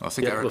 I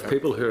think yet with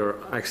people who are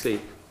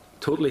actually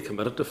totally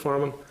committed to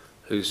farming,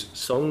 whose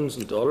sons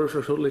and daughters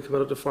are totally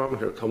committed to farming,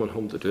 who are coming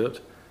home to do it,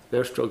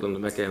 they're struggling to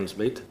make ends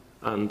meet,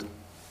 and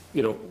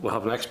you know, we'll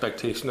have an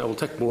expectation that we'll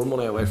take more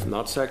money away from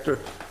that sector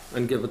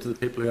and give it to the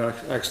people who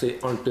actually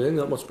aren't doing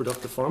that much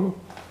productive farming.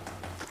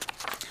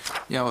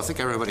 Yeah, well, I think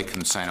everybody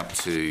can sign up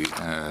to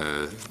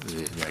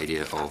the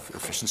idea of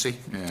efficiency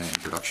in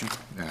production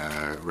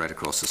right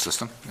across the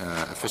system.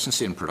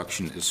 Efficiency in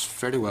production is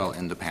fairly well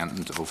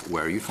independent of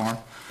where you farm.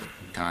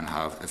 You can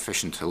have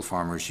efficient hill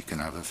farmers, you can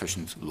have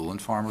efficient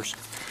lowland farmers,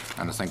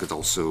 and I think it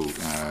also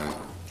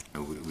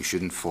we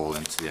shouldn't fall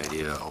into the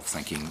idea of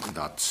thinking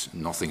that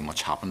nothing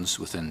much happens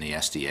within the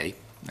SDA.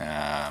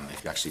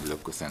 If you actually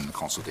look within the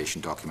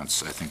consultation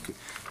documents, I think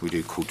we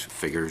do quote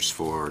figures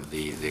for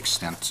the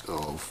extent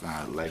of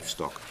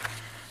livestock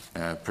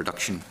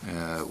production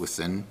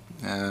within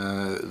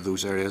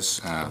those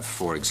areas.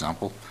 For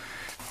example,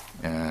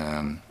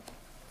 I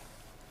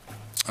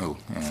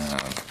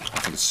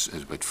think it's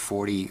about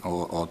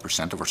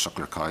 40% of our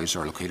suckler cows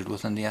are located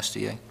within the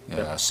SDA.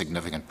 A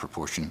significant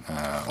proportion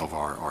of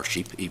our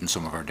sheep, even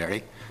some of our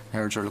dairy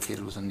herds, are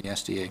located within the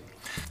SDA.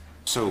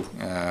 So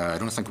I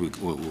don't think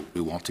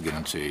we want to get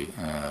into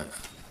a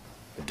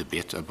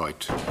debate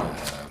about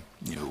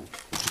you know,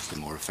 which is the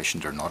more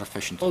efficient or not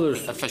efficient.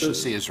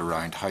 Efficiency is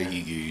around how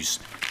you use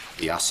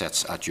the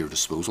assets at your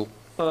disposal.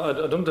 I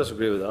don't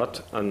disagree with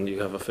that, and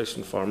you have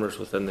efficient farmers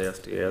within the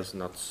SDAs,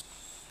 and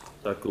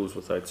that goes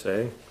without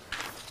saying.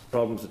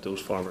 Problems that those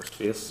farmers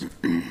face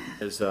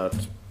is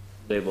that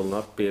they will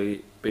not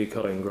be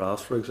cutting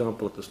grass, for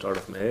example, at the start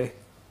of May,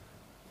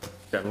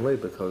 generally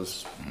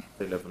because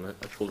they live in a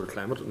colder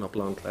climate, and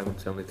upland climate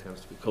generally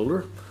tends to be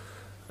colder.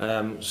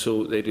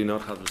 So they do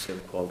not have the same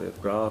quality of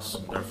grass,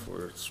 and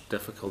therefore it's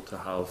difficult to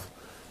have,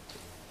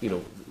 you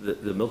know,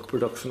 the milk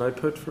production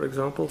output, for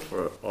example,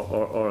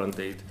 or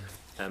indeed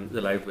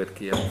the live weight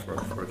gain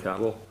for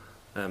cattle,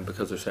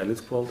 because their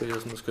silage quality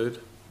isn't as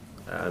good.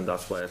 And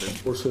that's why it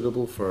is more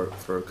suitable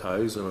for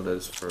cows than it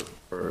is for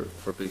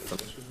beef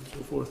finishers and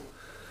so forth.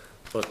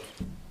 But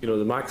you know,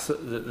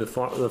 the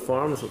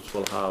farms which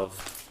will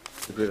have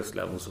the greatest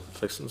levels of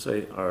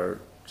efficiency are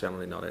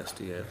generally not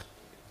SDAs.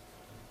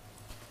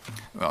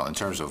 Well, in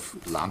terms of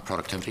land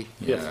productivity,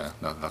 yes.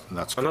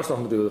 That's and that's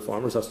nothing to do with the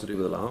farmers. That's to do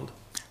with the land.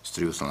 It's to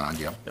do with the land,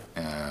 yeah.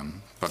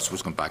 But I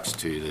suppose going back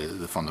to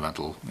the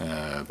fundamental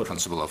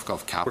principle of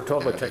cap. We're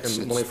talking about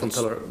taking money from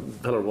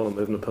pillar 1 and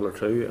moving to pillar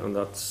 2, and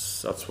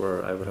that's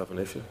where I would have an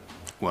issue.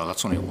 Well,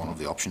 that's only one of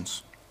the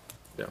options.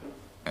 Yeah.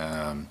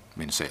 I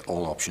mean to say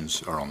all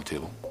options are on the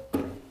table.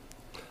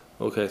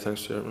 Okay,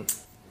 thanks, Chairman.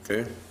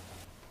 Okay.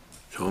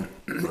 Sean,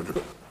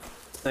 Roger.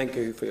 Thank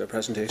you for your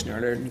presentation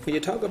earlier. Can you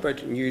talk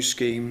about new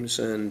schemes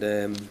and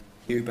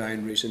new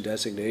boundaries and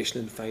designation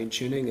and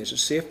fine-tuning? Is it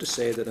safe to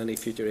say that any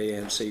future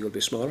ANC will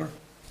be smaller?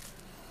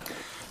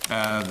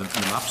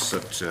 The maps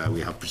that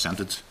we have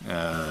presented,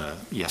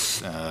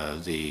 yes,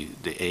 the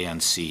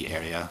ANC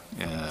area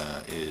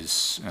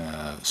is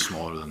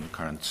smaller than the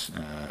current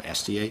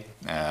SDA.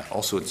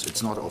 Also,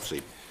 it's not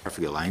obviously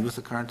perfectly aligned with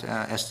the current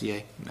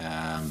SDA,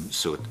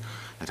 so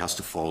it has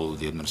to follow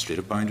the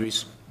administrative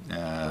boundaries.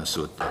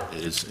 So it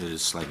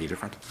is slightly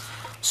different.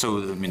 So,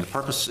 I mean, the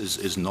purpose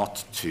is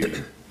not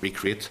to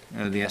recreate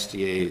the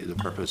SDA. The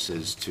purpose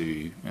is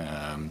to,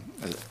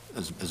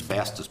 as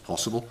best as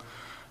possible,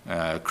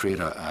 create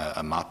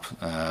a map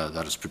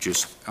that is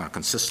produced on a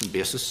consistent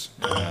basis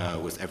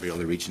with every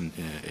other region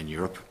in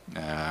Europe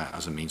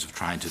as a means of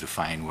trying to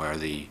define where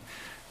the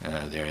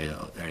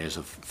areas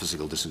of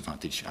physical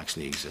disadvantage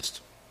actually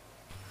exist.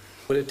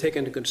 Will it take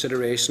into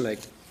consideration, like,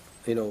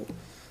 you know,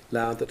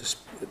 land that is,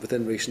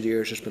 within recent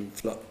years has been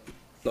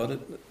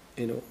flooded,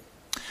 you know?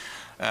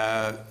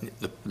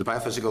 The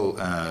biophysical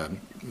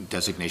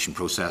designation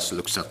process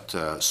looks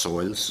at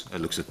soils,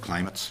 it looks at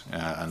climate,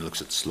 and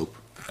looks at slope.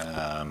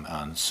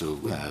 And so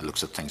it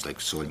looks at things like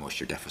soil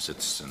moisture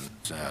deficits and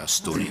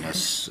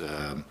stoniness,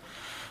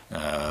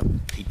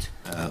 heat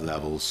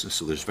levels.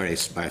 So there's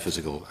various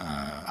biophysical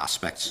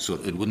aspects. So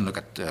it wouldn't look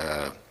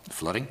at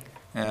flooding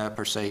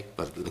per se,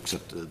 but it looks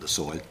at the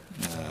soil.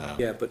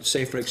 Yeah, but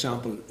say, for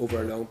example,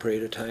 over a long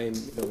period of time,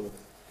 you know,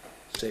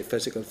 say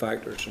physical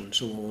factors and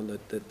so on,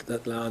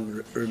 that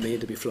land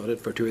remained to be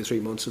flooded for 2 or 3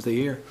 months of the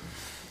year.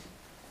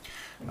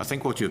 I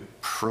think what you'd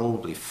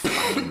probably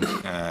find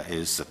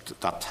is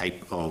that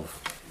type of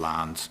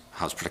land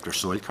has particular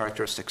soil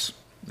characteristics.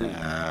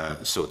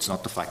 So it's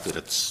not the fact that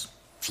it's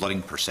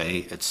flooding per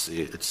se, it's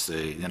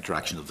the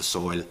interaction of the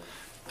soil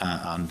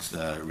and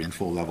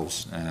rainfall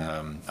levels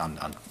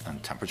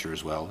and temperature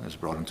as well is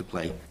brought into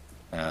play.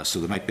 So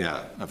there might be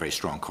a very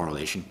strong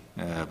correlation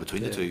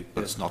between the two,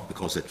 but it's not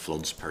because it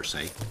floods per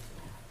se.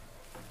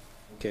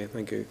 Okay,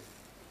 thank you.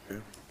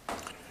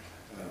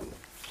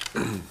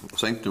 I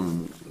think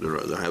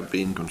there have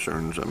been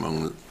concerns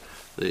among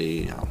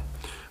the,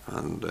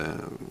 and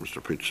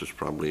Mr. Peach is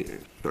probably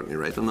certainly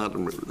right on that,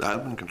 and there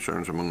have been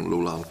concerns among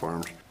lowland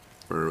farms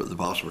where the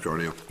vast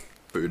majority of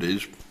food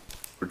is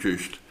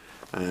produced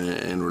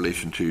in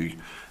relation to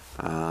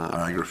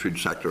our agri-food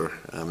sector.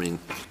 I mean,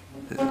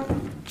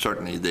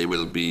 certainly they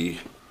will be,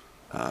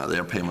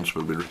 their payments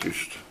will be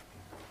reduced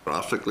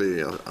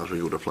drastically as we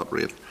go to flat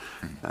rate,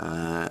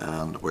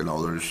 and while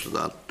others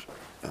that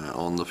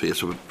on the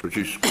face of it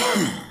produce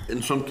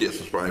in some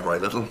cases very, very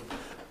little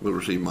will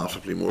receive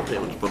massively more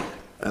payments. But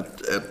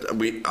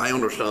I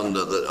understand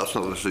that that's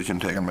not a decision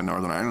taken by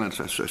Northern Ireland.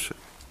 It's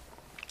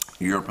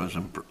Europe has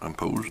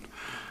imposed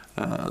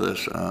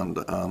this and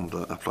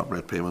a flat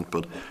rate payment.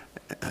 But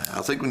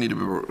I think we need to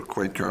be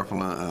quite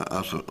careful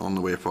on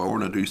the way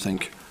forward. I do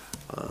think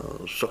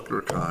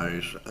suckler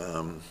cows,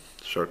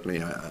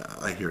 certainly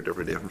I hear it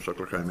every day from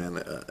suckler cow men,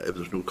 if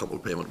there's no couple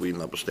payment we'll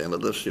not be staying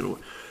at this. You know,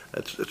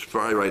 it's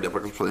very, very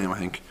difficult for them, I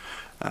think,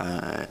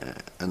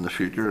 in the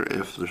future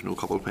if there's no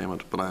couple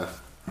payment. But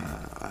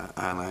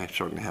I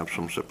certainly have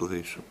some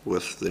sympathies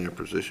with their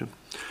position.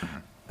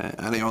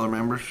 Any other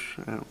members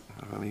have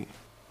any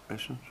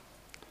questions?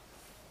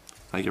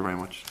 Thank you very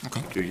much. Okay.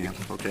 Thank you again.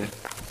 Okay.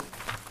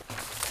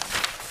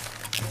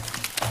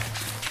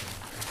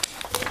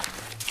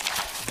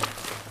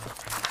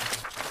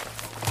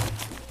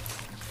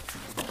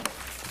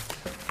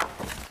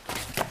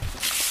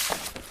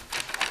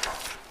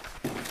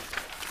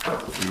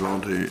 Move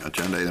on to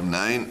agenda item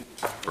 9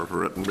 for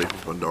written briefing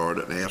from DARD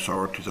at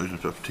ASR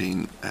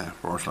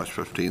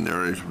 2015/15, the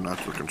areas of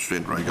natural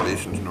constraint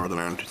regulations in Northern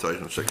Ireland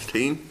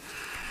 2016.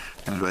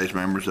 And advise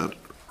members that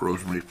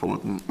Rosemary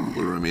Fullerton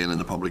will remain in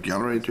the public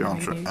gallery to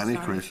answer any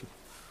questions.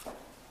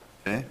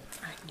 Okay?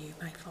 I knew,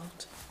 my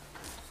fault.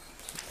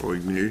 Oh,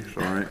 you knew,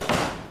 sorry.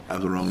 I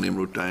have the wrong name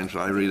wrote down, so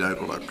I read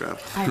out what I've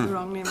got. I have the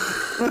wrong name.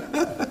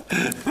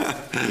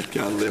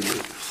 Can't live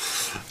it.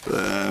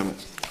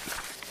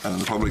 And in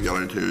the public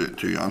gallery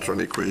to answer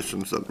any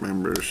questions that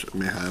members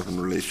may have in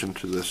relation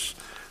to this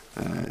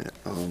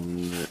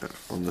on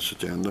this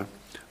agenda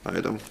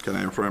item. Can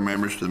I refer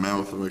members to the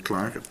memo from the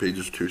clerk at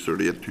pages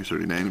 238 to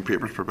 239 and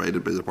papers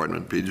provided by the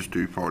department, pages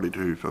 240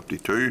 to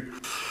 52.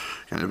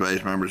 Can I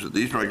advise members that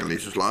these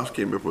regulations last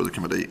came before the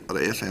committee at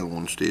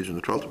ASL1 stage on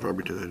the 12th of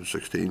February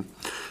 2016.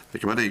 The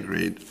committee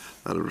agreed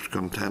that it was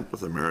content with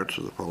the merits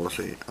of the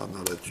policy and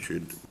that it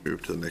should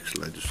move to the next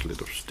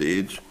legislative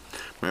stage.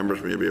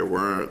 Members may be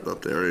aware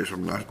that the Areas of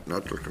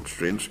Natural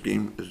Constraint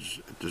Scheme is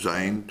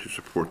designed to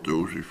support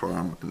those who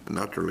farm in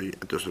naturally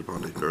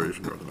disadvantaged areas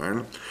in Northern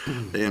Ireland.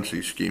 The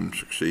ANC scheme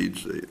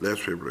succeeds the Less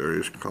Favoured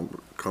Areas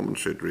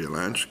Compensatory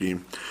Alliance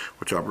scheme,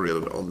 which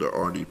operated under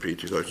RDP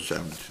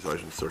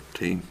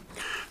 2007-2013.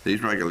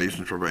 These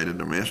regulations provide a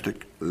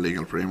domestic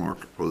legal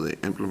framework for the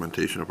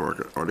implementation of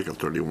Article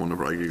 31 of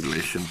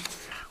Regulation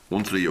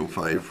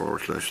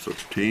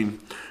 1305/13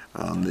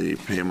 and the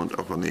payment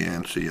of an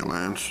ANC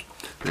alliance.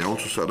 They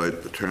also set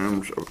out the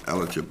terms of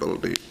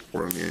eligibility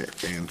for an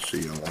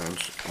ANC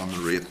alliance and the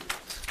rate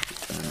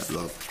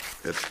that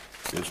it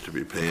is to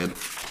be paid.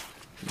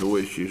 No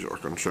issues or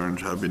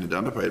concerns have been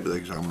identified by the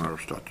examiner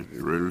of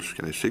statutory rules.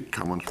 Can I seek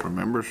comments from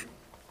members?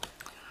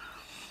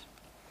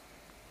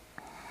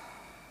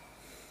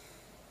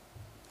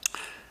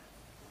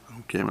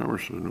 Okay,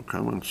 members, there are no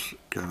comments.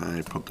 Can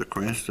I put the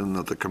question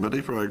that the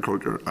Committee for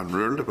Agriculture and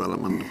Rural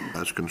Development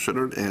has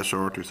considered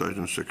ASR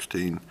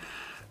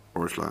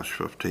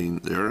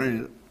 2016/15, the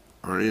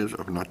areas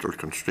of natural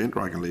constraint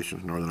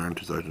regulations in Northern Ireland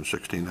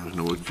 2016 has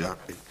no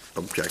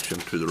objection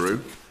to the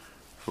rule.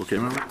 Okay,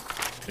 member?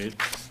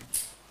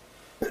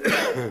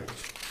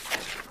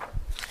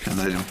 And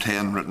item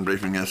 10, written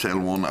briefing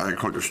SL1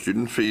 agriculture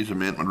student fees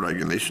amendment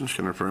regulations.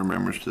 Can refer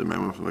members to the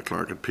memo from the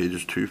clerk at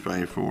pages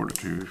 254 to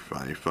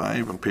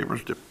 255 and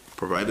papers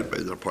provided by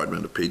the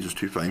department at pages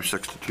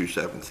 256 to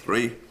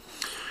 273.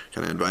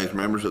 Can I advise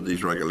members that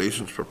these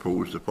regulations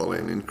propose the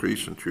following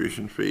increase in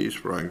tuition fees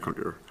for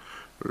agriculture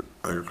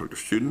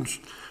students.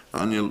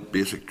 Annual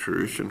basic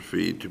tuition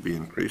fee to be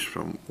increased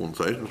from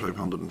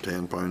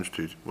 £1,510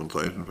 to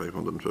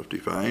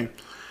 £1,555,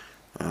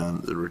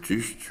 and the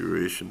reduced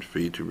tuition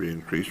fee to be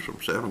increased from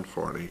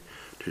 £740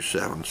 to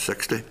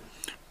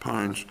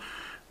 £760.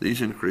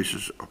 These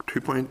increases of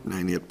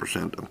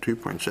 2.98% and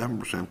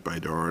 2.7% by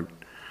DARD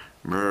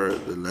mirror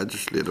the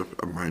legislative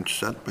amounts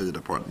set by the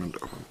Department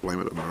of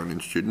Employment and Learning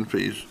student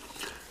fees.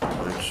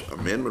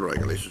 Amendment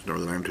regulations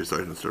Northern Ireland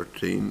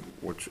 2013,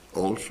 which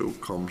also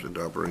comes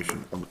into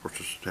operation on the 1st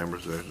of September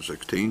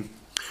 2016.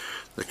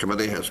 The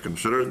committee has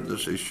considered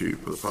this issue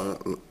for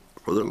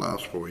the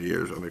last 4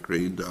 years and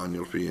agreed the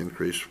annual fee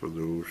increase for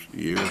those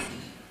years.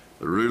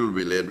 The rule will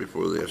be laid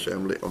before the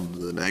Assembly under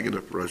the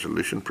negative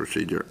resolution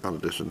procedure,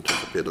 and it is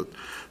anticipated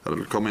that it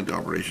will come into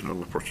operation on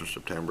the 1st of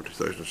September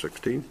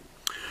 2016.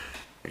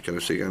 Can I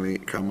see any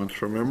comments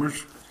from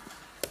members?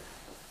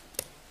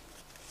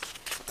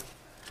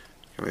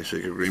 Can I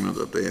seek agreement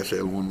that the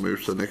SL1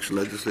 moves to the next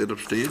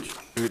legislative stage?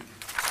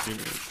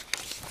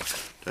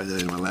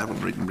 Item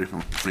 11, written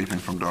briefing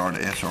from DARD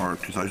SR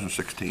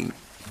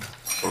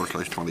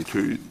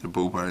 2016/22, the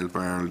Bovile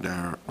Barrel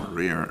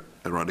Diarrhea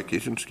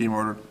Eradication Scheme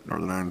Order,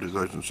 Northern Ireland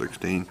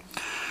 2016.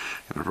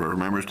 And refer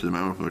members to the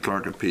memo from the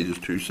clerk at pages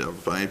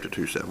 275 to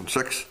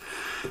 276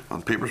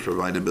 and papers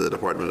provided by the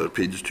department at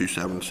pages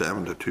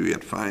 277 to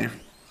 285.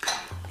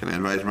 Can I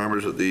advise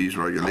members that these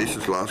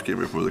regulations last came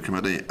before the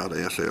committee at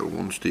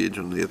SL1 stage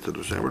on the 8th of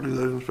December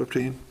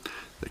 2015.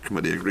 The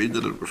committee agreed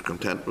that it was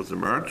content with the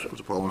merits of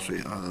the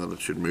policy and that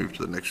it should move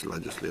to the next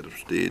legislative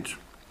stage.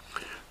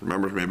 The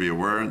members may be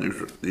aware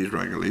these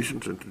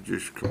regulations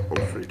introduce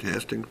compulsory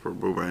testing for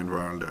bovine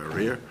viral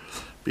diarrhea,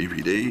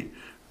 BVD,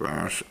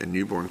 virus in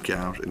newborn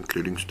calves,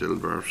 including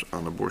stillbirths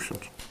and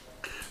abortions.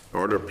 The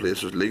order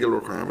places legal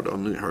requirement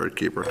on the herd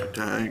keeper to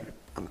tag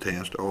and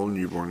test all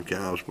newborn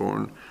calves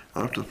born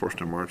after the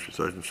 1st of March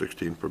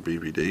 2016 for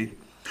BVD,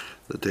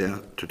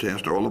 to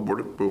test all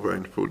aborted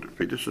bovine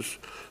fetuses,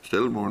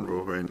 stillborn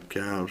bovine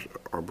calves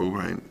or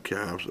bovine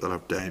calves that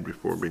have died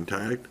before being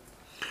tagged,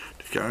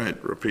 to carry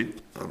out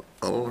repeat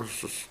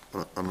analysis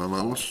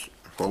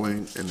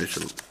following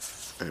initial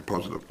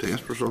positive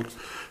test results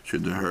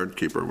should the herd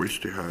keeper wish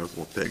to have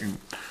one taken,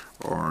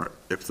 or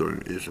if there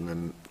is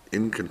an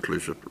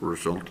inconclusive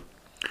result.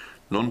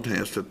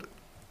 Non-tested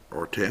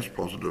or test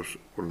positives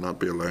will not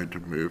be allowed to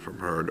move from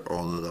herd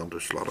other than to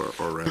slaughter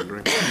or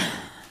rendering.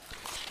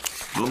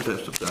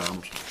 Non-tested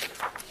dams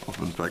of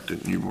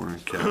infected newborn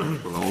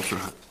calves will also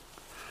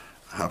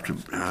have to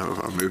have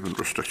a movement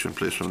restriction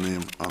placed on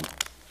them, and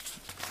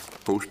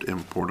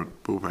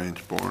post-imported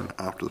bovines born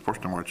after the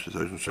 1st of March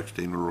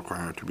 2016 will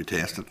require to be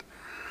tested.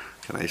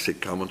 Can I seek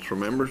comments from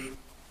members?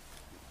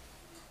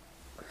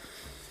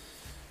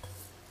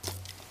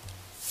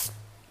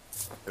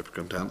 If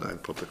content, I'll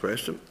put the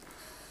question.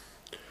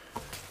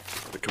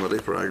 The Committee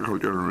for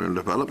Agriculture and Rural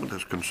Development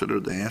has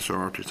considered the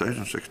SR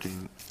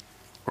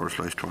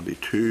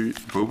 2016/22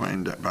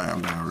 Bovine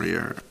Viral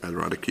Diarrhea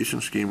Eradication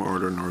Scheme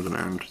Order Northern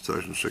Ireland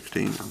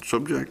 2016, and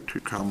subject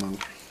to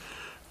comment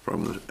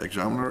from the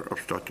Examiner of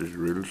Statutory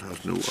Rules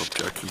has no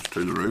objections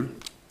to the rule.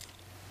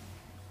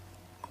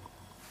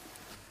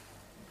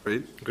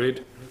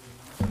 Agreed.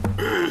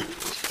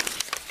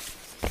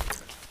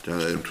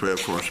 Item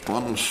 12,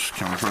 correspondence.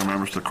 Can I refer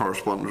members to the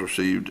correspondence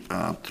received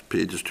at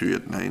pages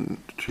 289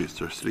 to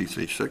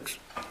 336?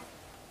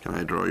 Can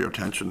I draw your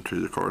attention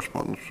to the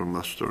correspondence from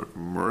Mr.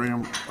 Murray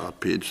at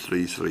page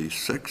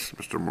 336?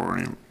 Mr.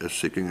 Murray is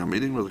seeking a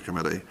meeting with the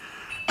committee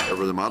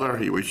over the matter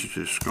he wishes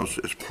to discuss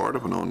as part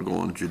of an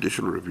ongoing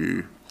judicial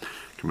review.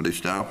 Committee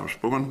staff have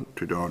spoken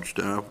to DARD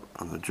staff,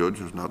 and the judge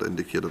has not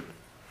indicated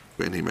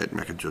when he might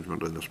make a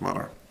judgment in this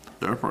matter.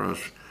 Therefore,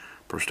 as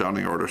per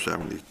Standing Order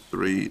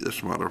 73,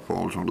 this matter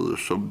falls under the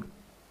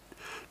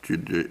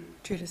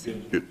judice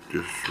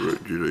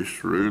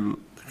rule.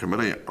 The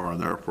committee are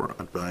therefore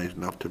advised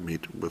not to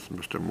meet with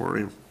Mr.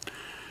 Murray.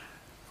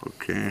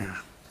 Okay.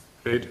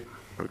 Agreed.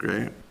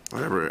 Okay.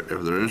 However,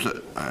 if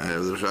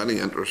there's any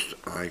interest,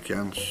 I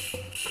can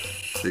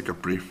seek a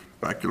brief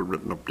factual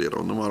written update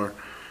on the matter.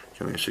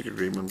 Can I seek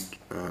agreement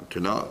to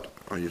not?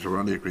 You've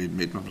already agreed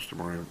meet with Mr.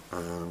 Murray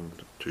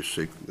and to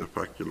seek the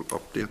factual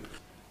update.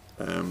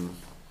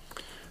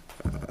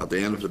 At the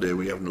end of the day,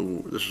 we have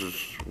no. This is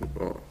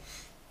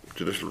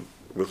judicial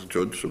with the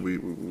judge, so we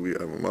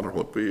no matter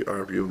what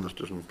our view on this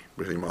doesn't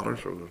really matter.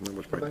 So there's no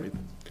much point in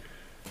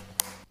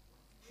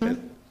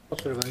meeting.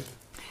 What's their right?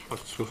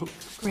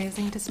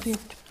 Grazing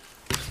dispute.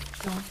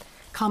 So,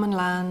 common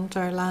land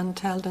or land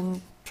held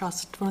in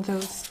trust, one of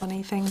those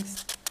funny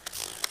things.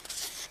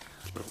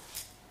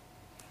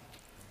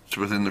 It's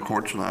within the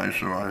court's now,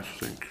 so I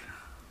think.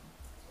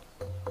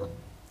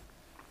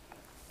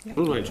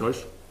 Who's my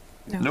choice?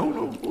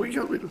 No, we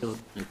can't read it.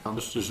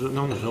 There's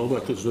none at all,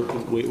 because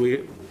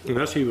we,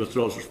 unless he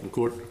withdraws us from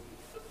court,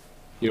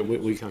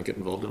 we can't get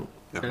involved in it.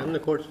 Yeah. And the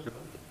court.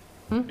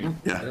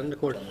 Yeah. And the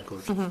court.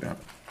 Yeah.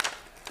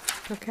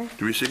 Okay.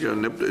 Do we seek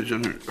an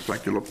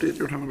factual update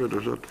you're talking about?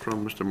 Is that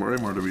from Mr. Murray,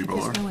 or do we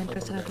bother? There's no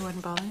interest in it, I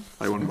wouldn't bother.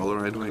 I wouldn't bother,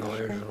 I'd like.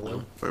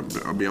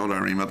 Beyond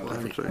our remit, I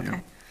would say,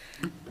 yeah.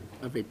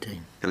 Every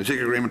time. Can I seek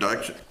agreement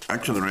to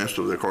action the rest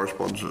of the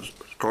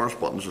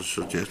correspondences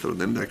suggested on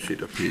the index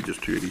sheet of pages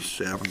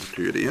 287 to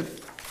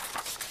 288?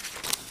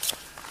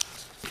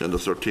 Agenda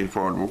 13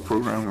 forward work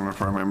programme, and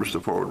refer members to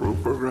the forward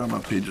work programme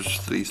on pages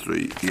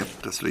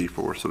 338 to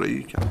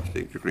 343. Can I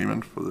seek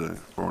agreement for the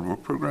forward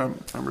work programme,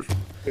 members?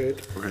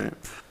 Good. Okay.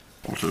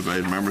 Also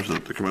advise members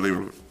that the committee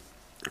will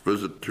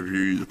visit to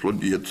view the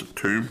floodgates at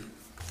Tomb.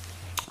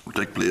 Will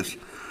take place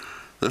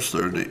this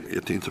Thursday,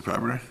 18th of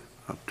February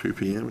at 2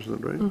 p.m. Isn't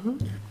that right?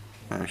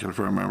 I can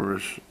refer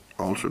members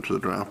also to the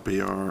draft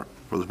PR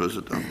for the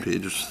visit on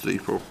pages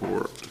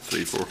 344 to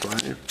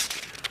 345.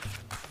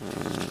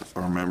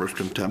 Are members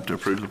content to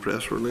approve the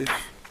press release?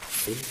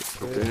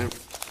 Okay.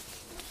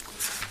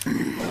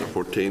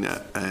 14.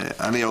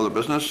 Any other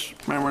business,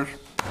 members?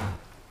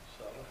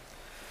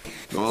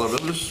 No other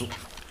business?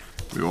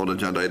 We want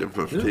agenda item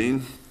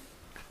 15.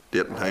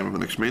 Date and time of the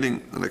next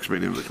meeting. The next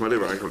meeting of the Committee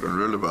of Agriculture and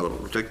Rural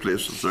Development will take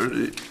place on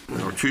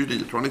Tuesday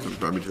the 20th of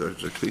February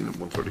 2016 at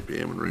 1:30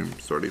 p.m. in room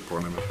 30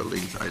 Parliament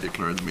Buildings. I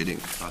declare the meeting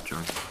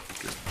adjourned.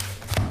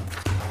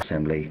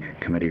 Assembly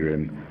Committee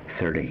Room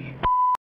 30.